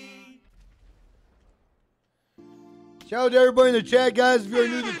 Shout out to everybody in the chat, guys. If you're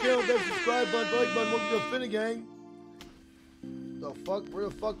new to the channel, that subscribe button, like button, welcome to Finnegan. The fuck? Where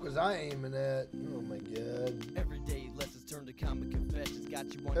the fuck was I aiming at? Oh my god. Every day lessons turn to common confessions.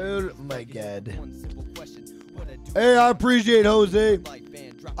 Got you on oh my god. One simple question. Hey, I appreciate Jose.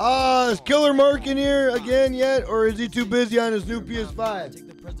 Is Killer Mark in here again yet? Or is he too busy on his new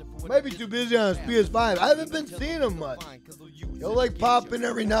PS5? Might be too busy on his PS5. I haven't been seeing him much. He'll like pop in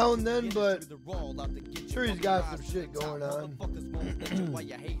every now and then, but I'm sure he's got some shit going on.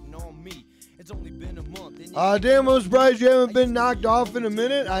 Damn, I'm surprised you haven't been knocked off in a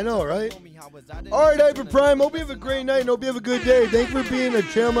minute. I know, right? Alright, Hyper Prime, hope you have a great night and hope you have a good day. Thank you for being a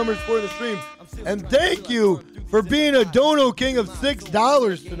channel member for the stream. And thank you for being a Dono King of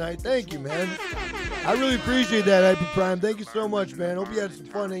 $6 tonight. Thank you, man. I really appreciate that, Hyper Prime. Thank you so much, man. Hope you had some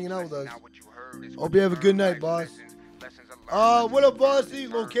fun hanging out with us. Hope you have a good night, boss. What up, bossy?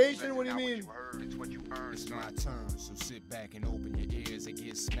 Location? What do you mean? It's my turn, so sit back and open your ears and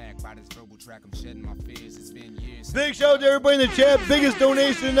get smacked by this verbal track. I'm shedding my fears. It's been years. Big shout out to everybody in the chat. Biggest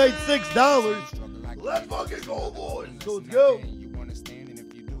donation tonight, $6. Let's fucking go, boys. Let's go. You understand, and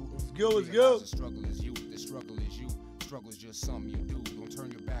if you do, let's go. Let's go. The struggle is you. The struggle is you. Struggle is just something you do. Don't turn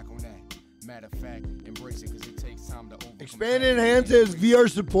your back on that. Matter of fact, embrace it because it takes time to overcome. Expand and enhance his VR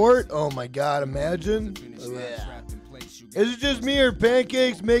support. Oh my god, imagine. Yeah. Is it just me or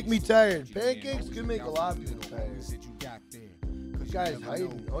pancakes make me tired? Pancakes can make a lot of people tired. This guy's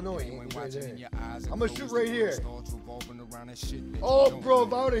hiding. Oh no, he ain't right there. I'm gonna shoot right here. Oh, bro,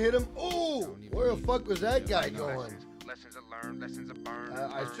 if I would have hit him. Oh, where the fuck was that guy going?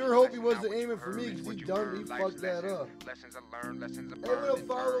 I sure hope he wasn't aiming for me because he fucked that up. Hey, what up,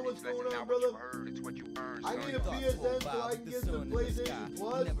 Follow? What's going on, brother? I need a PSN so I can get some PlayStation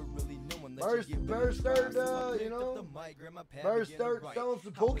Plus. Better start, better start selling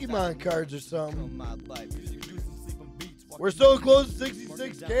some Pokemon cards or something. We're so close to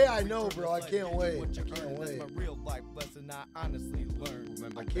 66K. I know, bro. I can't wait. I can't wait.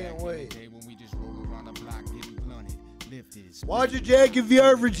 I can't wait. Watch it, Jack, in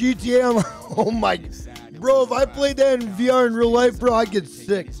VR for GTA. Oh my, bro, if I played that in VR in real life, bro, I'd get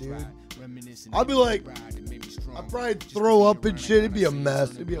sick, dude. I'd be like, I'd probably throw up and shit. It'd be a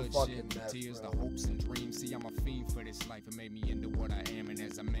mess. It'd be a fucking mess, bro. See, I'm a fiend for this life. It made me into what I am, and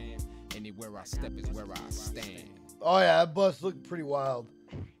as a man, anywhere I step is where I stand. Oh yeah, that bus looked pretty wild.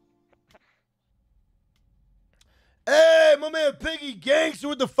 Hey, my man Piggy Gangster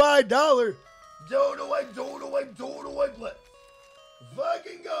with the $5. Dono wipe, let's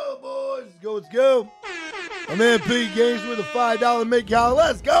fucking go, boys. Let's go. My man Piggy Gangster with a $5 make y'all.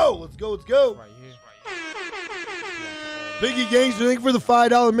 Let's go. Let's go. Let's go. Right here. Piggy Gangster, thank you for the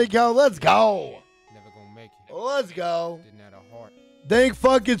 $5 make y'all. Let's go. Never gonna make it. Let's go. Didn't have a heart. Thank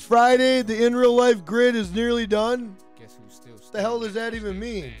fuck it's Friday. The in real life grid is nearly done. Guess who's still What the hell does that even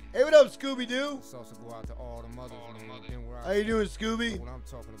mean? Hey, what up, Scooby Doo? Let's also go out to all the mothers. How you doing, Scooby? What I'm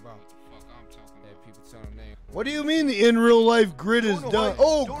talking about. People tell them they. What do you mean the in real life grid is done?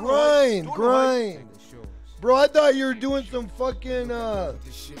 Oh, grind. Bro, I thought you were doing some fucking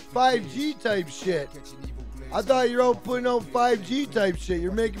 5G type shit. I thought you're all putting out 5G type shit.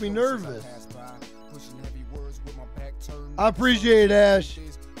 You're making me nervous. I appreciate it, Ash.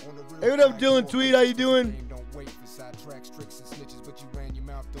 Hey, what up, Dylan Tweet? How you doing?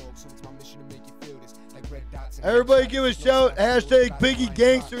 Everybody give a shout. Hashtag Piggy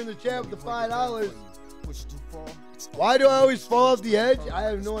Gangster in the chat with the $5. Why do I always fall off the edge? I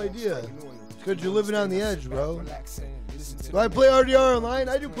have no idea. It's because you're living on the edge, bro. Do I play RDR online?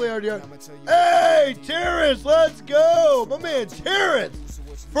 I do play RDR. Hey, Terrence, let's go. My man, Terrence.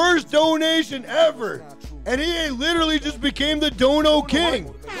 First donation ever. And he literally just became the Dono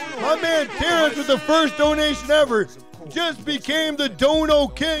King. My man, Terrence, with the first donation ever, just became the Dono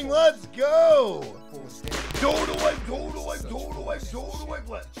King. Let's go. Dodo wipe, dodo wipe, dodo wipe, dodo wipe,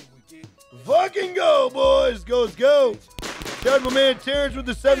 let's Fucking go, boys. Let's go. Shout out my man Terrence with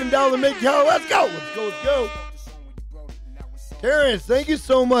the $7 make y'all. Let's go. Let's go. Terrence, thank you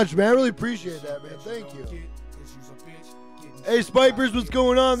so much, man. I really appreciate that, man. Thank you. Hey, Spipers, what's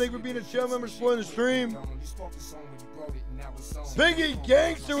going on? Thank you for being a channel member, supporting the stream. Piggy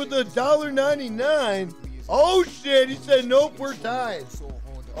Gangster with the $1.99. Oh, shit. He said, nope, we're tied.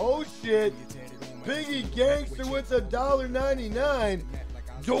 Oh, shit. Piggy Gangster with the $1.99.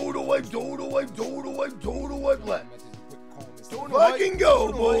 Dodo wipe, dodo wipe, dodo wipe, dodo wipe, let's Fucking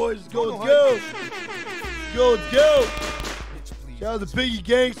go, boys. Let's go. Let's go. Shout out the Piggy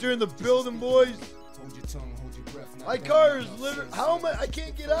Gangster in the building, boys. My car is literally. How am I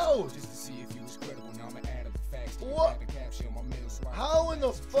can't get out. What? How in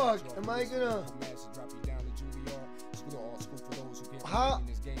the fuck am I gonna? How?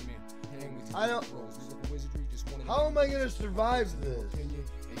 I don't. How am I gonna survive this?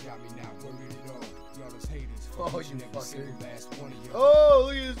 Oh, you fucker. Oh,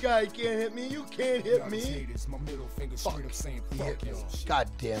 look at this guy. He can't hit me. You can't hit me. Fuck. God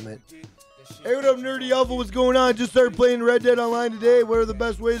damn it. Hey, what up, Nerdy Alpha? What's going on? Just started playing Red Dead Online today. What are the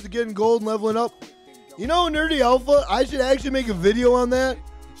best ways to get in gold and leveling up? You know, Nerdy Alpha, I should actually make a video on that.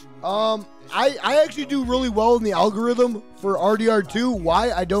 I actually do really well in the algorithm for RDR2.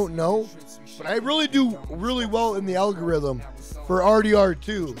 Why? I don't know. But I really do really well in the algorithm for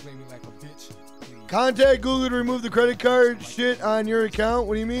RDR2. Contact Google to remove the credit card shit on your account.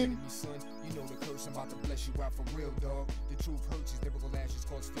 What do you mean?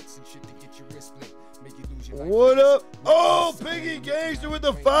 What up? Oh, Piggy Gangster with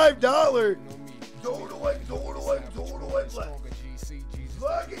the $5. Dodo wipe, dodo wipe, dodo wipe, let's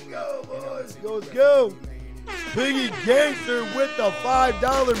fucking go, boys. Let's go. Piggy Gangster with the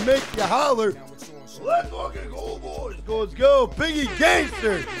 $5 make you holler. Let's fucking go, boys. Let's go. Piggy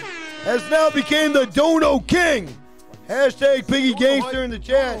Gangster has now became the Dono King. Hashtag Piggy Gangster in the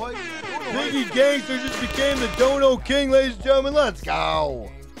chat. Piggy Gangster just became the Dono King, ladies and gentlemen. Let's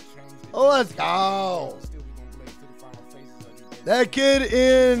go. Oh, let's go. That kid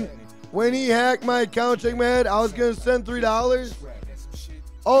in, when he hacked my account, shake my head, I was going to send $3.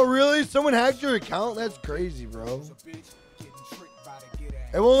 Oh, really? Someone hacked your account? That's crazy, bro.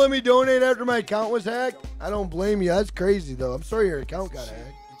 It won't let me donate after my account was hacked? I don't blame you. That's crazy, though. I'm sorry your account got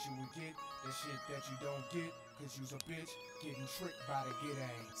hacked.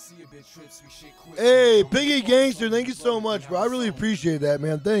 Hey, Piggy Gangster, thank you so much, bro. I really appreciate that,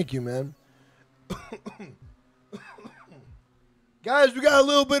 man. Thank you, man. Guys, we got a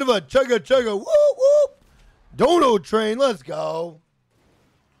little bit of a chugga, whoop, whoop. Dono train, let's go.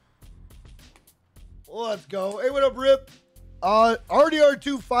 Let's go. Hey, what up, Rip?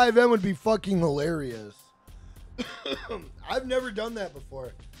 RDR2 5M would be fucking hilarious. I've never done that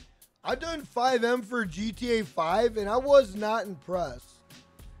before. I've done 5M for GTA 5, and I was not impressed.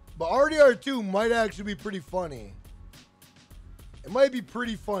 But RDR2 might actually be pretty funny. It might be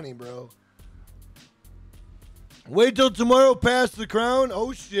pretty funny, bro. Wait till tomorrow, pass the crown.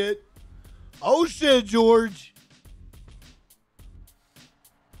 Oh, shit. Oh, shit, George.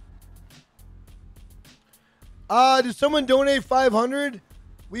 Did someone donate 500?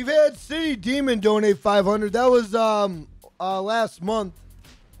 We've had City Demon donate 500. That was last month.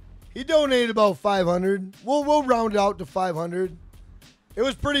 He donated about 500. We'll round it out to 500. It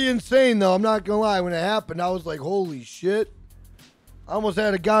was pretty insane, though. I'm not going to lie. When it happened, I was like, holy shit. I almost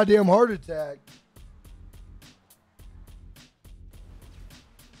had a goddamn heart attack.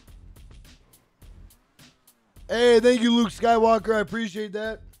 Hey, thank you, Luke Skywalker. I appreciate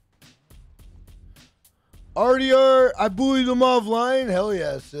that. RDR, I bullied them offline. Hell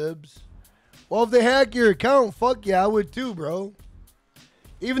yeah, Sibs. Well, if they hack your account, fuck yeah, I would too, bro.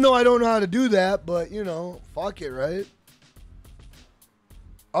 Even though I don't know how to do that, but, you know, fuck it, right?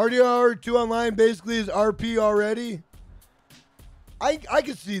 RDR 2 online basically is RP already. I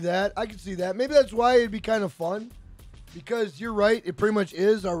could see that. I could see that. Maybe that's why it'd be kind of fun. Because you're right, it pretty much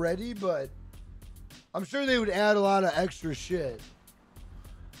is already, but I'm sure they would add a lot of extra shit.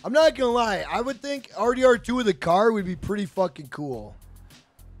 I'm not gonna lie, I would think RDR2 with a car would be pretty fucking cool.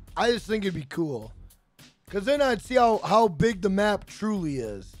 I just think it'd be cool. Because then I'd see how big the map truly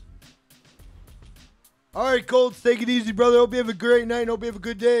is. Alright, Colts, take it easy, brother. Hope you have a great night and hope you have a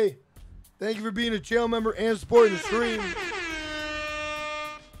good day. Thank you for being a channel member and supporting the stream.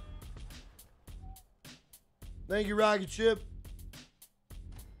 Thank you, Rocket Ship.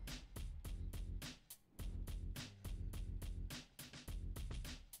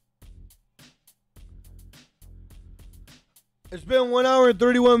 It's been 1 hour and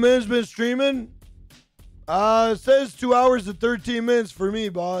 31 minutes been streaming. It says 2 hours and 13 minutes for me,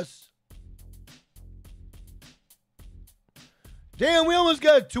 boss. Damn, we almost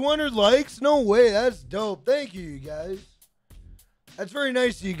got 200 likes. No way, that's dope. Thank you, you guys. That's very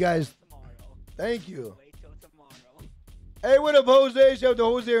nice of you guys. Thank you. Wait till tomorrow. Hey, what up, Jose? Shout out to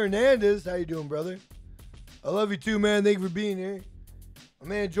Jose Hernandez. How you doing, brother? I love you too, man. Thank you for being here. My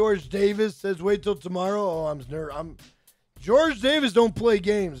man George Davis says wait till tomorrow. Oh, I'm George Davis don't play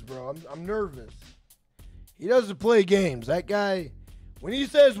games, bro. I'm nervous. He doesn't play games. That guy, when he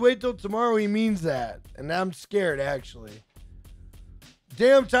says wait till tomorrow, he means that. And I'm scared, actually.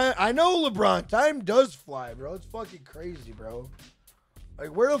 Damn time. I know, LeBron. Time does fly, bro. It's fucking crazy, bro.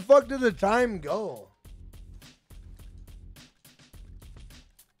 Like, where the fuck did the time go?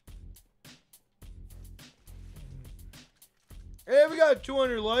 Hey, we got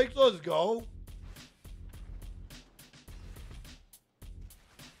 200 likes. Let's go.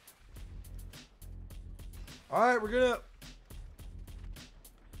 All right, we're gonna.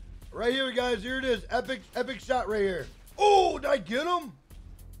 Right here, guys. Here it is. Epic shot right here. Oh, did I get him?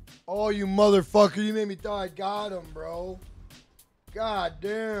 Oh, you motherfucker. You made me thought I got him, bro. God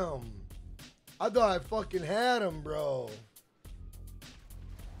damn. I thought I fucking had him, bro.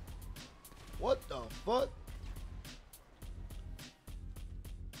 What the fuck?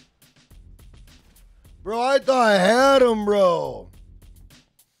 Bro, I thought I had him, bro.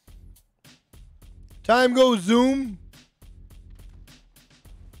 Time goes zoom.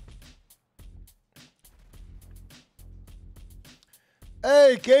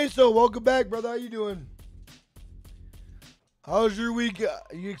 Hey, Queso, welcome back, brother. How you doing? How's your week?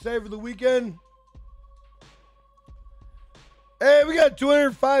 Are you excited for the weekend? Hey, we got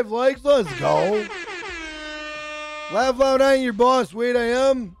 205 likes. Let's go. Laugh loud, I ain't your boss. Wait, I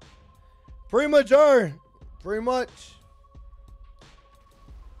am. Pretty much are. Pretty much.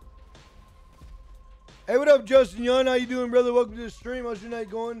 Hey, what up, Justin Young? How you doing, brother? Welcome to the stream. How's your night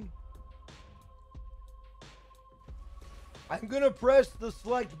going? I'm gonna press the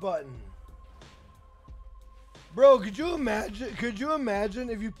select button. Bro, could you imagine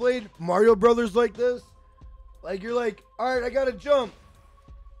if you played Mario Brothers like this? Like, you're like, all right, I gotta jump.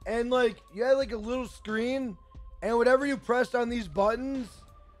 And like, you had like a little screen, and whatever you pressed on these buttons,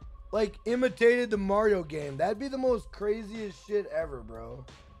 like, imitated the Mario game. That'd be the most craziest shit ever, bro.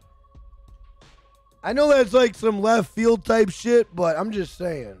 I know that's like some left field type shit, but I'm just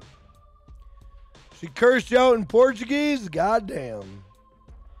saying. She cursed you out in Portuguese? Goddamn.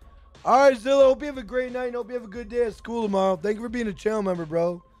 All right, Zilla, hope you have a great night and hope you have a good day at school tomorrow. Thank you for being a channel member,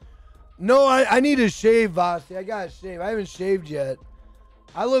 bro. No, I need to shave, Vasi. I gotta shave. I haven't shaved yet.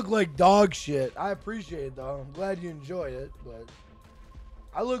 I look like dog shit. I appreciate it, though. I'm glad you enjoyed it, but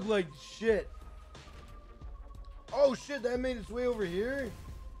I look like shit. Oh, shit, that made its way over here?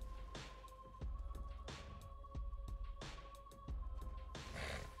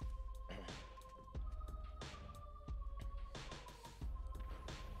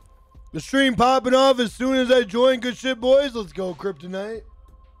 The stream popping off as soon as I join. Good shit, boys. Let's go, Kryptonite.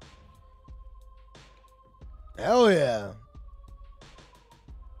 Hell yeah.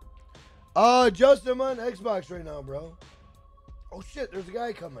 Justin, I'm on Xbox right now, bro. Oh, shit. There's a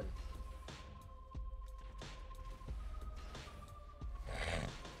guy coming.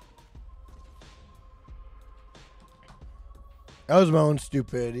 That was my own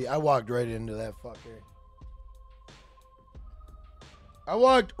stupidity. I walked right into that fucker. I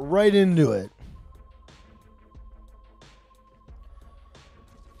walked right into it.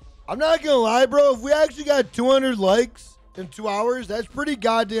 I'm not gonna lie, bro. If we actually got 200 likes in 2 hours, that's pretty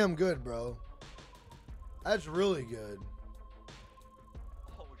goddamn good, bro. That's really good.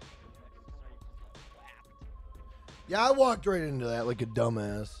 Oh, shit. Yeah, I walked right into that like a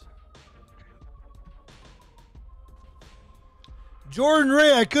dumbass. Jordan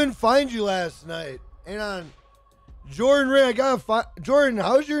Ray, I couldn't find you last night. And on Jordan Ray, I gotta find Jordan.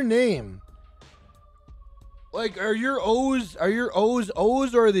 How's your name? Like, are your O's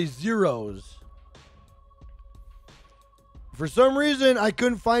O's or are they zeros? For some reason, I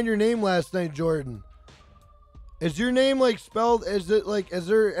couldn't find your name last night, Jordan. Is your name like spelled? Is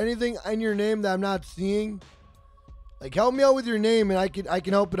there anything in your name that I'm not seeing? Like, help me out with your name, and I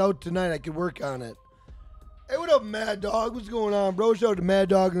can help it out tonight. I can work on it. Hey, what up, Mad Dog? What's going on, bro? Shout out to Mad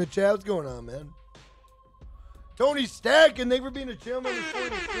Dog in the chat. What's going on, man? Tony Stacking, thank you for being a channel member.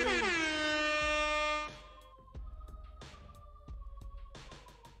 43.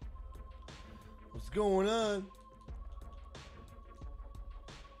 What's going on?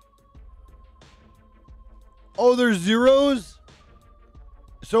 Oh, there's zeros.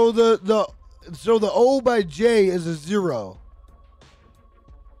 So the O by J is a 0.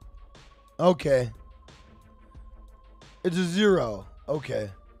 Okay. It's a 0.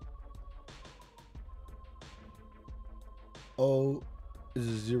 Okay. O is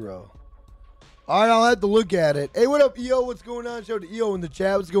a 0. All right, I'll have to look at it. Hey, what up, EO? What's going on? Shout out to EO in the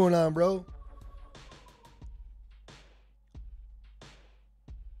chat. What's going on, bro?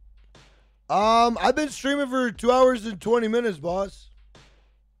 I've been streaming for 2 hours and 20 minutes, boss.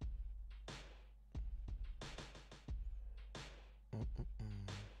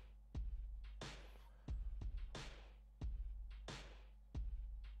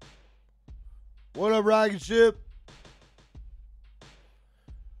 What up, Rocket Ship?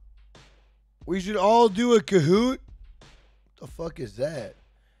 We should all do a Kahoot. The fuck is that?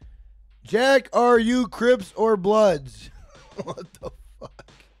 Jack, are you Crips or Bloods? What the fuck?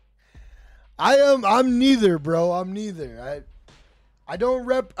 I'm neither, bro. I'm neither. I don't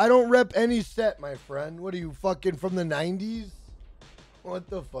rep any set, my friend. What are you, fucking from the 90s? What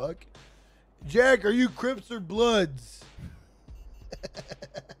the fuck? Jack, are you Crips or Bloods?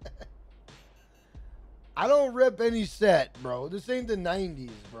 I don't rep any set, bro. This ain't the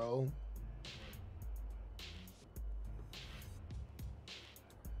 90s, bro.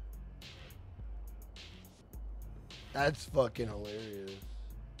 That's fucking hilarious.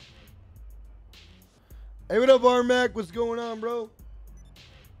 Hey, what up, Armac? What's going on, bro?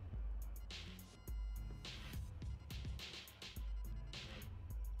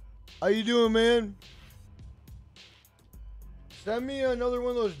 How you doing, man? Send me another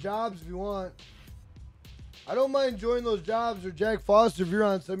one of those jobs if you want. I don't mind joining those jobs. Or Jack Foster, if you're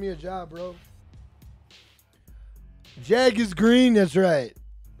on, send me a job, bro. Jag is green. That's right.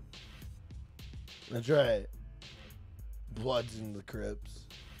 That's right. Bloods in the Crips.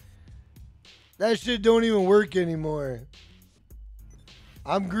 That shit don't even work anymore.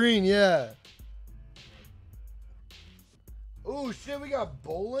 I'm green, yeah. Oh shit, we got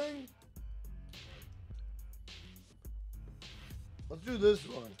bowling? Let's do this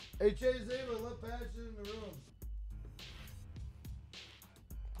one. Hey, Chase Ava, let Passion in the room.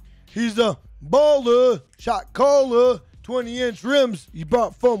 He's a baller, shot caller, 20-inch rims you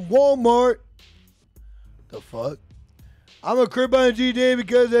bought from Walmart. The fuck? I'm a crib on G-Day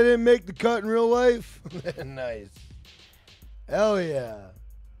because I didn't make the cut in real life. Nice. Hell yeah.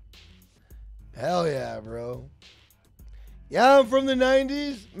 Hell yeah, bro. Yeah, I'm from the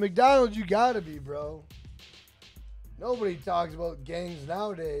 90s. McDonald's, you gotta be, bro. Nobody talks about gangs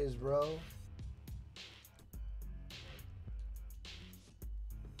nowadays, bro.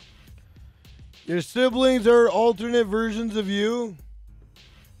 Your siblings are alternate versions of you?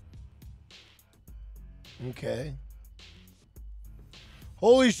 Okay.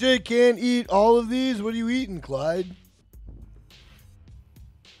 Holy shit, can't eat all of these? What are you eating, Clyde?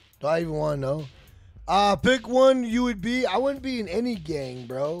 Do I even want to know? Pick one you would be. I wouldn't be in any gang,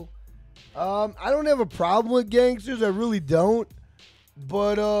 bro. I don't have a problem with gangsters. I really don't.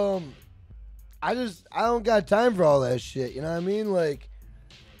 But, I don't got time for all that shit. You know what I mean? Like,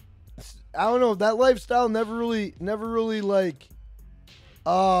 I don't know. That lifestyle never really, like,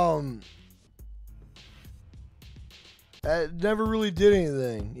 it never really did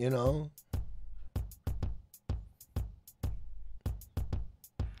anything, you know?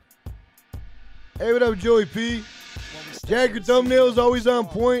 Hey, what up, Joey P? Jack, your thumbnail is always on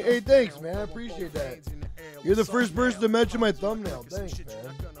point. Hey, thanks, man. I appreciate that. You're the first person to mention my thumbnail. Thanks,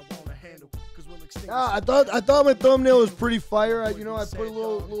 man. I thought my thumbnail was pretty fire. I put a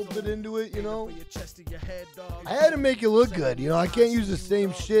little bit into it, you know. I had to make it look good, you know. I can't use the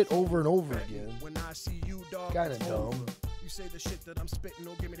same shit over and over again. Kind of dumb.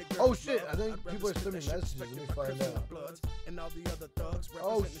 Oh shit, I think people are sending messages. Let me find out.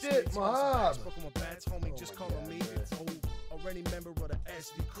 Oh shit, Mahab.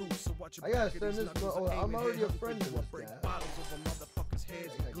 I gotta send this. Oh, I'm already a friend of this guy.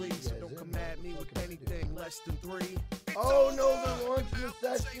 Everyone's heads in glee, so don't come at me with anything less than 3. Oh no, they're launching the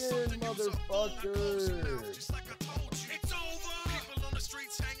session, motherfucker. Just like I told you, it's over. People on the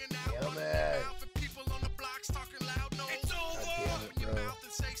streets hanging out. Yeah, man. People on the blocks talking loud. No, it's over. Open your mouth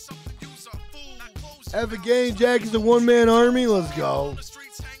and say something. You's a fool. Have a game, Jack is a one-man army. Let's go.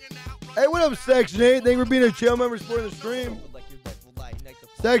 Hey, what up, Section 8? Thank you for being a channel member supporting the stream.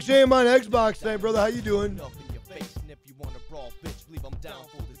 Section 8, I'm on Xbox tonight, brother. How you doing?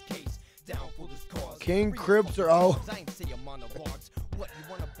 King Crips are out.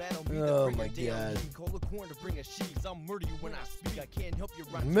 Oh my God.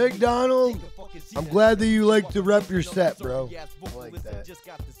 McDonald, I'm glad that you like to rep your set, bro. I like that.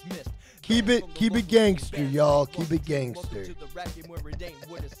 Keep it gangster, y'all. Keep it gangster.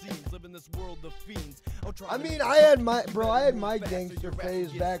 I mean, I had my gangster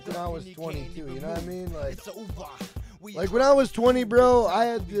phase back when I was 22. You know what I mean? Like when I was 20, bro, I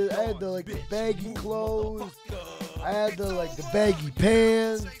had the like the baggy clothes. I had the baggy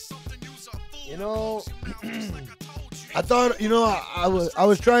pants. You know, I thought, you know, I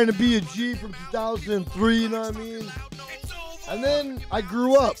was trying to be a G from 2003. You know what I mean? And then I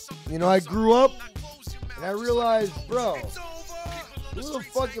grew up. You know, I grew up and I realized, bro, who the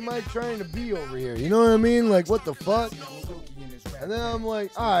fuck am I trying to be over here? You know what I mean? Like, what the fuck? And then I'm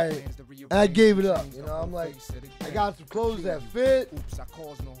like, all right. And I gave it up. You know, I'm like, I got some clothes that fit.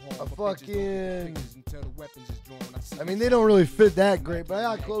 I mean, they don't really fit that great, but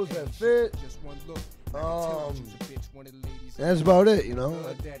I got clothes that fit. That's about it, you know.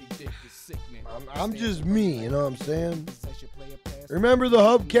 I'm just me, you know what I'm saying? Remember the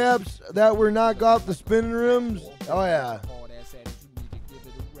hubcaps that were knocked off the spinning rims? Oh, yeah.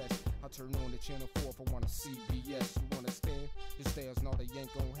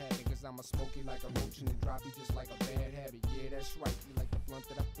 I'ma smoke it like a roach and drop it just like a bad habit. Yeah, that's right. You like the blunt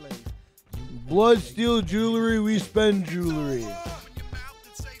that I play. Blood, steel, jewelry, we spend jewelry.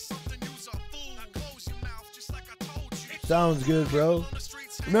 Sounds good, bro.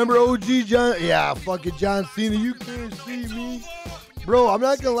 Remember OG John? Yeah, fucking John Cena. You can't see me. Bro, I'm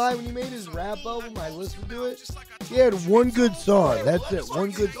not gonna lie. When he made his rap album, I listened to it. He had one good song. That's it.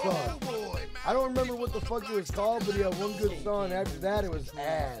 One good song. I don't remember what the fuck it was called, but he had one good song. After that, it was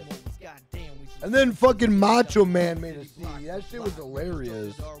ass. And then fucking Macho Man made a CD. That shit was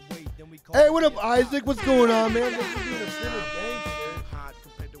hilarious. Hey, what up, Isaac? What's going on, man? Thanks for being a Finna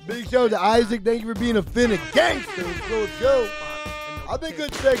gangster. Big shout out to Isaac. Thank you for being a Finna gangster. Let's go. I've been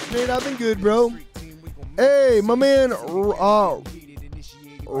good, Section 8. I've been good, bro. Hey, my man, Raha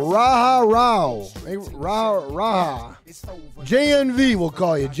Rao. Hey, Raha. JNV, we'll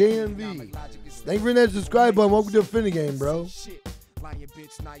call you. JNV. Thank you for that subscribe button. Welcome to Finnegan, bro. Lying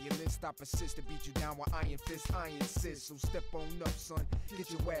bitch, now you list, stop assist to beat you down with iron fist, iron sis. So step on up, son.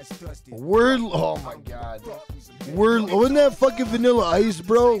 Get your ass dusty. Word, oh my God. Word, wasn't that fucking Vanilla Ice,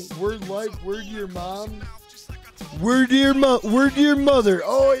 bro? Word life, word to your mom. Word to your mother.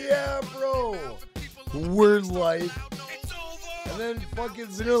 Oh yeah, bro. Word life. And then fucking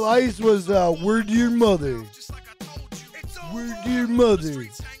Vanilla Ice was word to your mother. Word to your mother.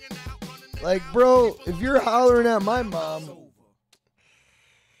 Like, bro, if you're hollering at my mom,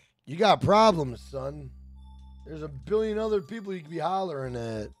 you got problems, son. There's a billion other people you could be hollering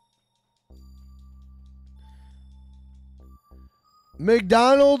at.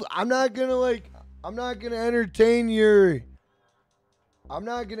 McDonald, I'm not gonna entertain your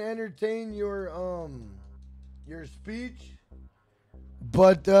speech,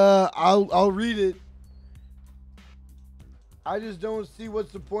 but I'll read it. I just don't see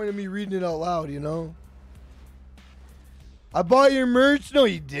what's the point of me reading it out loud, you know? I bought your merch? No,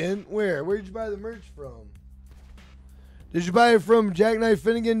 you didn't. Where? Where'd you buy the merch from? Did you buy it from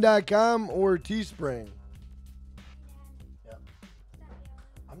jackknife-finnegan.com or Teespring? Yeah.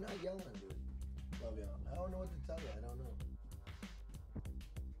 I'm not yelling, dude. Love y'all. I don't know what to tell you. I don't know.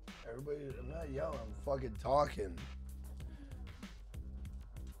 Everybody, I'm not yelling. I'm fucking talking.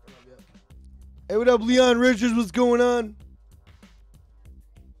 Love y'all. Hey, what up, Leon Richards? What's going on?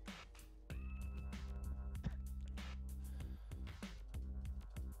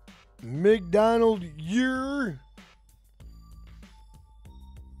 McDonald, you're.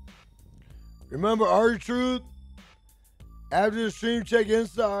 Remember our truth? After the stream, check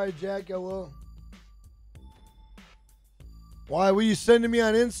Insta. All right, Jack, I will. Why were you sending me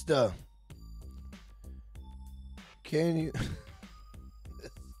on Insta? Can you?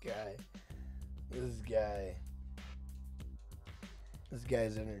 This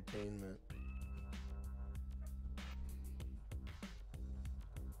guy's entertainment.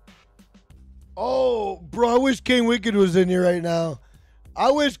 Oh, bro, I wish King Wicked was in here right now. I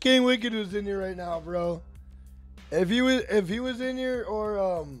wish King Wicked was in here right now, bro. If he was in here,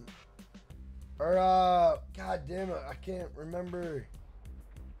 or God damn it, I can't remember.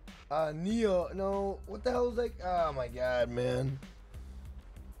 Neo, no, what the hell is that? Oh my God, man.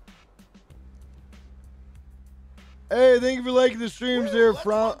 Hey, thank you for liking the streams there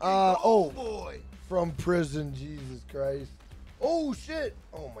from from prison. Jesus Christ. Oh shit.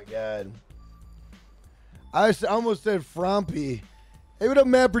 Oh my God. I almost said Frompy. Hey, what up,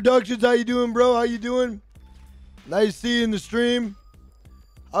 Matt Productions? How you doing, bro? How you doing? Nice to see you in the stream.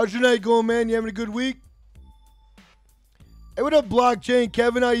 How's your night going, man? You having a good week? Hey, what up, Blockchain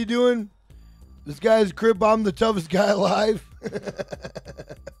Kevin? How you doing? This guy's crib. I'm the toughest guy alive.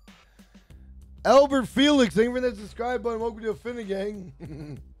 Albert Felix, thank you for that subscribe button. Welcome to the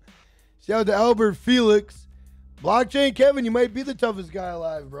Finnegan. Shout out to Albert Felix. Blockchain Kevin, you might be the toughest guy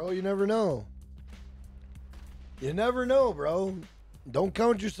alive, bro. You never know. You never know, bro. Don't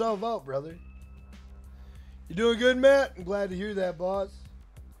count yourself out, brother. You doing good, Matt? I'm glad to hear that, boss.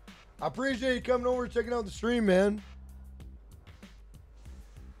 I appreciate you coming over and checking out the stream, man.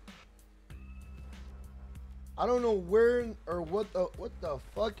 I don't know where or what the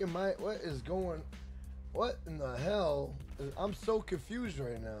fuck am I, what in the hell? I'm so confused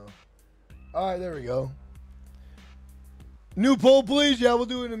right now. All right, there we go. New poll, please. Yeah, we'll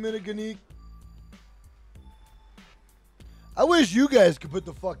do it in a minute, Ganeek. I wish you guys could put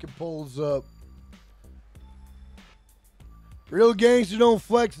the fucking polls up. Real gangster don't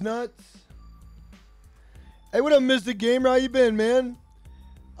flex nuts. Hey, what up, Mr. Gamer? How you been, man?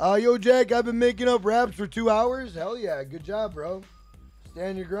 Yo, Jack, I've been making up raps for 2 hours. Hell yeah, good job, bro.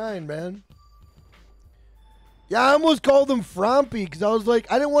 Stand your grind, man. Yeah, I almost called him Frompy because I was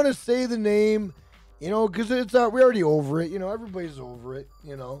like, I didn't want to say the name, you know, because it's we're already over it. You know, everybody's over it,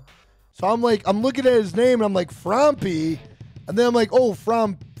 you know. So I'm like, I'm looking at his name and I'm like, Frompy. And then I'm like, oh,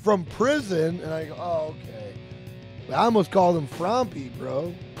 from prison. And I go, oh, okay. But I almost called him Frompy,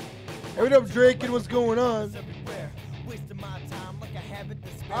 bro. Hey, what up, Drake, and what's going on?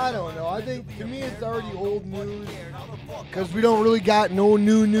 I don't know. I think, to me, it's already old news. Because we don't really got no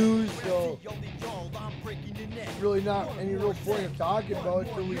new news, so really not any real point of talking about it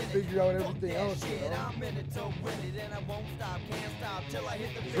until we figure out everything else, you know?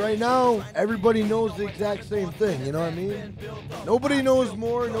 Right now, everybody knows the exact same thing, you know what I mean? Nobody knows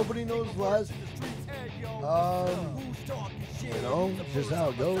more, nobody knows less. You know, just how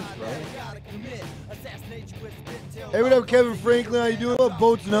it goes, bro. Hey, what up, Kevin Franklin? How you doing? What up,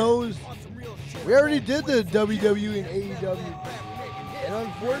 Boats and Hose? We already did the WWE and AEW. And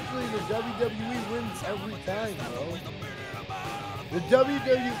unfortunately, the WWE wins every time, bro. The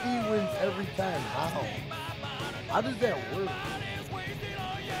WWE wins every time. How? How does that work? What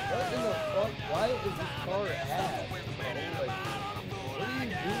in the fuck? Why is this car ass? Like, what are you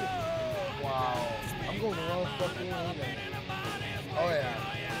doing? Wow. I'm going the wrong fucking way. Oh, yeah.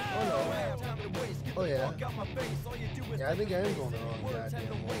 Oh, no. Oh, yeah. Yeah, I think I am going the wrong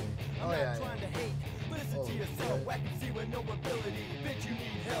goddamn way. Oh, yeah. Oh,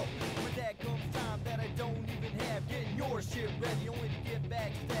 shit.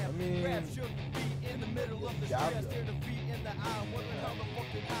 I mean, job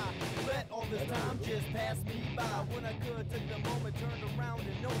let all this time just pass me by. When I could take the moment, turned around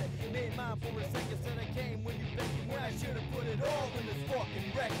and known it. Made mine for a second, said I came when you begged, when I should have put it all in this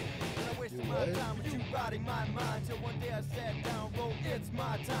fucking record. And I wasted my time with you riding my mind till one day I sat down, wrote, it's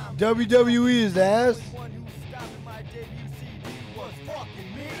my time. WWE is ass.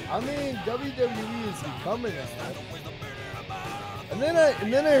 I mean, WWE is becoming ass. And then I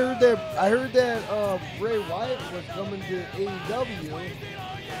heard that Bray Wyatt was coming to AEW.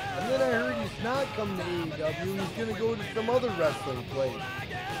 And then I heard he's not coming to AEW. He's gonna go to some other wrestling place.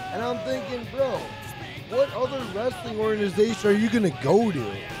 And I'm thinking, bro, what other wrestling organization are you gonna go to?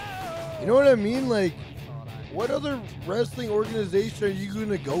 You know what I mean? Like, what other wrestling organization are you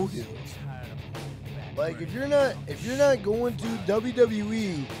gonna go to? Like, if you're not going to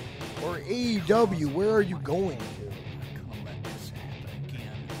WWE or AEW, where are you going to?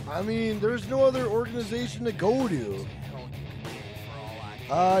 I mean, there's no other organization to go to.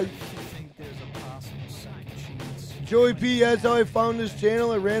 Joey P, that's how I found this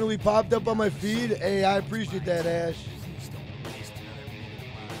channel. It randomly popped up on my feed. Hey, I appreciate that, Ash.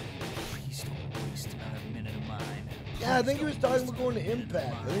 Yeah, I think he was talking about going to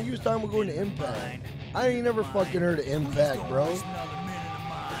Impact. I ain't never fucking heard of Impact, bro.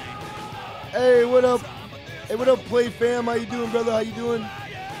 Hey, what up? Hey, what up, Play Fam? How you doing, brother? How you doing?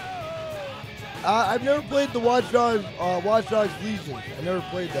 I've never played the Watch Dogs Legion. I never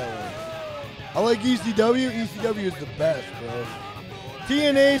played that one. I like ECW. ECW is the best, bro.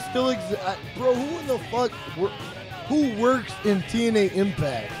 TNA still exists. Bro, who in the fuck, who works in TNA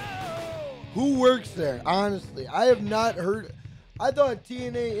Impact? Who works there? Honestly, I have not heard. I thought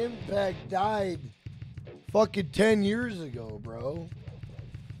TNA Impact died fucking 10 years ago, bro.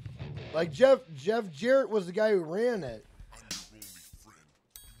 Like Jeff Jarrett was the guy who ran it.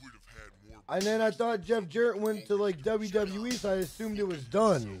 And then I thought Jeff Jarrett went to like WWE, so I assumed it was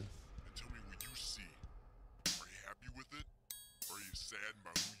done. Tell me what you see. Are you happy with it? Or are you sad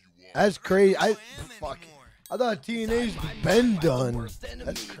about who you are? That's crazy. I thought TNA's been done.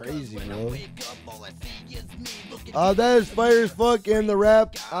 That's crazy, bro. That is fire as fuck, and the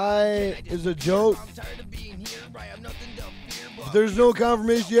rap is a joke. There's no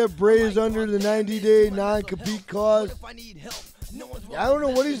confirmation yet. Bray is under the 90-day non-compete clause. I don't know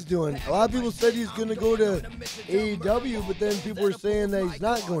what he's doing. A lot of people said he's going to go to AEW, but then people were saying that he's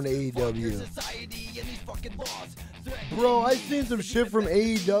not going to AEW. Bro, I seen some shit from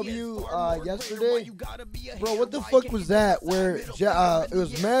AEW yesterday. Bro, what the fuck was that? Where it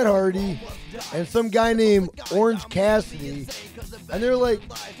was Matt Hardy and some guy named Orange Cassidy. And they're like,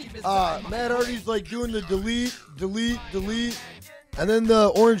 Matt Hardy's like doing the delete. And then the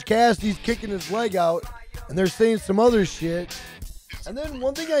Orange Cassidy's kicking his leg out. And they're saying some other shit. And then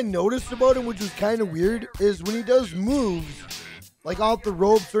one thing I noticed about him, which was kind of weird, is when he does moves, like off the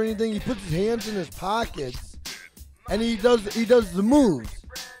ropes or anything, he puts his hands in his pockets, and he does the moves.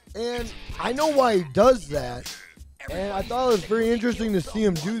 And I know why he does that, and I thought it was very interesting to see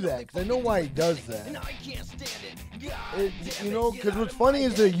him do that, because I know why he does that. Because what's funny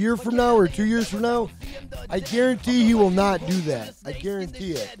is a year from now or 2 years from now, I guarantee he will not do that. I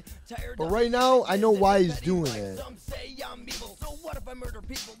guarantee it. But right now, I know why he's doing it.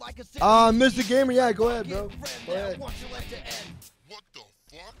 Mr. Gamer, yeah, go ahead, bro. Go ahead. What the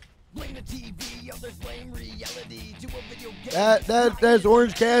fuck? That's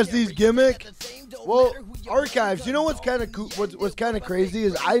Orange Cassidy's gimmick. Well, archives. You know what's kind of cool? What's kind of crazy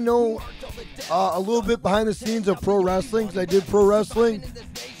is I know a little bit behind the scenes of pro wrestling, because I did pro wrestling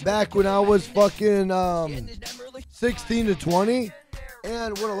back when I was fucking 16 to 20.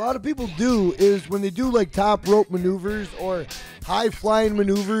 And what a lot of people do is when they do like top rope maneuvers or high flying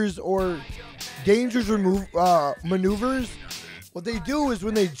maneuvers or dangerous maneuvers, what they do is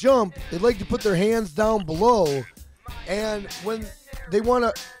when they jump, they like to put their hands down below, and when they want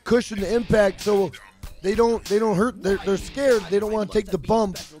to cushion the impact so they don't hurt, they're scared, they don't want to take the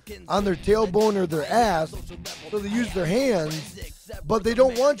bump on their tailbone or their ass, so they use their hands, but they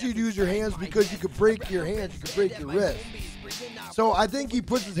don't want you to use your hands because you could break your hands, you could break your wrist. So I think he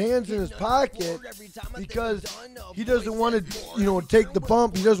puts his hands in his pocket because he doesn't want to, take the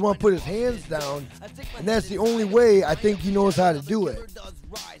bump. He doesn't want to put his hands down. And that's the only way I think he knows how to do it.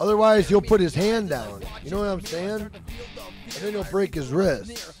 Otherwise, he'll put his hand down. You know what I'm saying? And then he'll break his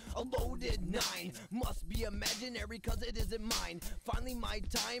wrist. A loaded 9 must be imaginary cause it isn't mine. Finally my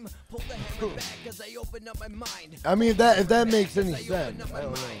time, pull the hammer back as I open up my mind. I mean, if that makes any sense. I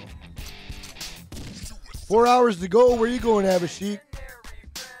don't know. 4 hours to go. Where you going, Abhishek?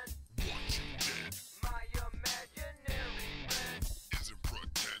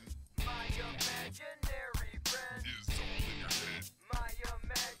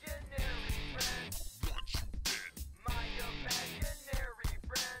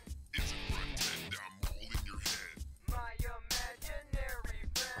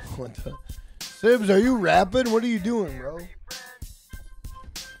 What the? Sibs, are you rapping? What are you doing, bro?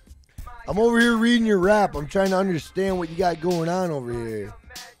 I'm over here reading your rap. I'm trying to understand what you got going on over here.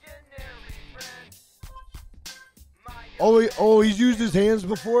 Oh, he's used his hands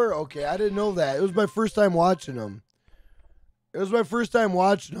before? Okay, I didn't know that. It was my first time watching him.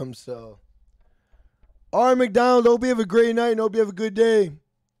 So. All right, McDonald, hope you have a great night and hope you have a good day.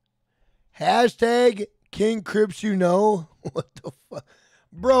 Hashtag King Crips, you know. What the fuck?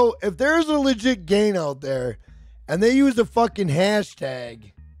 Bro, if there's a legit gang out there and they use a fucking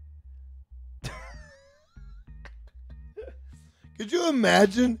hashtag, could you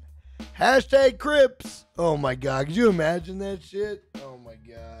imagine? Hashtag Crips. Oh my God. Could you imagine that shit? Oh my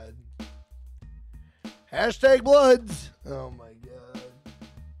God. Hashtag Bloods. Oh my God.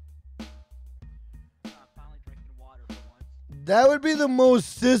 That would be the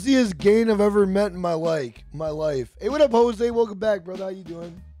most sissiest gang I've ever met in my life. Hey, what up, Jose? Welcome back, brother. How you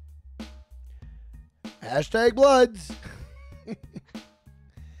doing? Hashtag Bloods.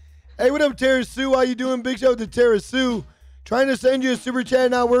 Hey, what up, Tara Sue? How you doing? Big shout out to Tara Sue. Trying to send you a super chat,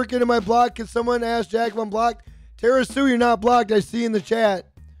 not working. Am I blocked? Can someone ask Jack if I'm blocked? Tara Sue, you're not blocked. I see in the chat.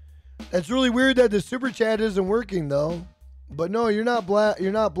 That's really weird that the super chat isn't working, though. But no, you're not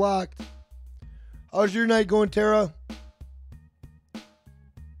blocked. How's your night going, Tara?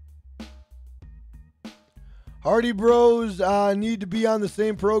 Hardy Bros need to be on the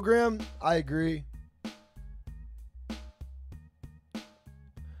same program. I agree.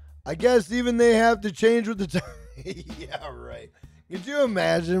 I guess even they have to change with the time. Yeah, right. Could you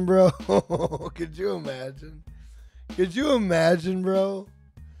imagine, bro? Could you imagine? Could you imagine, bro?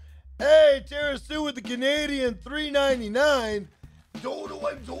 Hey, Tara Sue with the Canadian $3.99. Total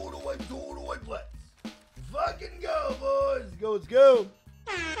wipe, let's fucking go, boys. Let's go.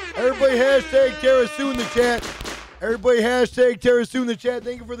 Everybody hashtag Tara Sue in the chat. Everybody hashtag Tara Sue in the chat.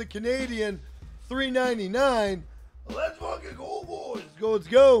 Thank you for the Canadian $3.99. Let's fucking go, boys. Let's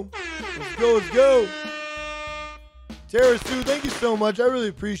go. Let's go. Tara Sue, thank you so much. I really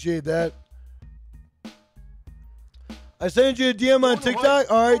appreciate that. I sent you a DM on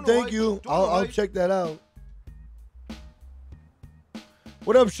TikTok. All right, thank you. I'll check that out.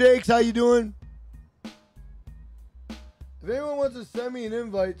 What up, Shakes? How you doing? If anyone wants to send me an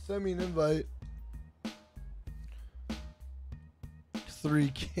invite, send me an invite.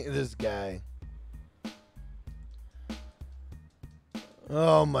 3K, this guy.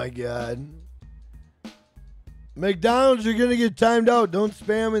 Oh my God. McDonald's, you're gonna get timed out. Don't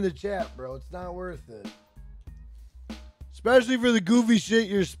spam in the chat, bro. It's not worth it. Especially for the goofy shit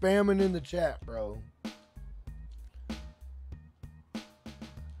you're spamming in the chat, bro.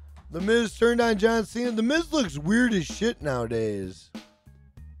 The Miz turned on John Cena. The Miz looks weird as shit nowadays.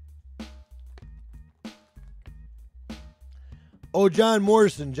 Oh, John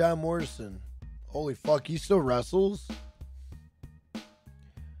Morrison. Holy fuck, he still wrestles?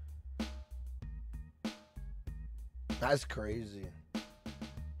 That's crazy.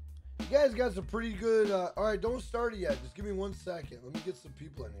 You guys got some pretty good... all right, don't start it yet. Just give me 1 second. Let me get some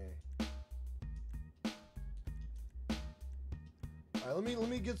people in here. All right, let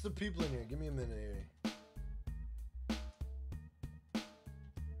me get some people in here. Give me a minute here.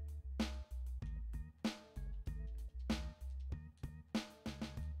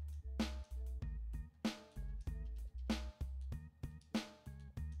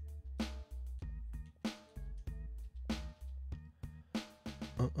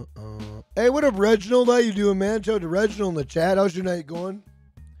 Hey, what up, Reginald? How you doing, man? Shout out to Reginald in the chat. How's your night going?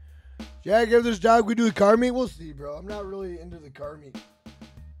 Jack, if this job we do a car meet, we'll see, bro. I'm not really into the car meet.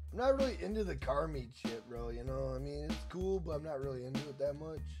 I'm not really into the car meet shit, bro. You know, I mean, it's cool, but I'm not really into it that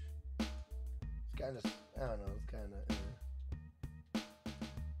much. It's kind of, I don't know. It's kind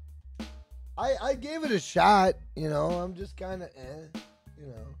of. I gave it a shot. You know, I'm just kind of, you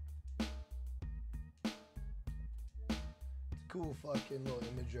know. Cool fucking little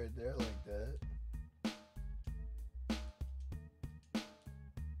image right there, like that.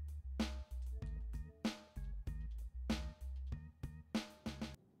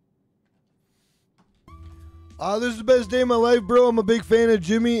 This is the best day of my life, bro. I'm a big fan of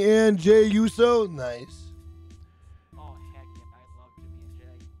Jimmy and Jay Uso. Nice. Oh heck yeah, I love Jimmy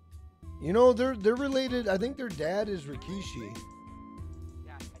and Jay. You know, they're related. I think their dad is Rikishi.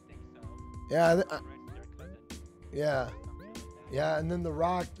 Yeah, I think so. Yeah, Their cousin. yeah. Yeah, and then The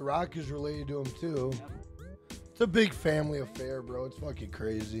Rock is related to him too. Yep. It's a big family affair, bro. It's fucking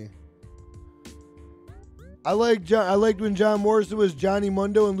crazy. I liked when John Morrison was Johnny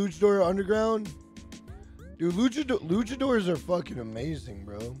Mundo in Luchador Underground. Dude, luchadors are fucking amazing,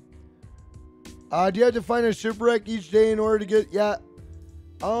 bro. Do you have to find a shipwreck each day in order to get? Yeah.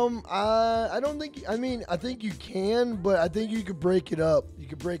 I don't think. I mean, I think you can, but I think you could break it up. You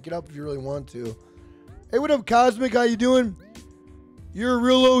could break it up if you really want to. Hey, what up, Cosmic? How you doing? You're a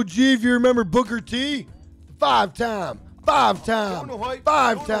real OG if you remember Booker T. Five-time. Don't no hype.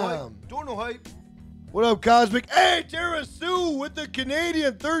 What up, Cosmic? Hey, Tara Sue with the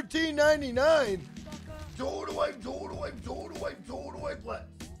Canadian $13.99. Total wipe, let's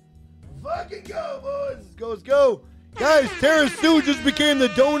fucking go, boys. Let's go. Guys, Tara Sue just became the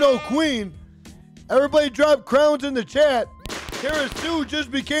Dono Queen. Everybody drop crowns in the chat. Tara Sue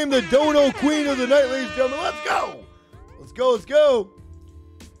just became the Dono Queen of the night, ladies and gentlemen. Let's go. Let's go.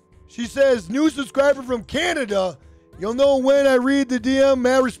 She says, new subscriber from Canada. You'll know when I read the DM.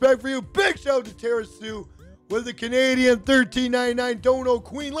 Mad respect for you. Big shout out to Tara Sue with the Canadian $13.99 Dono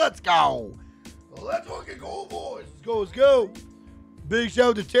Queen. Let's go. Let's fucking go, boys. Let's go. Big shout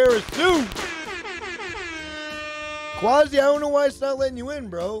out to Tara Sue. Quasi, I don't know why it's not letting you in,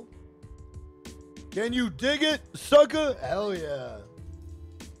 bro. Can you dig it, sucker? Hell yeah.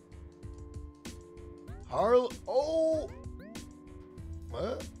 Oh.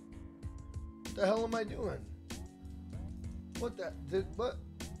 What? What the hell am I doing? What did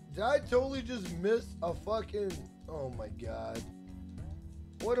I totally just miss a fucking... Oh my God.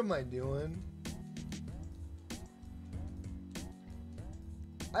 What am I doing?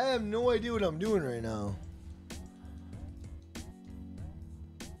 I have no idea what I'm doing right now.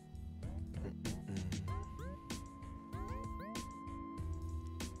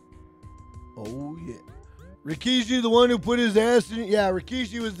 Oh, yeah. Rikishi, the one who put his ass in. Yeah,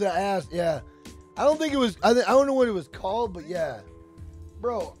 Rikishi was the ass. Yeah. I don't think it was. I don't know what it was called, but yeah.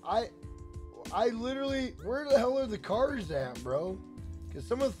 Bro, I literally. Where the hell are the cars at, bro? Can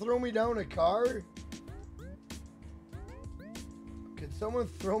someone throw me down a car? Can someone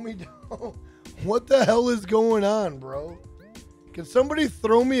throw me down? What the hell is going on, bro? Can somebody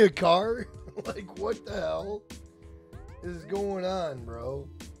throw me a car? Like, what the hell is going on, bro?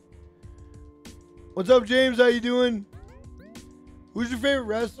 What's up, James? How you doing? Who's your favorite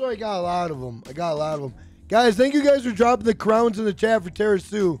wrestler? I got a lot of them. Guys, thank you guys for dropping the crowns in the chat for Tara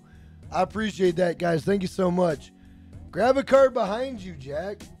Sue. I appreciate that, guys. Thank you so much. Grab a card behind you,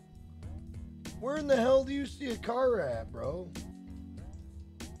 Jack. Where in the hell do you see a car at, bro?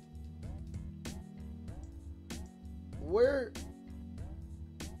 Where?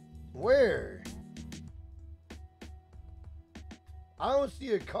 I don't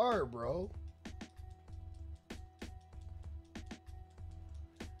see a car, bro.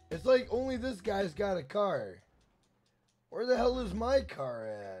 It's like only this guy's got a car. Where the hell is my car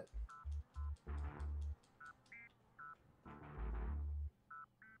at?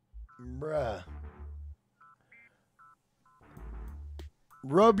 Bruh.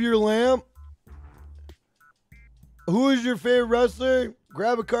 Rub your lamp. Who is your favorite wrestler?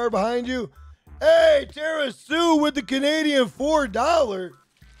 Grab a card behind you. Hey, Tara Sue with the Canadian $4.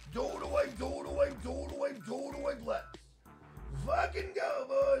 Don't away, let's fucking go,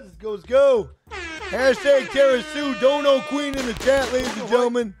 boys. Let's go. Hashtag Tara Sue, Dono Queen in the chat, ladies and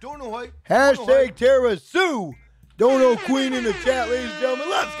gentlemen. Hashtag Tara Sue, Dono Queen in the chat, ladies and gentlemen.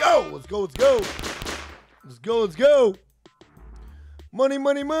 Let's go. Money.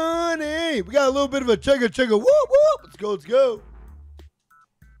 We got a little bit of a chugga. Whoop, whoop. Let's go.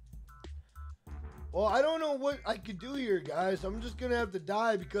 Well, I don't know what I could do here, guys. I'm just going to have to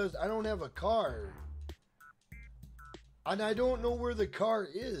die because I don't have a car. And I don't know where the car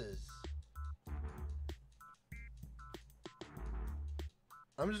is.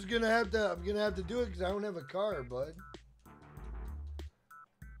 I'm going to have to do it because I don't have a car, bud.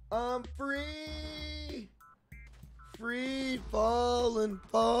 I'm free. Free falling.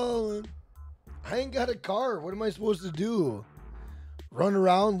 I ain't got a car. What am I supposed to do? Run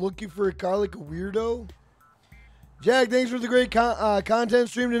around looking for a car like a weirdo? Jack, thanks for the great content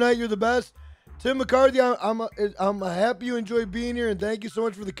stream tonight. You're the best. Tim McCarthy, I'm happy you enjoyed being here, and thank you so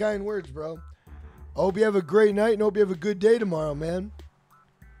much for the kind words, bro. I hope you have a great night and hope you have a good day tomorrow, man.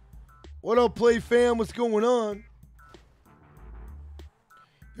 What up, Play Fam? What's going on?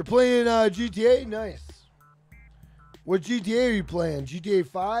 You're playing GTA? Nice. What GTA are you playing? GTA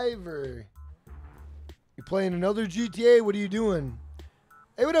 5 or you playing another GTA? What are you doing?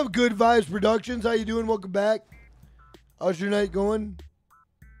 Hey, what up, Good Vibes Productions? How you doing? Welcome back. How's your night going?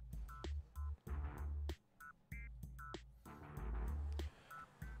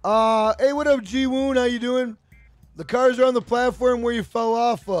 Hey, what up, G-Woon? How you doing? The cars are on the platform where you fell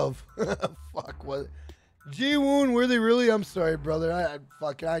off of. Fuck, what? G-Woon, were they really? I'm sorry, brother.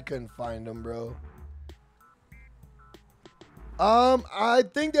 I couldn't find them, bro. I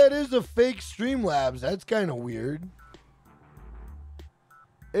think that is a fake Streamlabs. That's kind of weird.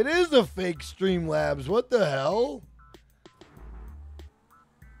 It is a fake Streamlabs. What the hell?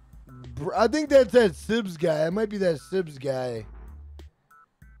 I think that's that Sibs guy. It might be that Sibs guy.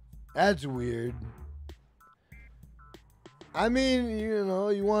 That's weird. I mean, you know,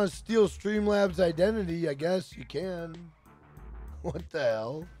 you want to steal Streamlabs' identity, I guess you can. What the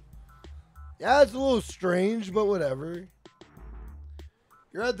hell? Yeah, it's a little strange, but whatever.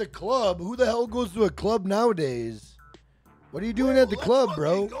 You're at the club. Who the hell goes to a club nowadays? What are you doing at the club,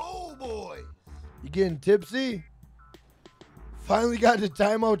 bro? Go, boys. You getting tipsy? Finally got to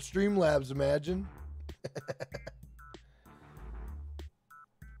time out Streamlabs, imagine.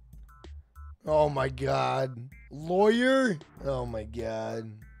 Oh my God. Lawyer? Oh my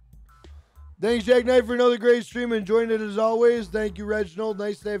God. Thanks, Jackknife, for another great stream. Enjoying it as always. Thank you, Reginald.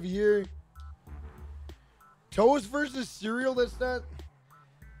 Nice to have you here. Toast versus cereal? That's not...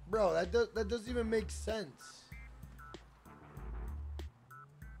 Bro, that doesn't even make sense.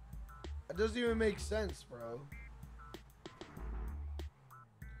 That doesn't even make sense, bro.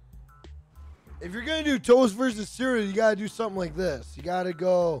 If you're going to do toast versus cereal, you got to do something like this. You got to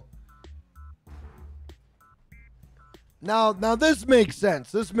go... Now this makes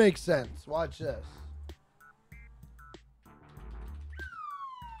sense. This makes sense. Watch this.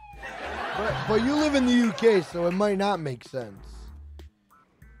 But you live in the UK, so it might not make sense.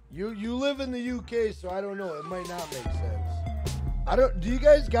 You live in the UK, so I don't know. It might not make sense. Do you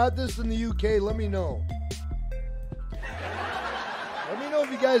guys got this in the UK? Let me know. Let me know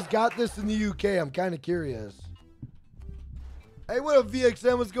if you guys got this in the UK. I'm kind of curious. Hey, what up,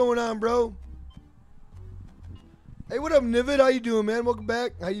 VXM? What's going on, bro? Hey, what up, Nivid? How you doing, man? Welcome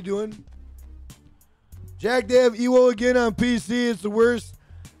back. How you doing? Jack, they have EWO again on PC. It's the worst.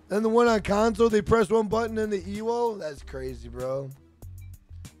 Then the one on console, they press one button and the EWO. That's crazy, bro.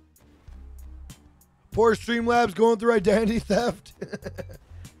 Poor Streamlabs going through identity theft.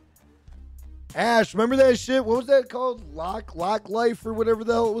 Ash, remember that shit? What was that called? Lock Life or whatever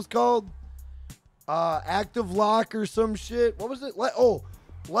the hell it was called? Active Lock or some shit. What was it? Oh,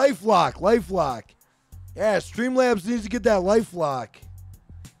 LifeLock. Yeah, Streamlabs needs to get that LifeLock.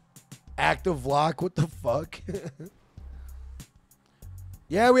 Active Lock, what the fuck?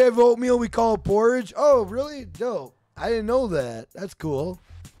 Yeah, we have oatmeal we call it porridge. Oh, really? Dope. I didn't know that. That's cool.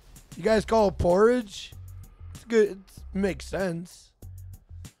 You guys call it porridge? It's good. It makes sense.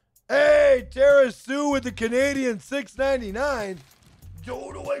 Hey, Tara Sue with the Canadian $6.99.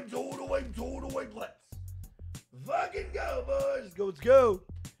 Total wing, let's fucking go, boys. Let's go.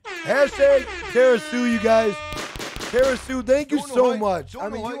 Hashtag Tara Sue, you guys. Tara Sue, thank you so much. I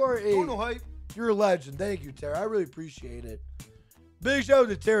mean, you're a legend. Thank you, Tara. I really appreciate it. Big shout out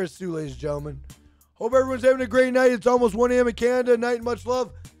to Tara Sue, ladies and gentlemen. Hope everyone's having a great night. It's almost 1 a.m. in Canada. Night and much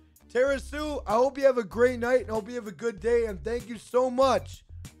love. Tara Sue, I hope you have a great night and I hope you have a good day. And thank you so much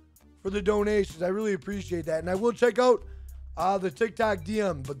for the donations. I really appreciate that. And I will check out the TikTok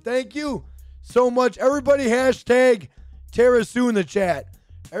DM. But thank you so much. Everybody hashtag Tara Sue in the chat.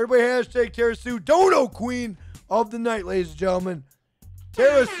 Everybody hashtag Tara Sue, Dono Queen of the night, ladies and gentlemen.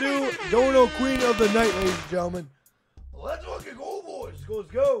 Tara Sue, Dono Queen of the night, ladies and gentlemen. Let's fucking go, boys.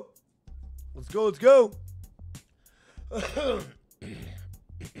 Let's go. Let's go.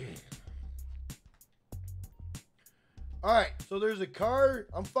 All right, so there's a car.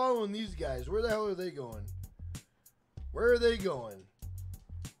 I'm following these guys. Where the hell are they going? Where are they going?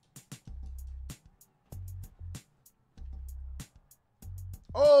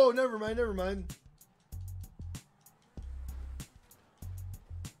 Oh, never mind.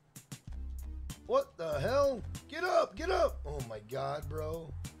 What the hell? Get up. Oh my God,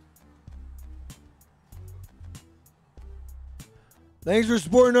 bro. Thanks for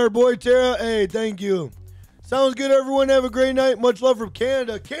supporting our boy, Tara. Hey, thank you. Sounds good, everyone. Have a great night. Much love from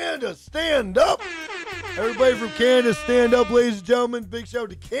Canada. Canada, stand up. Everybody from Canada, stand up, ladies and gentlemen. Big shout out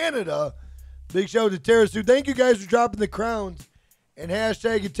to Canada. Big shout out to Tara Sue. Thank you guys for dropping the crowns and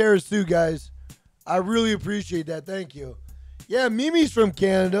hashtagging Tara Sue, guys. I really appreciate that. Thank you. Yeah, Mimi's from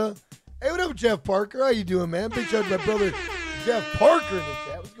Canada. Hey, what up, Jeff Parker? How you doing, man? Big shout out to my brother, Jeff Parker, in the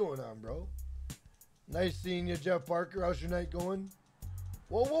chat. What's going on, bro? Nice seeing you, Jeff Parker. How's your night going?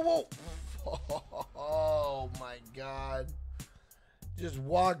 Whoa. Oh, my God. Just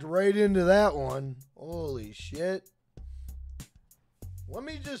walked right into that one. Holy shit. Let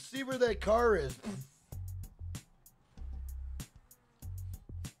me just see where that car is.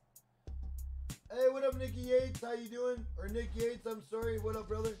 Hey, what up, Nicky Yates? How you doing? Or Nick Yates, I'm sorry. What up,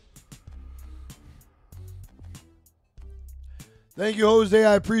 brother? Thank you, Jose.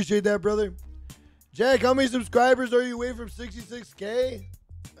 I appreciate that, brother. Jack, how many subscribers are you away from 66K?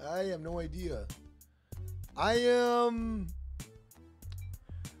 I have no idea. I am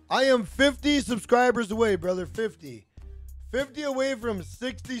 50 subscribers away, brother. 50 away from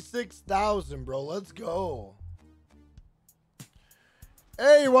 66,000, bro. Let's go.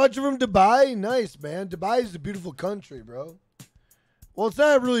 Hey, you're watching from Dubai? Nice, man. Dubai is a beautiful country, bro. Well, it's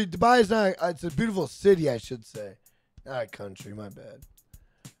not really, Dubai is not, it's a beautiful city, I should say. Not a country, my bad.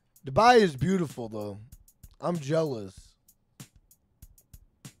 Dubai is beautiful, though. I'm jealous.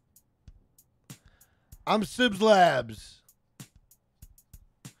 I'm Sibs Labs.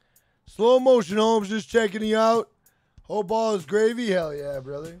 Slow motion, Holmes, just checking you out. Hope all is gravy. Hell yeah,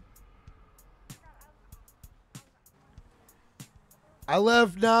 brother. I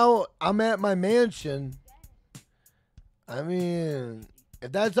left now. I'm at my mansion. I mean,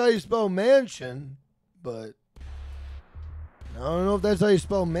 if that's how you spell mansion, but I don't know if that's how you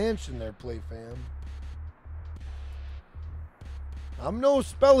spell mansion there, Play Fam. I'm no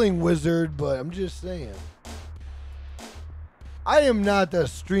spelling wizard, but I'm just saying. I am not the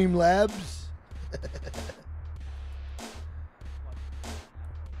Streamlabs.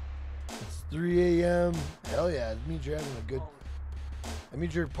 It's 3 a.m. Hell yeah, it means you're having a good... That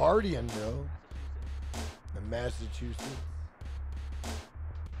means you're partying, bro. In Massachusetts.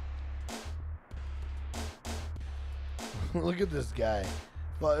 Look at this guy.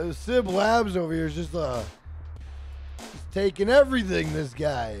 But Sib Labs over here is just he's taking everything, this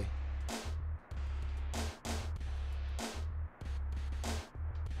guy.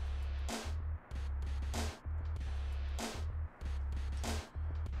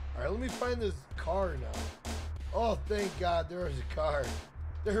 Alright, let me find this car now. Oh, thank God there is a car.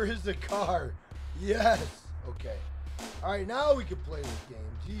 There is a car. Yes. Okay. Alright, now we can play this game.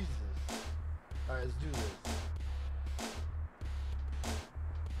 Jesus. Alright, let's do this.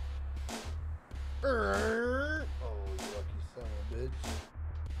 Oh, you lucky son of a bitch.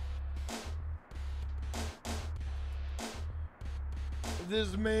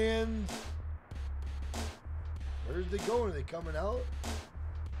 This man. Where's they going? Are they coming out?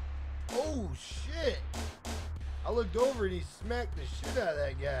 Oh, shit. I looked over and he smacked the shit out of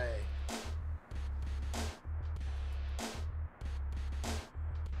that guy.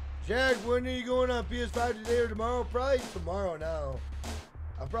 Jack, when are you going on PS5 today or tomorrow? Probably tomorrow now.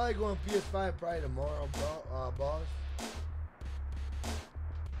 I'll probably go on PS5 probably tomorrow, boss.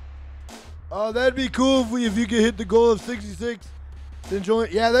 Oh, that'd be cool if you could hit the goal of 66. Enjoy.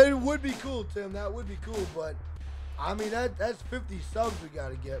 Yeah, that would be cool, Tim. That would be cool, but I mean that's 50 subs we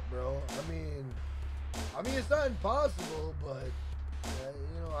gotta get, bro. I mean it's not impossible, but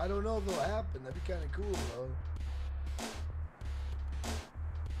you know, I don't know if it'll happen. That'd be kind of cool,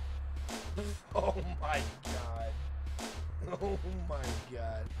 bro. Oh my god. Oh my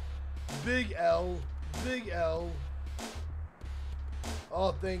god. Big L. Big L.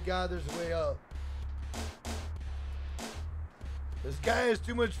 Oh, thank God there's a way up. This guy has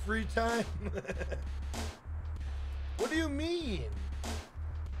too much free time. What do you mean?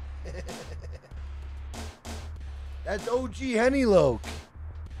 That's OG Henny Loke.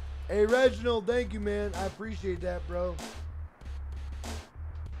 Hey, Reginald, thank you, man. I appreciate that, bro.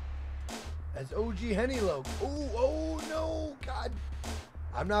 That's OG Henny Loke. Oh no, God.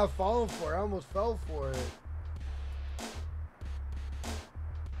 I'm not falling for it. I almost fell for it.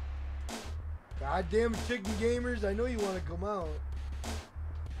 Goddamn chicken gamers. I know you want to come out.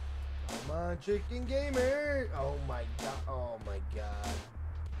 Come on, chicken gamer. Oh my god. Oh my god.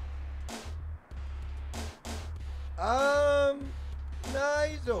 Nah,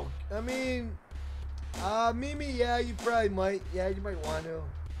 he's okay. I mean, Mimi, yeah, you probably might. Yeah, you might want to.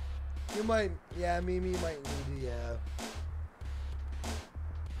 You might, yeah, Mimi, you might need to, yeah.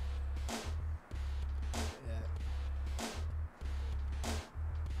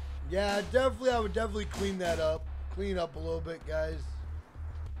 Yeah, definitely, I would definitely clean that up. Clean up a little bit, guys.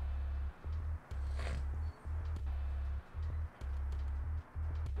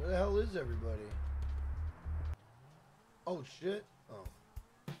 Where the hell is everybody? Oh, shit. Oh.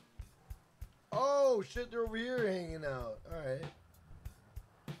 Oh, shit, they're over here hanging out. Alright.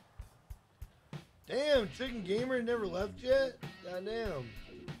 Damn, Chicken Gamer never left yet? Goddamn.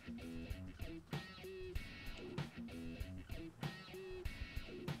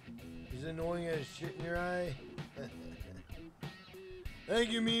 He's annoying as shit in your eye.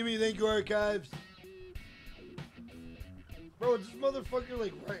 Thank you, Mimi. Thank you, Archives. Bro, is this motherfucker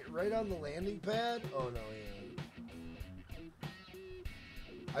like right on the landing pad? Oh no, he ain't.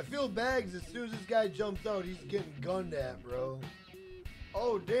 I feel bad 'cause as soon as this guy jumps out, he's getting gunned at, bro.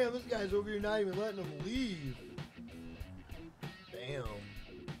 Oh damn, this guy's over here not even letting him leave. Damn.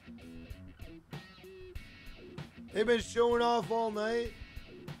 They've been showing off all night.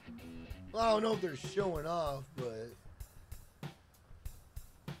 Well, I don't know if they're showing off, but.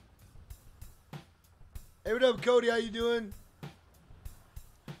 Hey, what up, Cody? How you doing?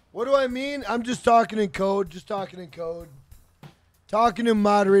 What do I mean? I'm just talking in code. Just talking in code. Talking in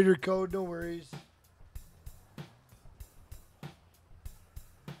moderator code. No worries.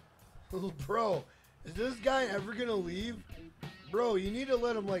 Bro, is this guy ever gonna leave? Bro, you need to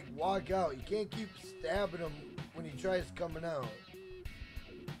let him like walk out. You can't keep stabbing him when he tries coming out.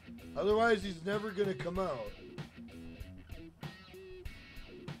 Otherwise, he's never gonna come out.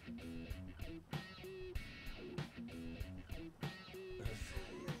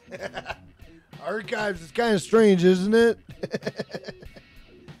 Archives is kind of strange, isn't it?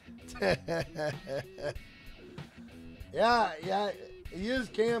 Yeah, he is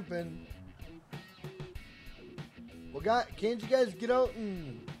camping. Well, can't you guys get out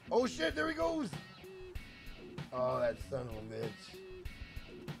and... Oh, shit, there he goes. Oh, that son of a bitch.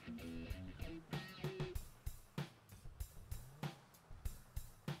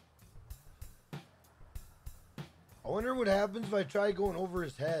 I wonder what happens if I try going over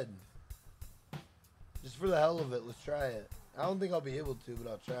his head. Just for the hell of it, let's try it. I don't think I'll be able to, but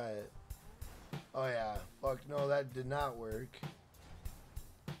I'll try it. Oh yeah, fuck no, that did not work.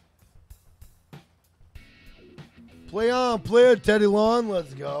 Play on, play it, Teddy Lawn,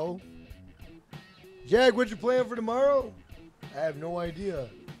 let's go. Jag, what you playing for tomorrow? I have no idea.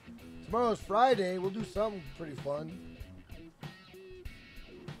 Tomorrow's Friday, we'll do something pretty fun.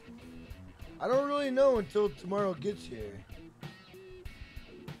 I don't really know until tomorrow gets here.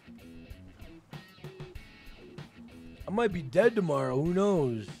 I might be dead tomorrow. Who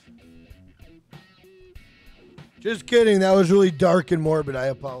knows? Just kidding. That was really dark and morbid. I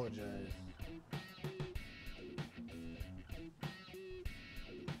apologize.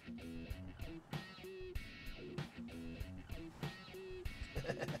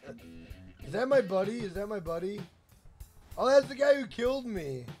 Is that my buddy? Is that my buddy? Oh, that's the guy who killed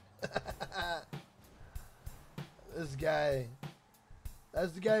me. This guy.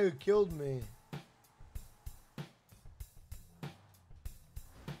 That's the guy who killed me.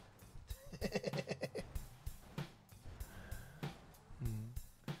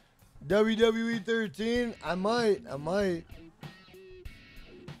 WWE 13? I might.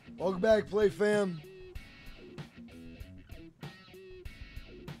 Welcome back, Play Fam.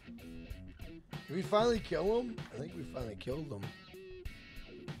 Did we finally kill him? I think we finally killed him.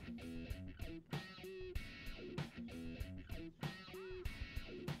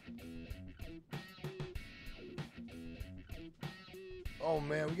 Oh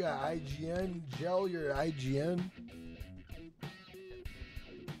man, we got IGN. Gel, you're at IGN.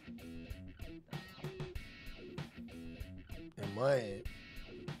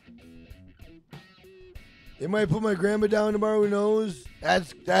 They might put my grandma down tomorrow, who knows?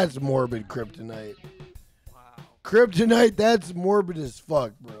 That's morbid kryptonite. Wow. Kryptonite, that's morbid as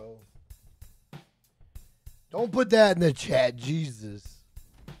fuck, bro. Don't put that in the chat, Jesus.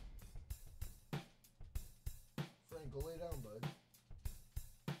 Frank, go lay down, bud.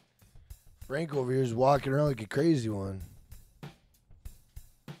 Frank over here is walking around like a crazy one.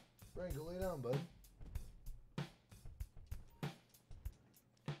 Frank, go lay down, bud.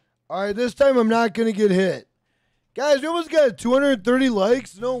 All right, this time I'm not going to get hit. Guys, we almost got 230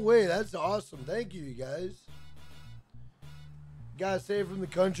 likes. No way. That's awesome. Thank you, you guys. Gotta say it from the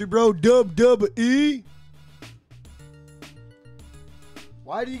country, bro. WWE.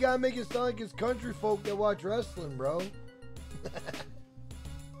 Why do you gotta make it sound like it's country folk that watch wrestling, bro?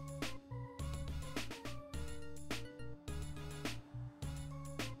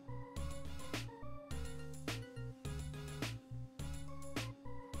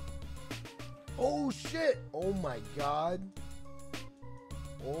 Oh shit! Oh my god.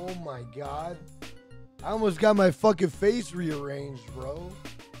 Oh my god. I almost got my fucking face rearranged, bro.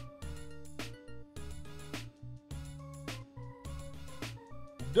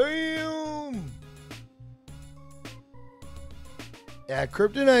 Damn! Yeah,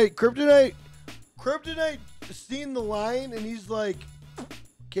 Kryptonite seen the line and he's like,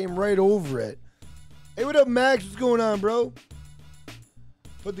 came right over it. Hey, what up, Max? What's going on, bro?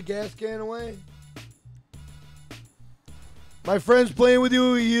 Put the gas can away. My friend's playing with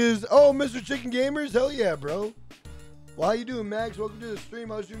you. He is, oh, Mr. Chicken Gamers? Hell yeah, bro. Well, how you doing, Max? Welcome to the stream.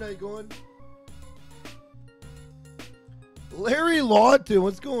 How's your night going? Larry Lawton,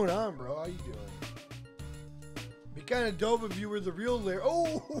 what's going on, bro? How you doing? Be kind of dope if you were the real Larry.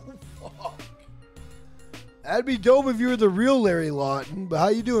 Oh, fuck. That'd be dope if you were the real Larry Lawton. But how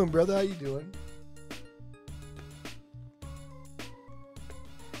you doing, brother? How you doing?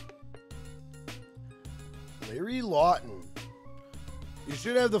 Larry Lawton. You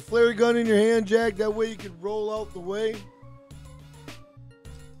should have the flare gun in your hand, Jack. That way you could roll out the way.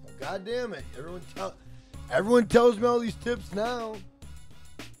 Well, God damn it. Everyone tells me all these tips now.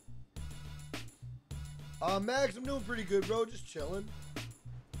 Max, I'm doing pretty good, bro. Just chilling.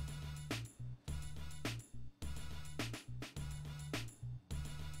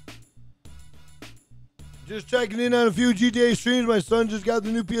 Just checking in on a few GTA streams. My son just got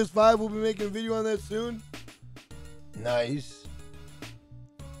the new PS5. We'll be making a video on that soon. Nice.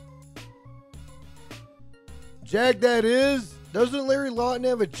 Jack, that is. Doesn't Larry Lawton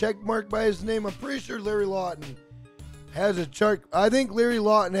have a check mark by his name? I'm pretty sure Larry Lawton has a check. I think Larry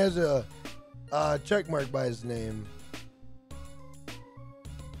Lawton has a check mark by his name.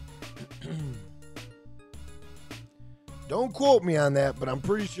 Don't quote me on that, but I'm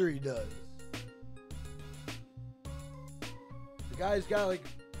pretty sure he does. The guy's got like,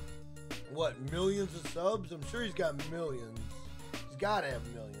 what, millions of subs? I'm sure he's got millions. He's got to have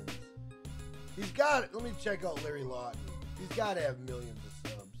millions. He's got it. Let me check out Larry Lawton. He's got to have millions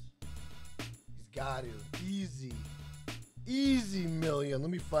of subs. He's got to. Easy. Easy million. Let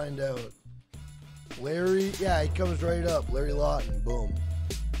me find out. Larry. Yeah, he comes right up. Larry Lawton. Boom.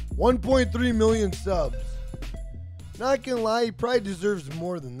 1.3 million subs. Not gonna lie, he probably deserves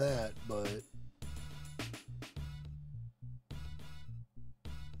more than that, but...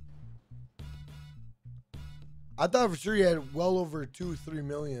 I thought for sure he had well over 2-3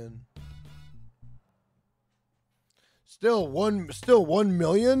 million. Still 1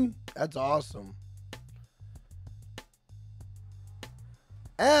 million? That's awesome.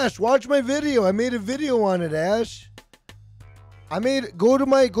 Ash, watch my video. I made a video on it, Ash. I made go to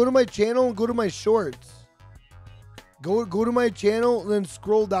my channel and go to my shorts. Go to my channel and then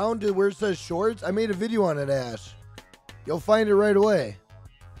scroll down to where it says shorts. I made a video on it, Ash. You'll find it right away.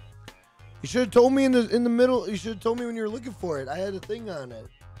 You should have told me in the middle. You should have told me when you were looking for it. I had a thing on it.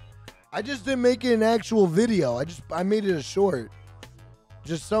 I just didn't make it an actual video. I made it a short.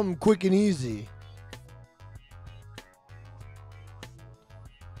 Just something quick and easy.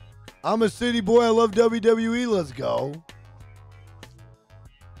 I'm a city boy. I love WWE. Let's go.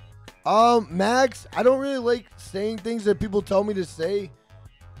 Max, I don't really like saying things that people tell me to say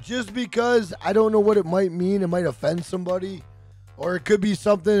just because I don't know what it might mean. It might offend somebody, or it could be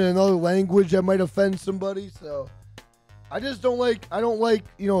something in another language that might offend somebody. So I just don't like,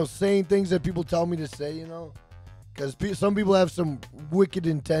 you know, saying things that people tell me to say, you know, because some people have some wicked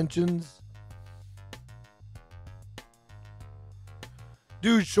intentions.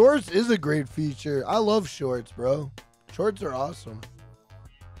 Dude, shorts is a great feature. I love shorts, bro. Shorts are awesome.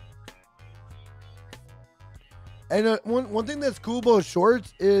 And one thing that's cool about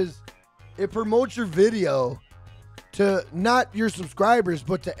shorts is it promotes your video to not your subscribers,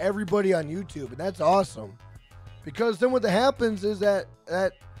 but to everybody on YouTube. And that's awesome. Because then what happens is that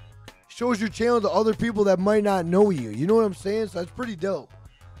shows your channel to other people that might not know you. You know what I'm saying? So that's pretty dope.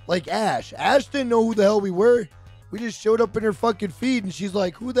 Like Ash. Ash didn't know who the hell we were. We just showed up in her fucking feed and she's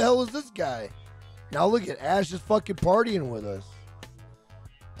like, who the hell is this guy? Now look at Ash just fucking partying with us.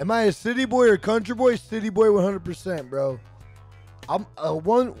 Am I a city boy or country boy? City boy 100%, bro. I'm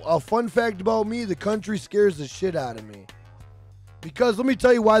a fun fact about me, the country scares the shit out of me. Because let me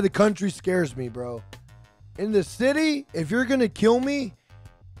tell you why the country scares me, bro. In the city, if you're going to kill me,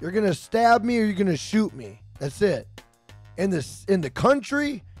 you're going to stab me or you're going to shoot me. That's it. In the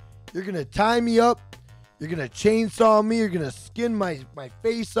country, you're going to tie me up. You're going to chainsaw me. You're going to skin my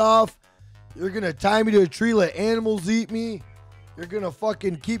face off. You're going to tie me to a tree, let animals eat me. You're going to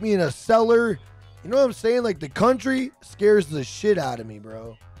fucking keep me in a cellar. You know what I'm saying? Like, the country scares the shit out of me,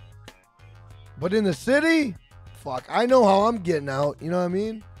 bro. But in the city, fuck, I know how I'm getting out. You know what I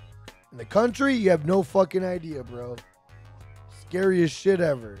mean? In the country, you have no fucking idea, bro. Scariest shit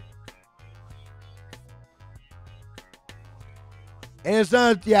ever. And it's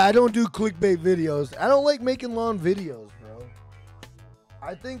not, yeah, I don't do clickbait videos. I don't like making long videos, bro.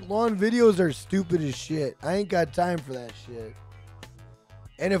 I think long videos are stupid as shit. I ain't got time for that shit.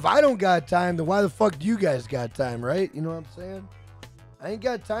 And if I don't got time, then why the fuck do you guys got time, right? You know what I'm saying? I ain't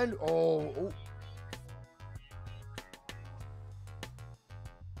got time to, oh.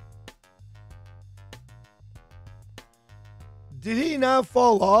 Did he not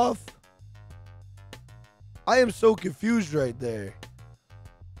fall off? I am so confused right there.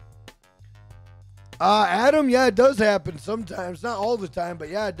 Adam, yeah, it does happen sometimes. Not all the time, but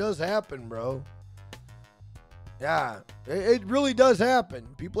yeah, it does happen, bro. Yeah, it really does happen.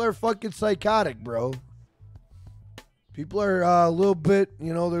 People are fucking psychotic, bro. People are a little bit,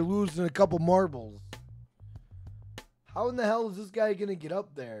 you know, they're losing a couple marbles. How in the hell is this guy gonna get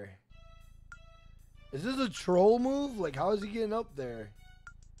up there? Is this a troll move? Like, how is he getting up there?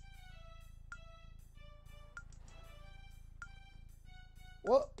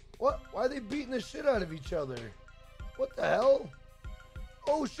 What? Why are they beating the shit out of each other? What the hell?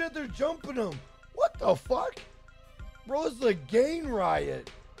 Oh shit, they're jumping him. What the fuck? Bro, it's a gang riot.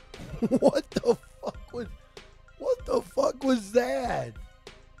 What the fuck was that?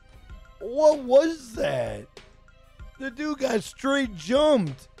 What was that? The dude got straight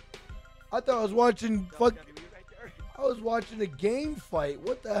jumped. I thought I was watching I was watching a game fight.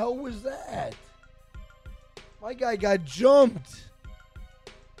 What the hell was that? My guy got jumped.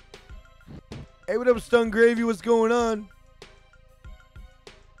 Hey, what up, Stun Gravy? What's going on?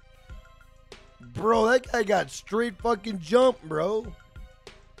 Bro, that guy got straight fucking jumped, bro.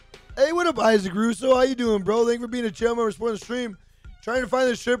 Hey, what up, Isaac Russo? How you doing, bro? Thank you for being a channel member, supporting the stream. Trying to find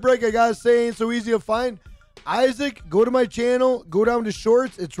the Shipwreck. I gotta say, ain't so easy to find. Isaac, go to my channel. Go down to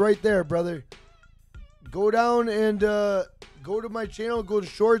shorts. It's right there, brother. Go down and go to my channel. Go to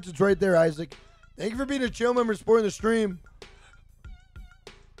shorts. It's right there, Isaac. Thank you for being a channel member, supporting the stream.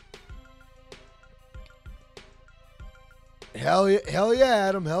 Hell yeah,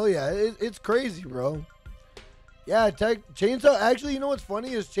 Adam. Hell yeah. It's crazy, bro. Yeah, Chainsaw. Actually, you know what's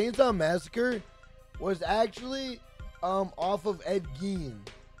funny is Chainsaw Massacre was actually off of Ed Gein.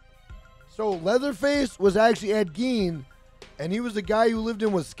 So Leatherface was actually Ed Gein, and he was the guy who lived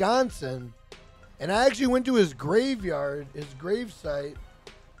in Wisconsin. And I actually went to his graveyard, his gravesite,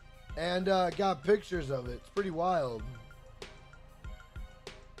 and got pictures of it. It's pretty wild.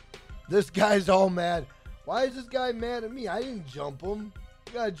 This guy's all mad. Why is this guy mad at me? I didn't jump him.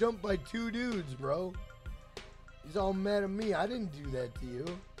 You got jumped by two dudes, bro. He's all mad at me. I didn't do that to you.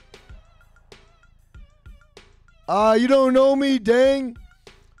 You don't know me, dang.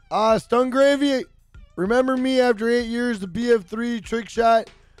 Stun Gravy, remember me after 8 years, the BF3 trick shot.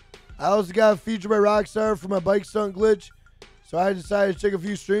 I also got featured by Rockstar for my bike stunt glitch. So I decided to check a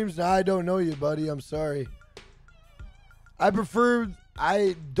few streams. Now I don't know you, buddy. I'm sorry. I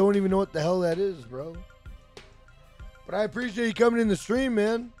don't even know what the hell that is, bro. But I appreciate you coming in the stream,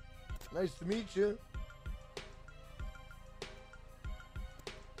 man. Nice to meet you.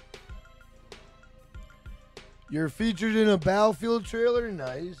 You're featured in a Battlefield trailer?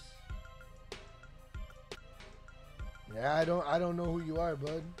 Nice. Yeah, I don't know who you are,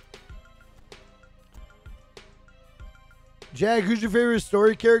 bud. Jack, who's your favorite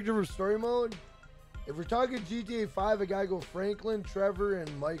story character from story mode? If we're talking GTA 5, I gotta go Franklin, Trevor,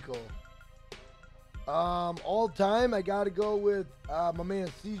 and Michael. All time, I gotta go with my man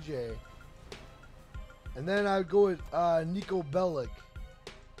CJ. And then I'd go with Nico Bellic.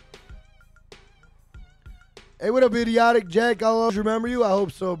 Hey, what up, idiotic Jack? I'll always remember you. I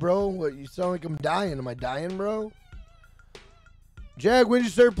hope so, bro. What, you sound like I'm dying. Am I dying, bro? Jack, when did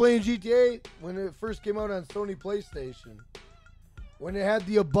you start playing GTA? When it first came out on Sony PlayStation. When it had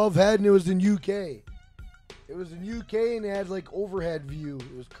the above head and it was in UK. It was in UK and it had like overhead view.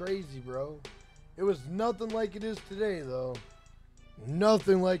 It was crazy, bro. It was nothing like it is today, though.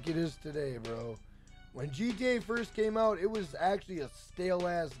 Nothing like it is today, bro. When GTA first came out, it was actually a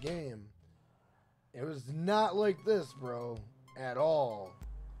stale-ass game. It was not like this, bro, at all.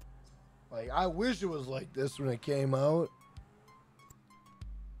 Like, I wish it was like this when it came out.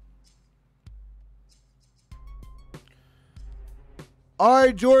 All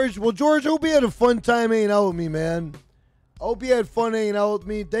right, George. Well, George, I hope you had a fun time hanging out with me, man. I hope you had fun hanging out with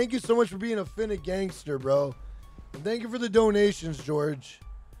me. Thank you so much for being a Finnick gangster, bro. And thank you for the donations, George.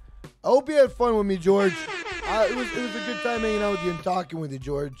 I hope you had fun with me, George. It was a good time hanging out with you and talking with you,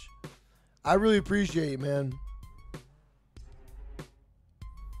 George. I really appreciate you, man.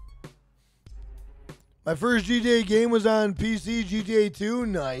 My first GTA game was on PC, GTA 2.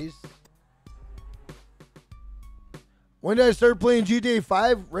 Nice. When did I start playing GTA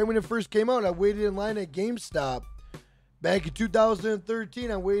 5? Right when it first came out. I waited in line at GameStop. Back in 2013,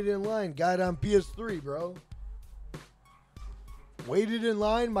 I waited in line. Got it on PS3, bro. Waited in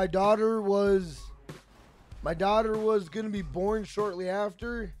line. My daughter was going to be born shortly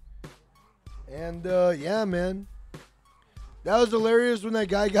after. And, yeah, man. That was hilarious when that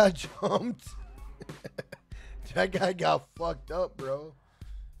guy got jumped. That guy got fucked up, bro.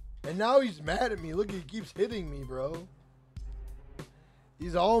 And now he's mad at me. Look, he keeps hitting me, bro.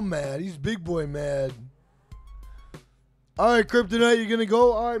 He's all mad. He's big boy mad. All right, Kryptonite, you're going to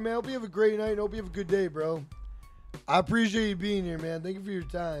go? All right, man. Hope you have a great night. Hope you have a good day, bro. I appreciate you being here, man. Thank you for your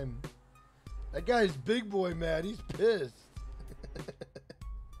time. That guy's big boy mad. He's pissed.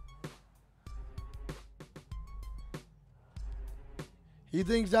 He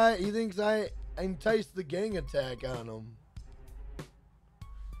thinks I enticed the gang attack on him.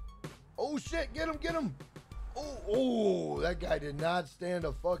 Oh shit, get him. Oh, that guy did not stand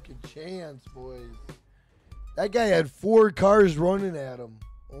a fucking chance, boys. That guy had 4 cars running at him.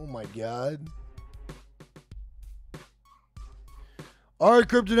 Oh my god. Alright,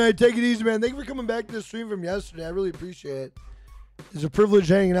 Kryptonite, take it easy, man. Thank you for coming back to the stream from yesterday. I really appreciate it. It's a privilege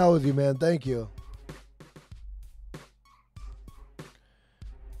hanging out with you, man. Thank you.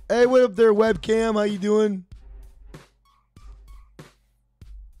 Hey, what up there, webcam? How you doing?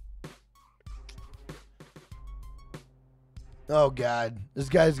 Oh, God. This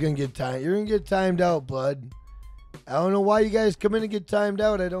guy's going to get timed. You're going to get timed out, bud. I don't know why you guys come in and get timed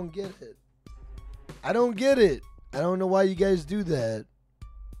out. I don't get it. I don't get it. I don't know why you guys do that.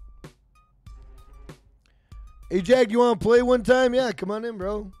 Hey, Jack, you want to play one time? Yeah, come on in,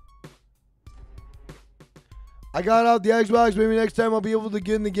 bro. I got out the Xbox. Maybe next time I'll be able to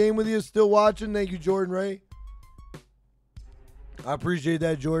get in the game with you. Still watching. Thank you, Jordan Ray. I appreciate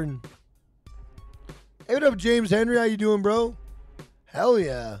that, Jordan. Hey, what up, James Henry? How you doing, bro? Hell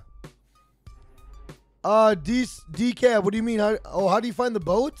yeah. Decap, what do you mean? How do you find the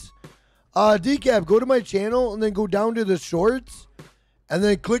boats? Decap, go to my channel and then go down to the shorts and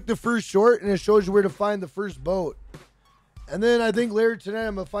then click the first short and it shows you where to find the first boat. And then I think later tonight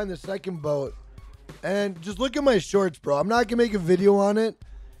I'm going to find the second boat. And just look at my shorts, bro. I'm not going to make a video on it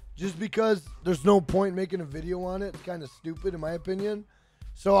just because there's no point making a video on it. It's kind of stupid in my opinion.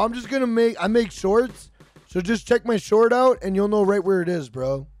 So I'm just going to I make shorts. So just check my short out and you'll know right where it is,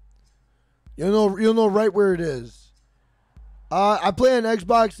 bro. You'll know right where it is. I play on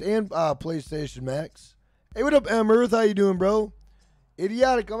Xbox and PlayStation Max. Hey, what up, M Earth? How you doing, bro?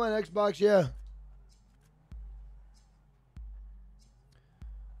 Idiotic, I'm on Xbox, yeah.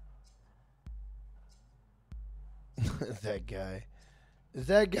 that guy? Is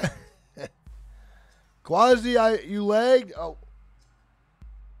that guy? Quasi, you lagged? Oh.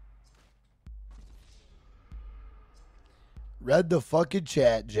 Read the fucking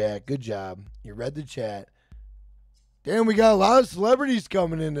chat, Jack. Good job. You read the chat. Damn, we got a lot of celebrities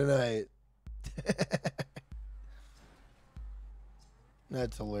coming in tonight.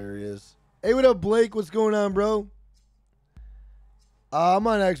 That's hilarious. Hey, what up, Blake? What's going on, bro? I'm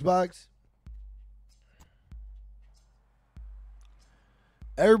on Xbox.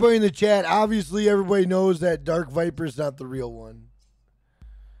 Everybody in the chat, obviously everybody knows that Dark Viper's not the real one.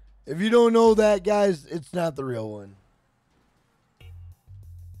 If you don't know that, guys, it's not the real one.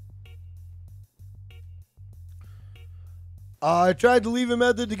 I tried the leave-in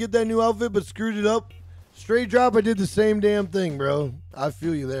method to get that new outfit, but screwed it up. Straight drop, I did the same damn thing, bro. I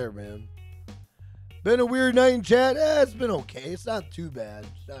feel you there, man. Been a weird night in chat. It's been okay. It's not too bad.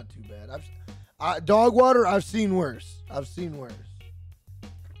 It's not too bad. Dog water, I've seen worse. I've seen worse.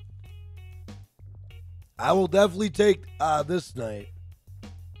 I will definitely take this night.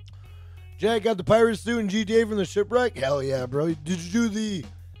 Jack got the pirate suit in GTA from the Shipwreck? Hell yeah, bro. Did you do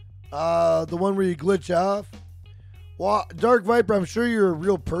the one where you glitch off? Well, Dark Viper, I'm sure you're a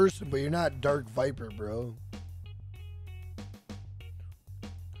real person, but you're not Dark Viper, bro.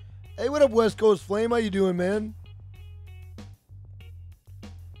 Hey, what up, West Coast Flame? How you doing, man?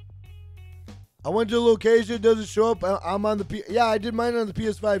 I went to the location. It doesn't show up. I'm on the yeah, I did mine on the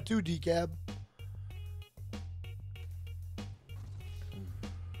PS5 too, Decab.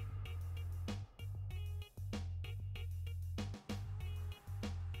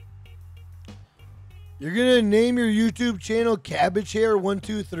 You're gonna name your YouTube channel Cabbage Hair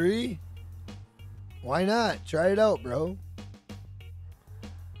 123? Why not? Try it out, bro.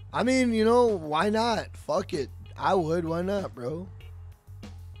 I mean, you know, why not? Fuck it. I would. Why not, bro?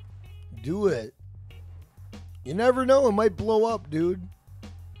 Do it. You never know. It might blow up, dude.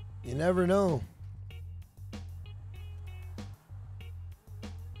 You never know.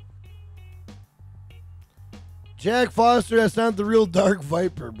 Jack Foster, that's not the real Dark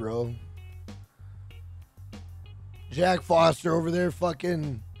Viper, bro. Jack Foster over there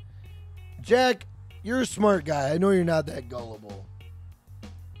fucking... Jack, you're a smart guy. I know you're not that gullible.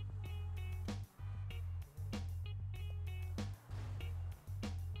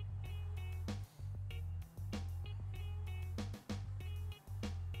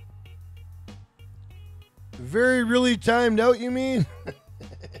 Very really timed out, you mean?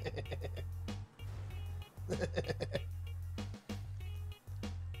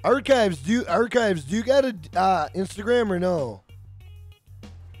 Archives, do you got a Instagram or no?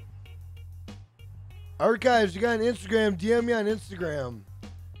 Archives, you got an Instagram? DM me on Instagram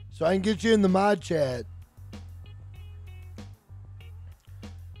so I can get you in the mod chat.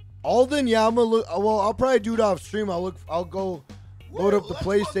 Alden, yeah, I'm gonna look. Well, I'll probably do it off stream. I'll go load up the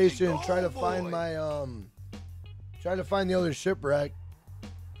PlayStation and try to find my try to find the other Shipwreck.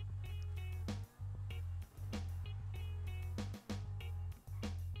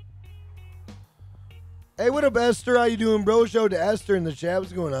 Hey, what up, Esther? How you doing, bro? Shout out to Esther in the chat.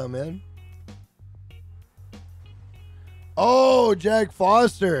 What's going on, man? Oh, Jack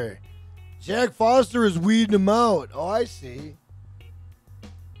Foster. Jack Foster is weeding him out. Oh, I see.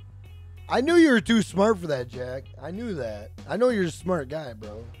 I knew you were too smart for that, Jack. I knew that. I know you're a smart guy,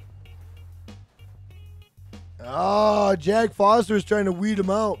 bro. Oh, Jack Foster is trying to weed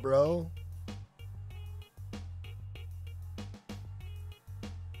him out, bro.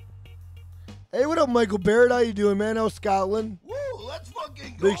 Hey, what up, Michael Barrett? How you doing, man? How's Scotland? Woo, let's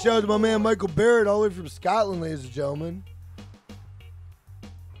fucking go. Big shout out to my man Michael Barrett, all the way from Scotland, ladies and gentlemen.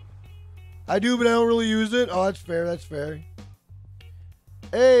 I do, but I don't really use it. Oh, that's fair. That's fair.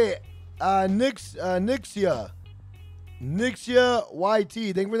 Hey, Nixia YT.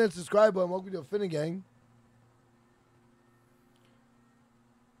 Thank you for that subscribe button. Welcome to Finnegan.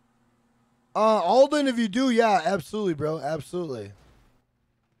 Alden, if you do, yeah, absolutely, bro. Absolutely.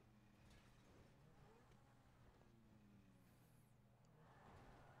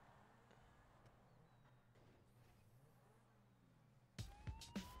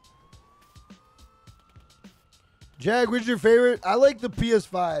 Jag, what's your favorite? I like the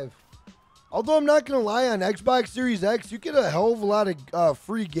PS5. Although I'm not going to lie, on Xbox Series X, you get a hell of a lot of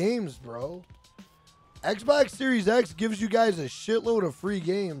free games, bro. Xbox Series X gives you guys a shitload of free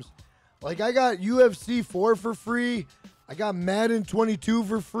games. Like, I got UFC 4 for free. I got Madden 22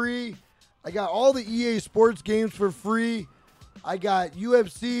 for free. I got all the EA Sports games for free. I got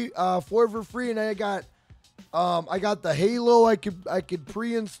UFC 4 for free, and I got the Halo I could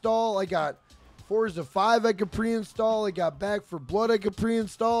pre-install. I got Forza 5 I could pre-install. I got Back 4 Blood I could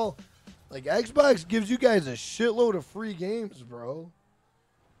pre-install. Like, Xbox gives you guys a shitload of free games, bro.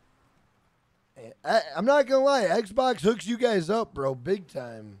 I'm not gonna lie, Xbox hooks you guys up, bro, big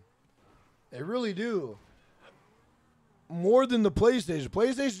time. They really do. More than the PlayStation.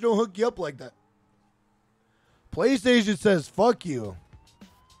 PlayStation don't hook you up like that. PlayStation says, fuck you.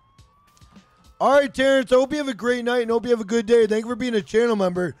 All right, Terrence, I hope you have a great night and hope you have a good day. Thank you for being a channel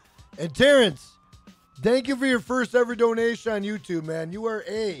member. And Terrence, thank you for your first ever donation on YouTube, man. You are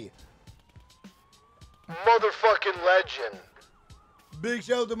a motherfucking legend. Big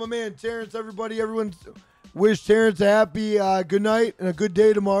shout out to my man Terrence, everybody. Everyone wish Terrence a happy good night and a good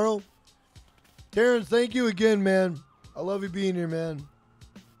day tomorrow. Terrence, thank you again, man. I love you being here, man.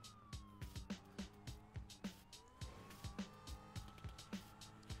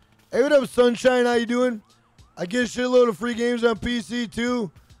 Hey, what up, Sunshine? How you doing? I get a shitload of free games on PC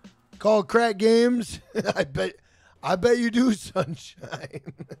too, called Crack Games. I bet you do, Sunshine.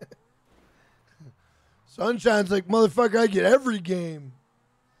 Sunshine's like, motherfucker, I get every game.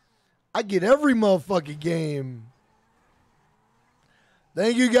 I get every motherfucking game.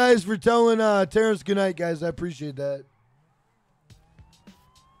 Thank you guys for telling Terrence goodnight, guys. I appreciate that.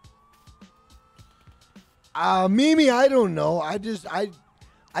 Mimi, I don't know.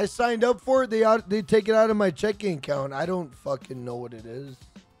 I signed up for it. They take it out of my checking account. I don't fucking know what it is.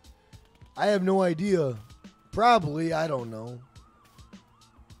 I have no idea. Probably. I don't know.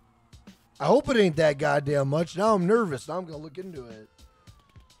 I hope it ain't that goddamn much. Now I'm nervous. Now I'm going to look into it.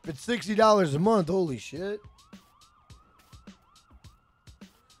 If it's $60 a month, holy shit.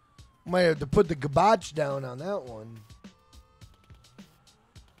 Might have to put the gabach down on that one.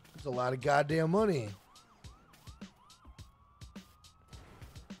 That's a lot of goddamn money.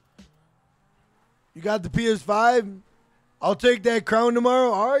 You got the PS5? I'll take that crown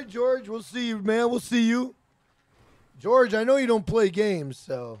tomorrow. All right, George. We'll see you, man. We'll see you. George, I know you don't play games,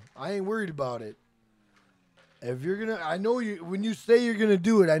 so I ain't worried about it. If you're going to, I know you, when you say you're going to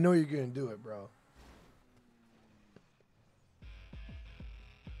do it, I know you're going to do it, bro.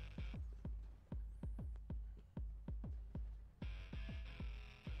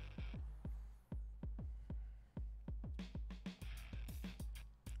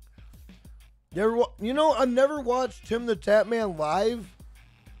 You know, I've never watched Tim the Tatman live,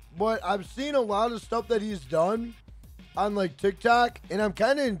 but I've seen a lot of stuff that he's done on like TikTok, and I'm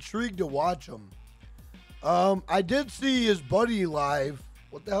kind of intrigued to watch him. I did see his buddy live.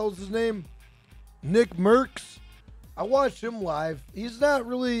 What the hell's his name? Nick Merckx. I watched him live. He's not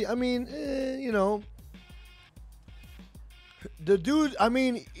really, I mean, you know. The dude, I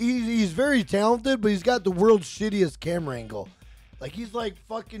mean, he's very talented, but he's got the world's shittiest camera angle. Like, he's like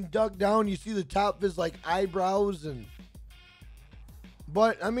fucking ducked down. You see the top of his like eyebrows and.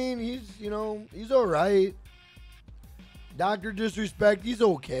 But, I mean, he's, you know, he's all right. Dr. Disrespect, he's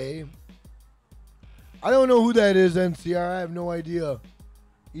okay. I don't know who that is, NCR. I have no idea.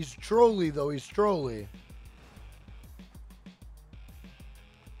 He's trolly, though. He's trolly.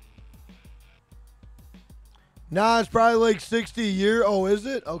 Nah, it's probably like 60 a year. Oh, is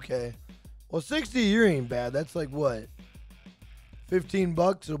it? Okay. Well, 60 a year ain't bad. That's like what?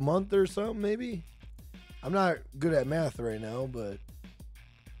 $15 a month or something, maybe? I'm not good at math right now, but...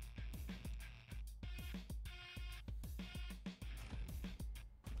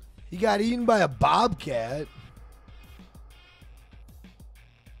 He got eaten by a bobcat.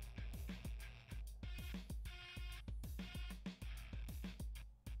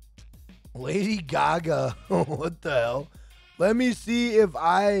 Lady Gaga. What the hell? Let me see if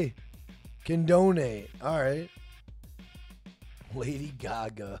I can donate. All right. Lady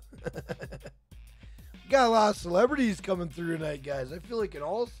Gaga. Got a lot of celebrities coming through tonight, guys. I feel like an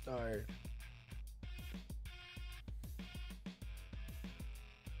all-star.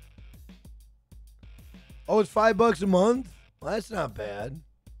 Oh, it's $5 a month? Well, that's not bad.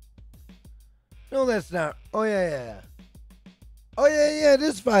 No, that's not. Oh, yeah. Oh, yeah, it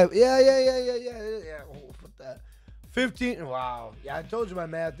is 5. Yeah. Oh, what that? 15. Wow. Yeah, I told you my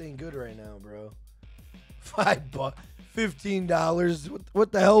math ain't good right now, bro. $5. $15.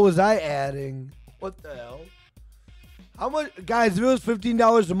 What the hell was I adding? What the hell? How much, guys, if it was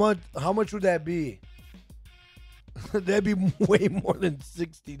 $15 a month, how much would that be? That'd be way more than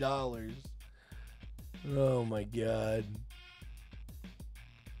 $60. Oh my God.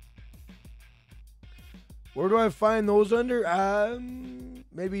 Where do I find those under?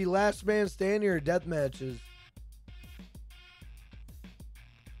 Maybe Last Man Standing or death matches.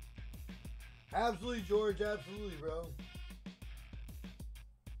 Absolutely, George. Absolutely, bro.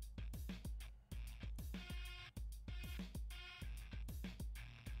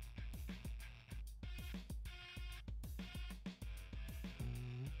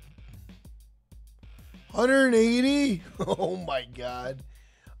 180? Oh my God.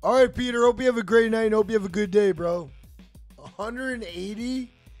 All right, Peter. Hope you have a great night. Hope you have a good day, bro.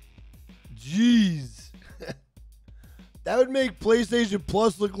 180? Jeez. That would make PlayStation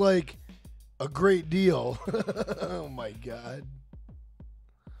Plus look like a great deal. Oh my God.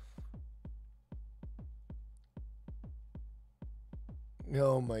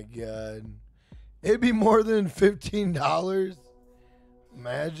 Oh my God. It'd be more than $15.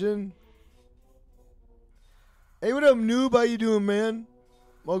 Imagine. Hey, what up, noob? How you doing, man?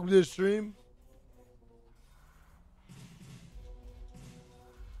 Welcome to the stream.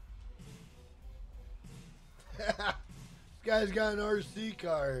 This guy's got an RC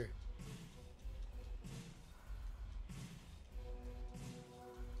car.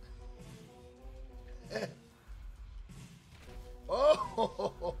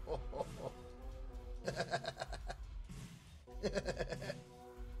 Oh!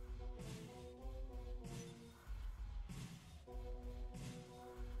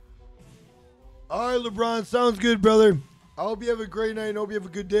 All right, LeBron. Sounds good, brother. I hope you have a great night and hope you have a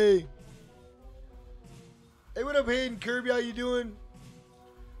good day. Hey, what up, Hayden Kirby? How you doing?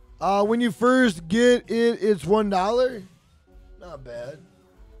 When you first get it, it's $1. Not bad.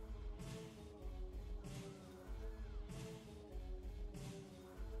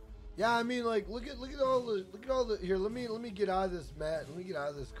 Yeah, I mean, like, look at all the here. Let me get out of this, Matt. Let me get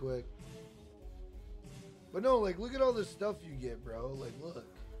out of this quick. But no, like, look at all the stuff you get, bro. Like, look.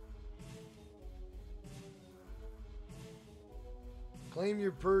 Claim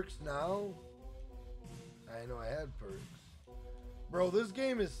your perks now. I know I had perks. Bro, this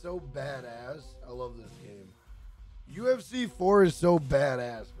game is so badass. I love this game. UFC 4 is so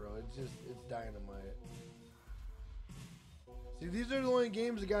badass, bro. It's dynamite. See, these are the only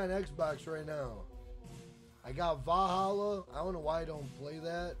games I got on Xbox right now. I got Valhalla. I don't know why I don't play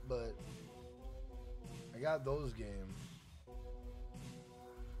that, but I got those games.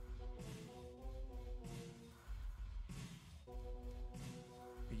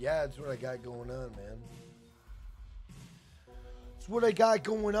 Yeah, that's what I got going on, man. That's what I got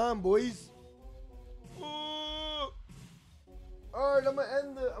going on, boys. All right, I'm gonna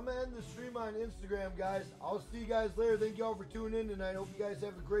end the stream on Instagram, guys. I'll see you guys later. Thank you all for tuning in tonight. Hope you guys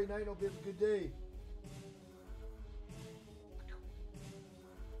have a great night. Hope you have a good day.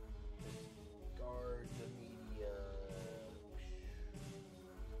 Guard the media.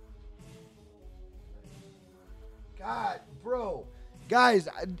 God, bro. Guys,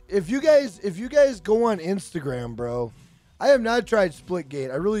 if you guys go on Instagram, bro, I have not tried Splitgate.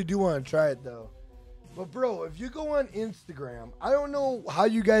 I really do want to try it though. But bro, if you go on Instagram, I don't know how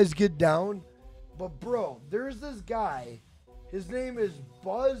you guys get down, but bro, there's this guy. His name is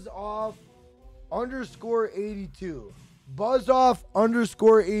BuzzOff_82.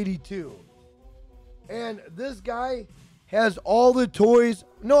 BuzzOff_82. And this guy has all the toys.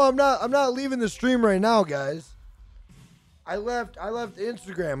 No, I'm not leaving the stream right now, guys. I left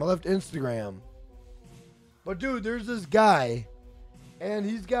Instagram. But dude, there's this guy, and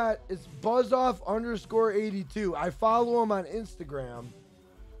he's got, it's BuzzOff_82. I follow him on Instagram,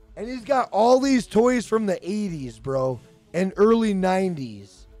 and he's got all these toys from the 80s, bro, and early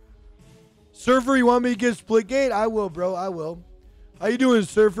 90s. Surfer, you want me to get Splitgate? I will, bro. I will. How you doing,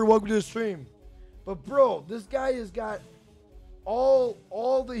 Surfer? Welcome to the stream. But bro, this guy has got all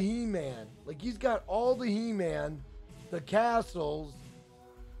the He-Man. Like, he's got all the He-Man, the Castles,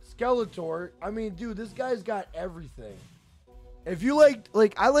 Skeletor. I mean, dude, this guy's got everything. If you like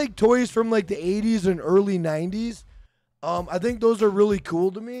I like toys from like the 80s and early 90s. I think those are really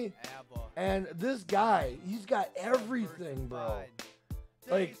cool to me. And this guy, he's got everything, bro.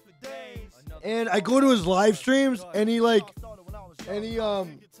 Like, and I go to his live streams, and he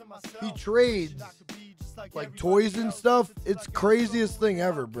trades like toys and stuff. It's craziest thing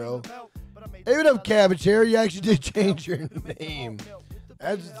ever, bro. Hey, what up, Cabbage Hair? You actually did change your name.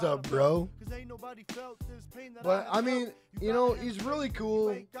 That's what's up, bro. But, I mean, you know, he's really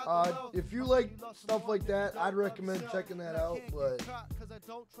cool. If you like stuff like that, I'd recommend checking that out. But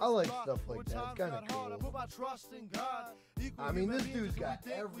I like stuff like that. It's kind of cool. I mean, this dude's got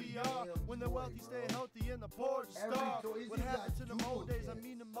every damn toy, bro. Every toy. He's got duplicates.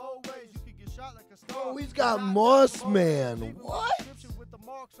 Oh, he's got Mossman. What?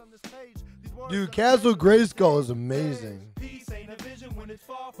 Dude, Castle Grayskull is amazing.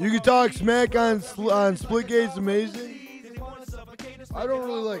 You can talk smack on Splitgate's amazing. I don't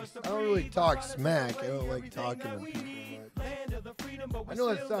really talk smack. I don't like talking to people much. I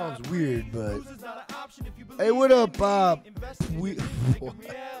know that sounds weird, but hey, what up, Bob?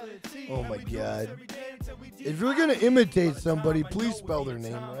 Oh my God! If you're gonna imitate somebody, please spell their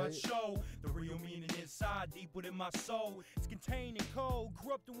name right. inside, deep within my soul. It's contained and cold,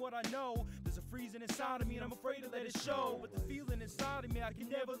 corrupting what I know. There's a freezing inside of me and I'm afraid to let it show. But the feeling inside of me I can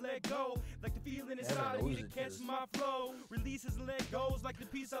never let go. Like the feeling inside of me that catches my flow. Releases and let goes like the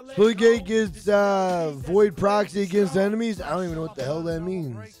piece I let go. Splitgate gets void proxy against enemies. I don't even know what the hell that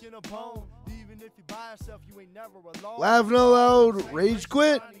means. Laughing out loud, rage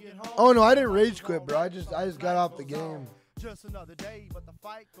quit? Oh no, I didn't rage quit, bro. I just got off the game.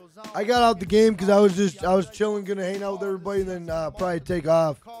 I got out the game because I was chilling, gonna hang out with everybody, and then probably take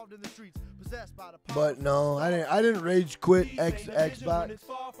off. But no, I didn't rage quit Xbox.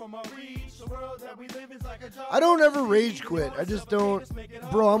 I don't ever rage quit. I just don't.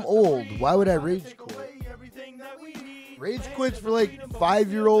 Bro, I'm old. Why would I rage quit? Rage quit's for like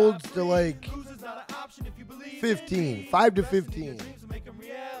 5-year-olds to like 15, 5 to 15.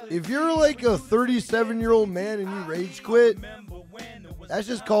 If you're like a 37-year-old man and you rage quit, that's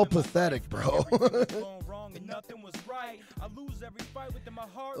just called pathetic, bro.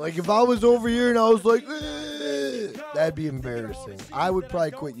 Like if I was over here and I was like, that'd be embarrassing. I would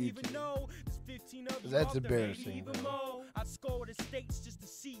probably quit YouTube. That's embarrassing, bro.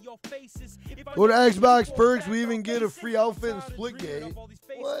 Go to Xbox Perks. We even get a free outfit in Splitgate.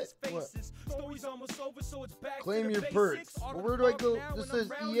 What? Claim your perks. Well, where do I go? This says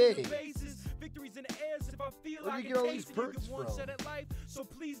EA. Where do you get all these perks from? So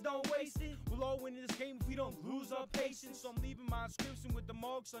please don't waste it. We'll all win this game if we don't lose our patience. So I'm leaving my inscription with the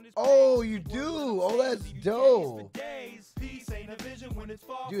marks on this. Oh, you do? Oh, that's dope.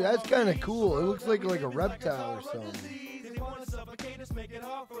 Dude, that's kind of cool. It looks like a reptile or something.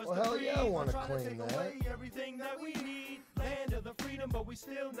 Well, hell yeah, I want to claim that. Land of the freedom, but we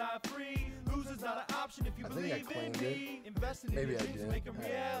still not free. Losers not an option if you believe I claimed it. Maybe I did. Make a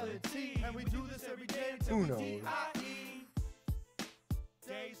reality. And we do this every day. Who knows?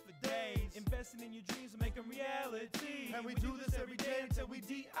 Days for days. Investing in your dreams and make them reality. And we do this every day until we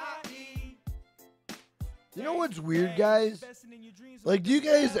DIE. You know what's weird, guys? Like, do you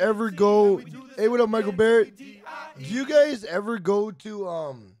guys ever go? Hey, what up, Michael Barrett? Do you guys ever go to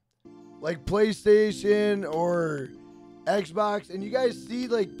like PlayStation or Xbox, and you guys see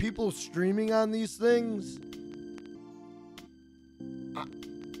like people streaming on these things?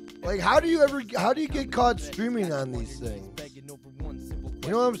 Like, how do you get caught streaming on these things?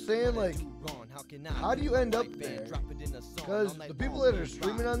 You know what I'm saying? Like, how do you end up there? Because the people that are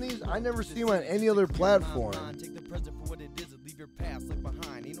streaming on these, I never see them on any other platform.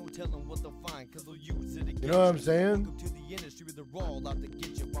 You know what I'm saying?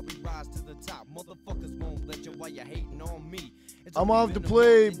 I'm off to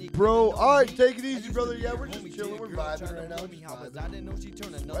play, bro. All right, take it easy, brother. Yeah, we're just chilling. We're vibing right now.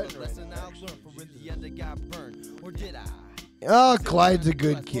 Oh, Clyde's a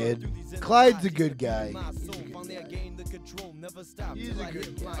good kid. Clyde's a good guy. He's a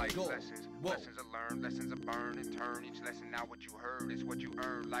good guy. Life lessons are learned, lessons are burned and turn. Each lesson now what you heard is what you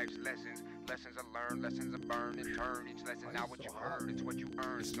earn. Life's lessons are learned, lessons are burned and turn. Each lesson now what you heard is what you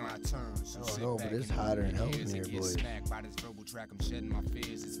earn. It's my turn. Oh no, but it's hotter than hell in here, boys.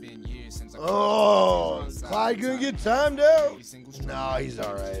 Oh, Clyde gonna get timed out? No, he's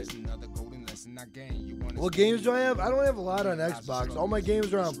alright. What games do I have? I don't have a lot on Xbox. All my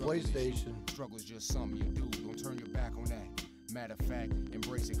games are on PlayStation. Struggle's just something you do. Don't turn your back on that. Matter of fact,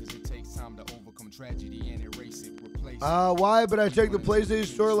 embrace it because it takes time to overcome tragedy and erase it. Replace it. Why? But I check the PlayStation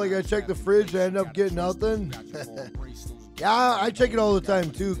store like I check the fridge. I end up getting nothing. Yeah, I check it all the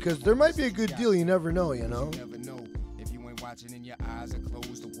time too because there might be a good deal. You never know, you know. You never know. If you ain't watching and your eyes are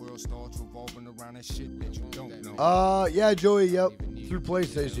closed, the world starts revolving around that shit that you don't know. Yeah, Joey. Yep, through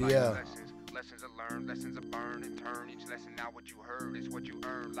PlayStation. Yeah. Lessons are learned, lessons are burned and turn. Each lesson now what you heard is what you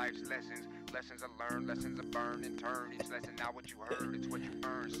earn. Life's lessons are learned, lessons are burned and turn. Each lesson now what you heard is what you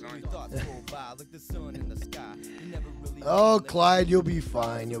earn, son. Oh, Clyde, you'll be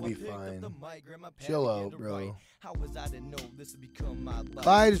fine. You'll be fine. Chill out, bro.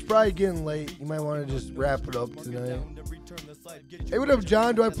 Clyde, it's probably getting late. You might want to just wrap it up tonight. Hey, what up,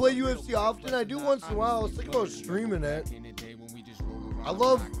 John? Do I play UFC often? I do once in a while. I was thinking about streaming it.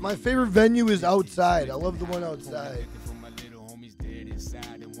 My favorite venue is outside. I love the one outside.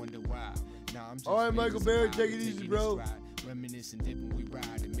 All right, Michael Barrett, take it easy, bro. Reminiscing, dipping, we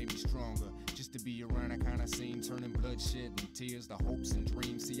ride. It made me stronger. Just to be around, I kind of seen turning bloodshed and tears, the hopes and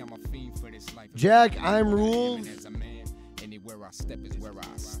dreams. See, I'm a fiend for this life. Jack, I'm rules. As a man, anywhere I step is where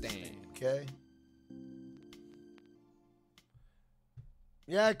I stand. Okay.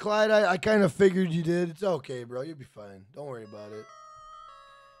 Yeah, Clyde, I kind of figured you did. It's okay, bro. You'll be fine. Don't worry about it.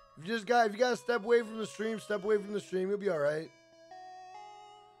 If you got to step away from the stream, step away from the stream. You'll be all right.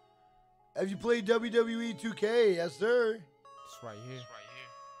 Have you played WWE 2K? Yes, sir. It's right here.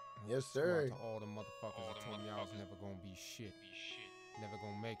 Yes, Shout out sir. to all the motherfuckers that told me I was never gonna be shit. Never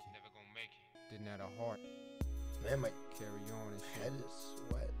gonna make it. Didn't have a heart. Man, my Carry on and head shit. is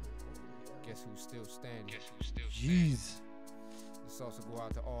sweating. Guess who's still standing? Jeez. Let's also go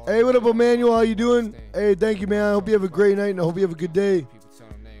out to all. Hey, what up, Emmanuel? How you doing? Hey, thank you, man. I hope you have a great night, and I hope you have a good day. People tell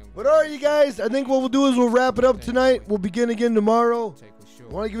them they ain't But all right, you guys, I think what we'll do is we'll wrap it up tonight. We'll begin again tomorrow. take what's I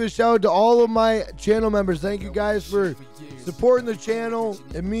yours. want to give a shout out to all of my channel members. Thank you guys for supporting the channel.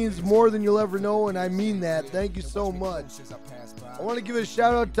 It means more than you'll ever know, and I mean that. Thank you so much. I want to give a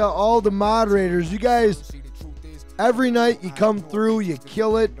shout out to all the moderators. You guys, every night you come through, you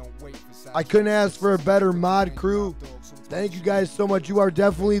kill it. I couldn't ask for a better mod crew. Thank you guys so much. You are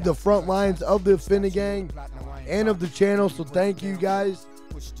definitely the front lines of the Finnegan and of the channel, so thank you guys.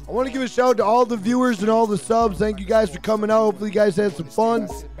 I want to give a shout out to all the viewers and all the subs. Thank you guys for coming out. Hopefully you guys had some fun.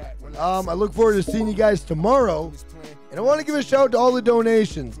 I look forward to seeing you guys tomorrow. And I want to give a shout out to all the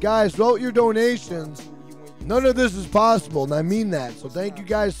donations. Guys, without your donations, none of this is possible, and I mean that. So thank you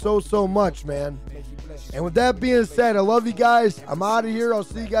guys so much, man. And with that being said, I love you guys. I'm out of here. I'll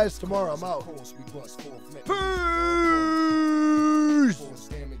see you guys tomorrow. I'm out. Peace.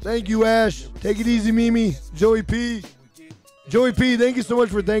 Thank you, Ash. Take it easy, Mimi. Joey P. Joey P, thank you so much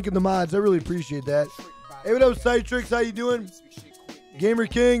for thanking the mods. I really appreciate that. Hey, what up, Citrix? How you doing? Gamer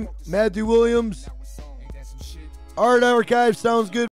King, Matthew Williams. Art Archive sounds good.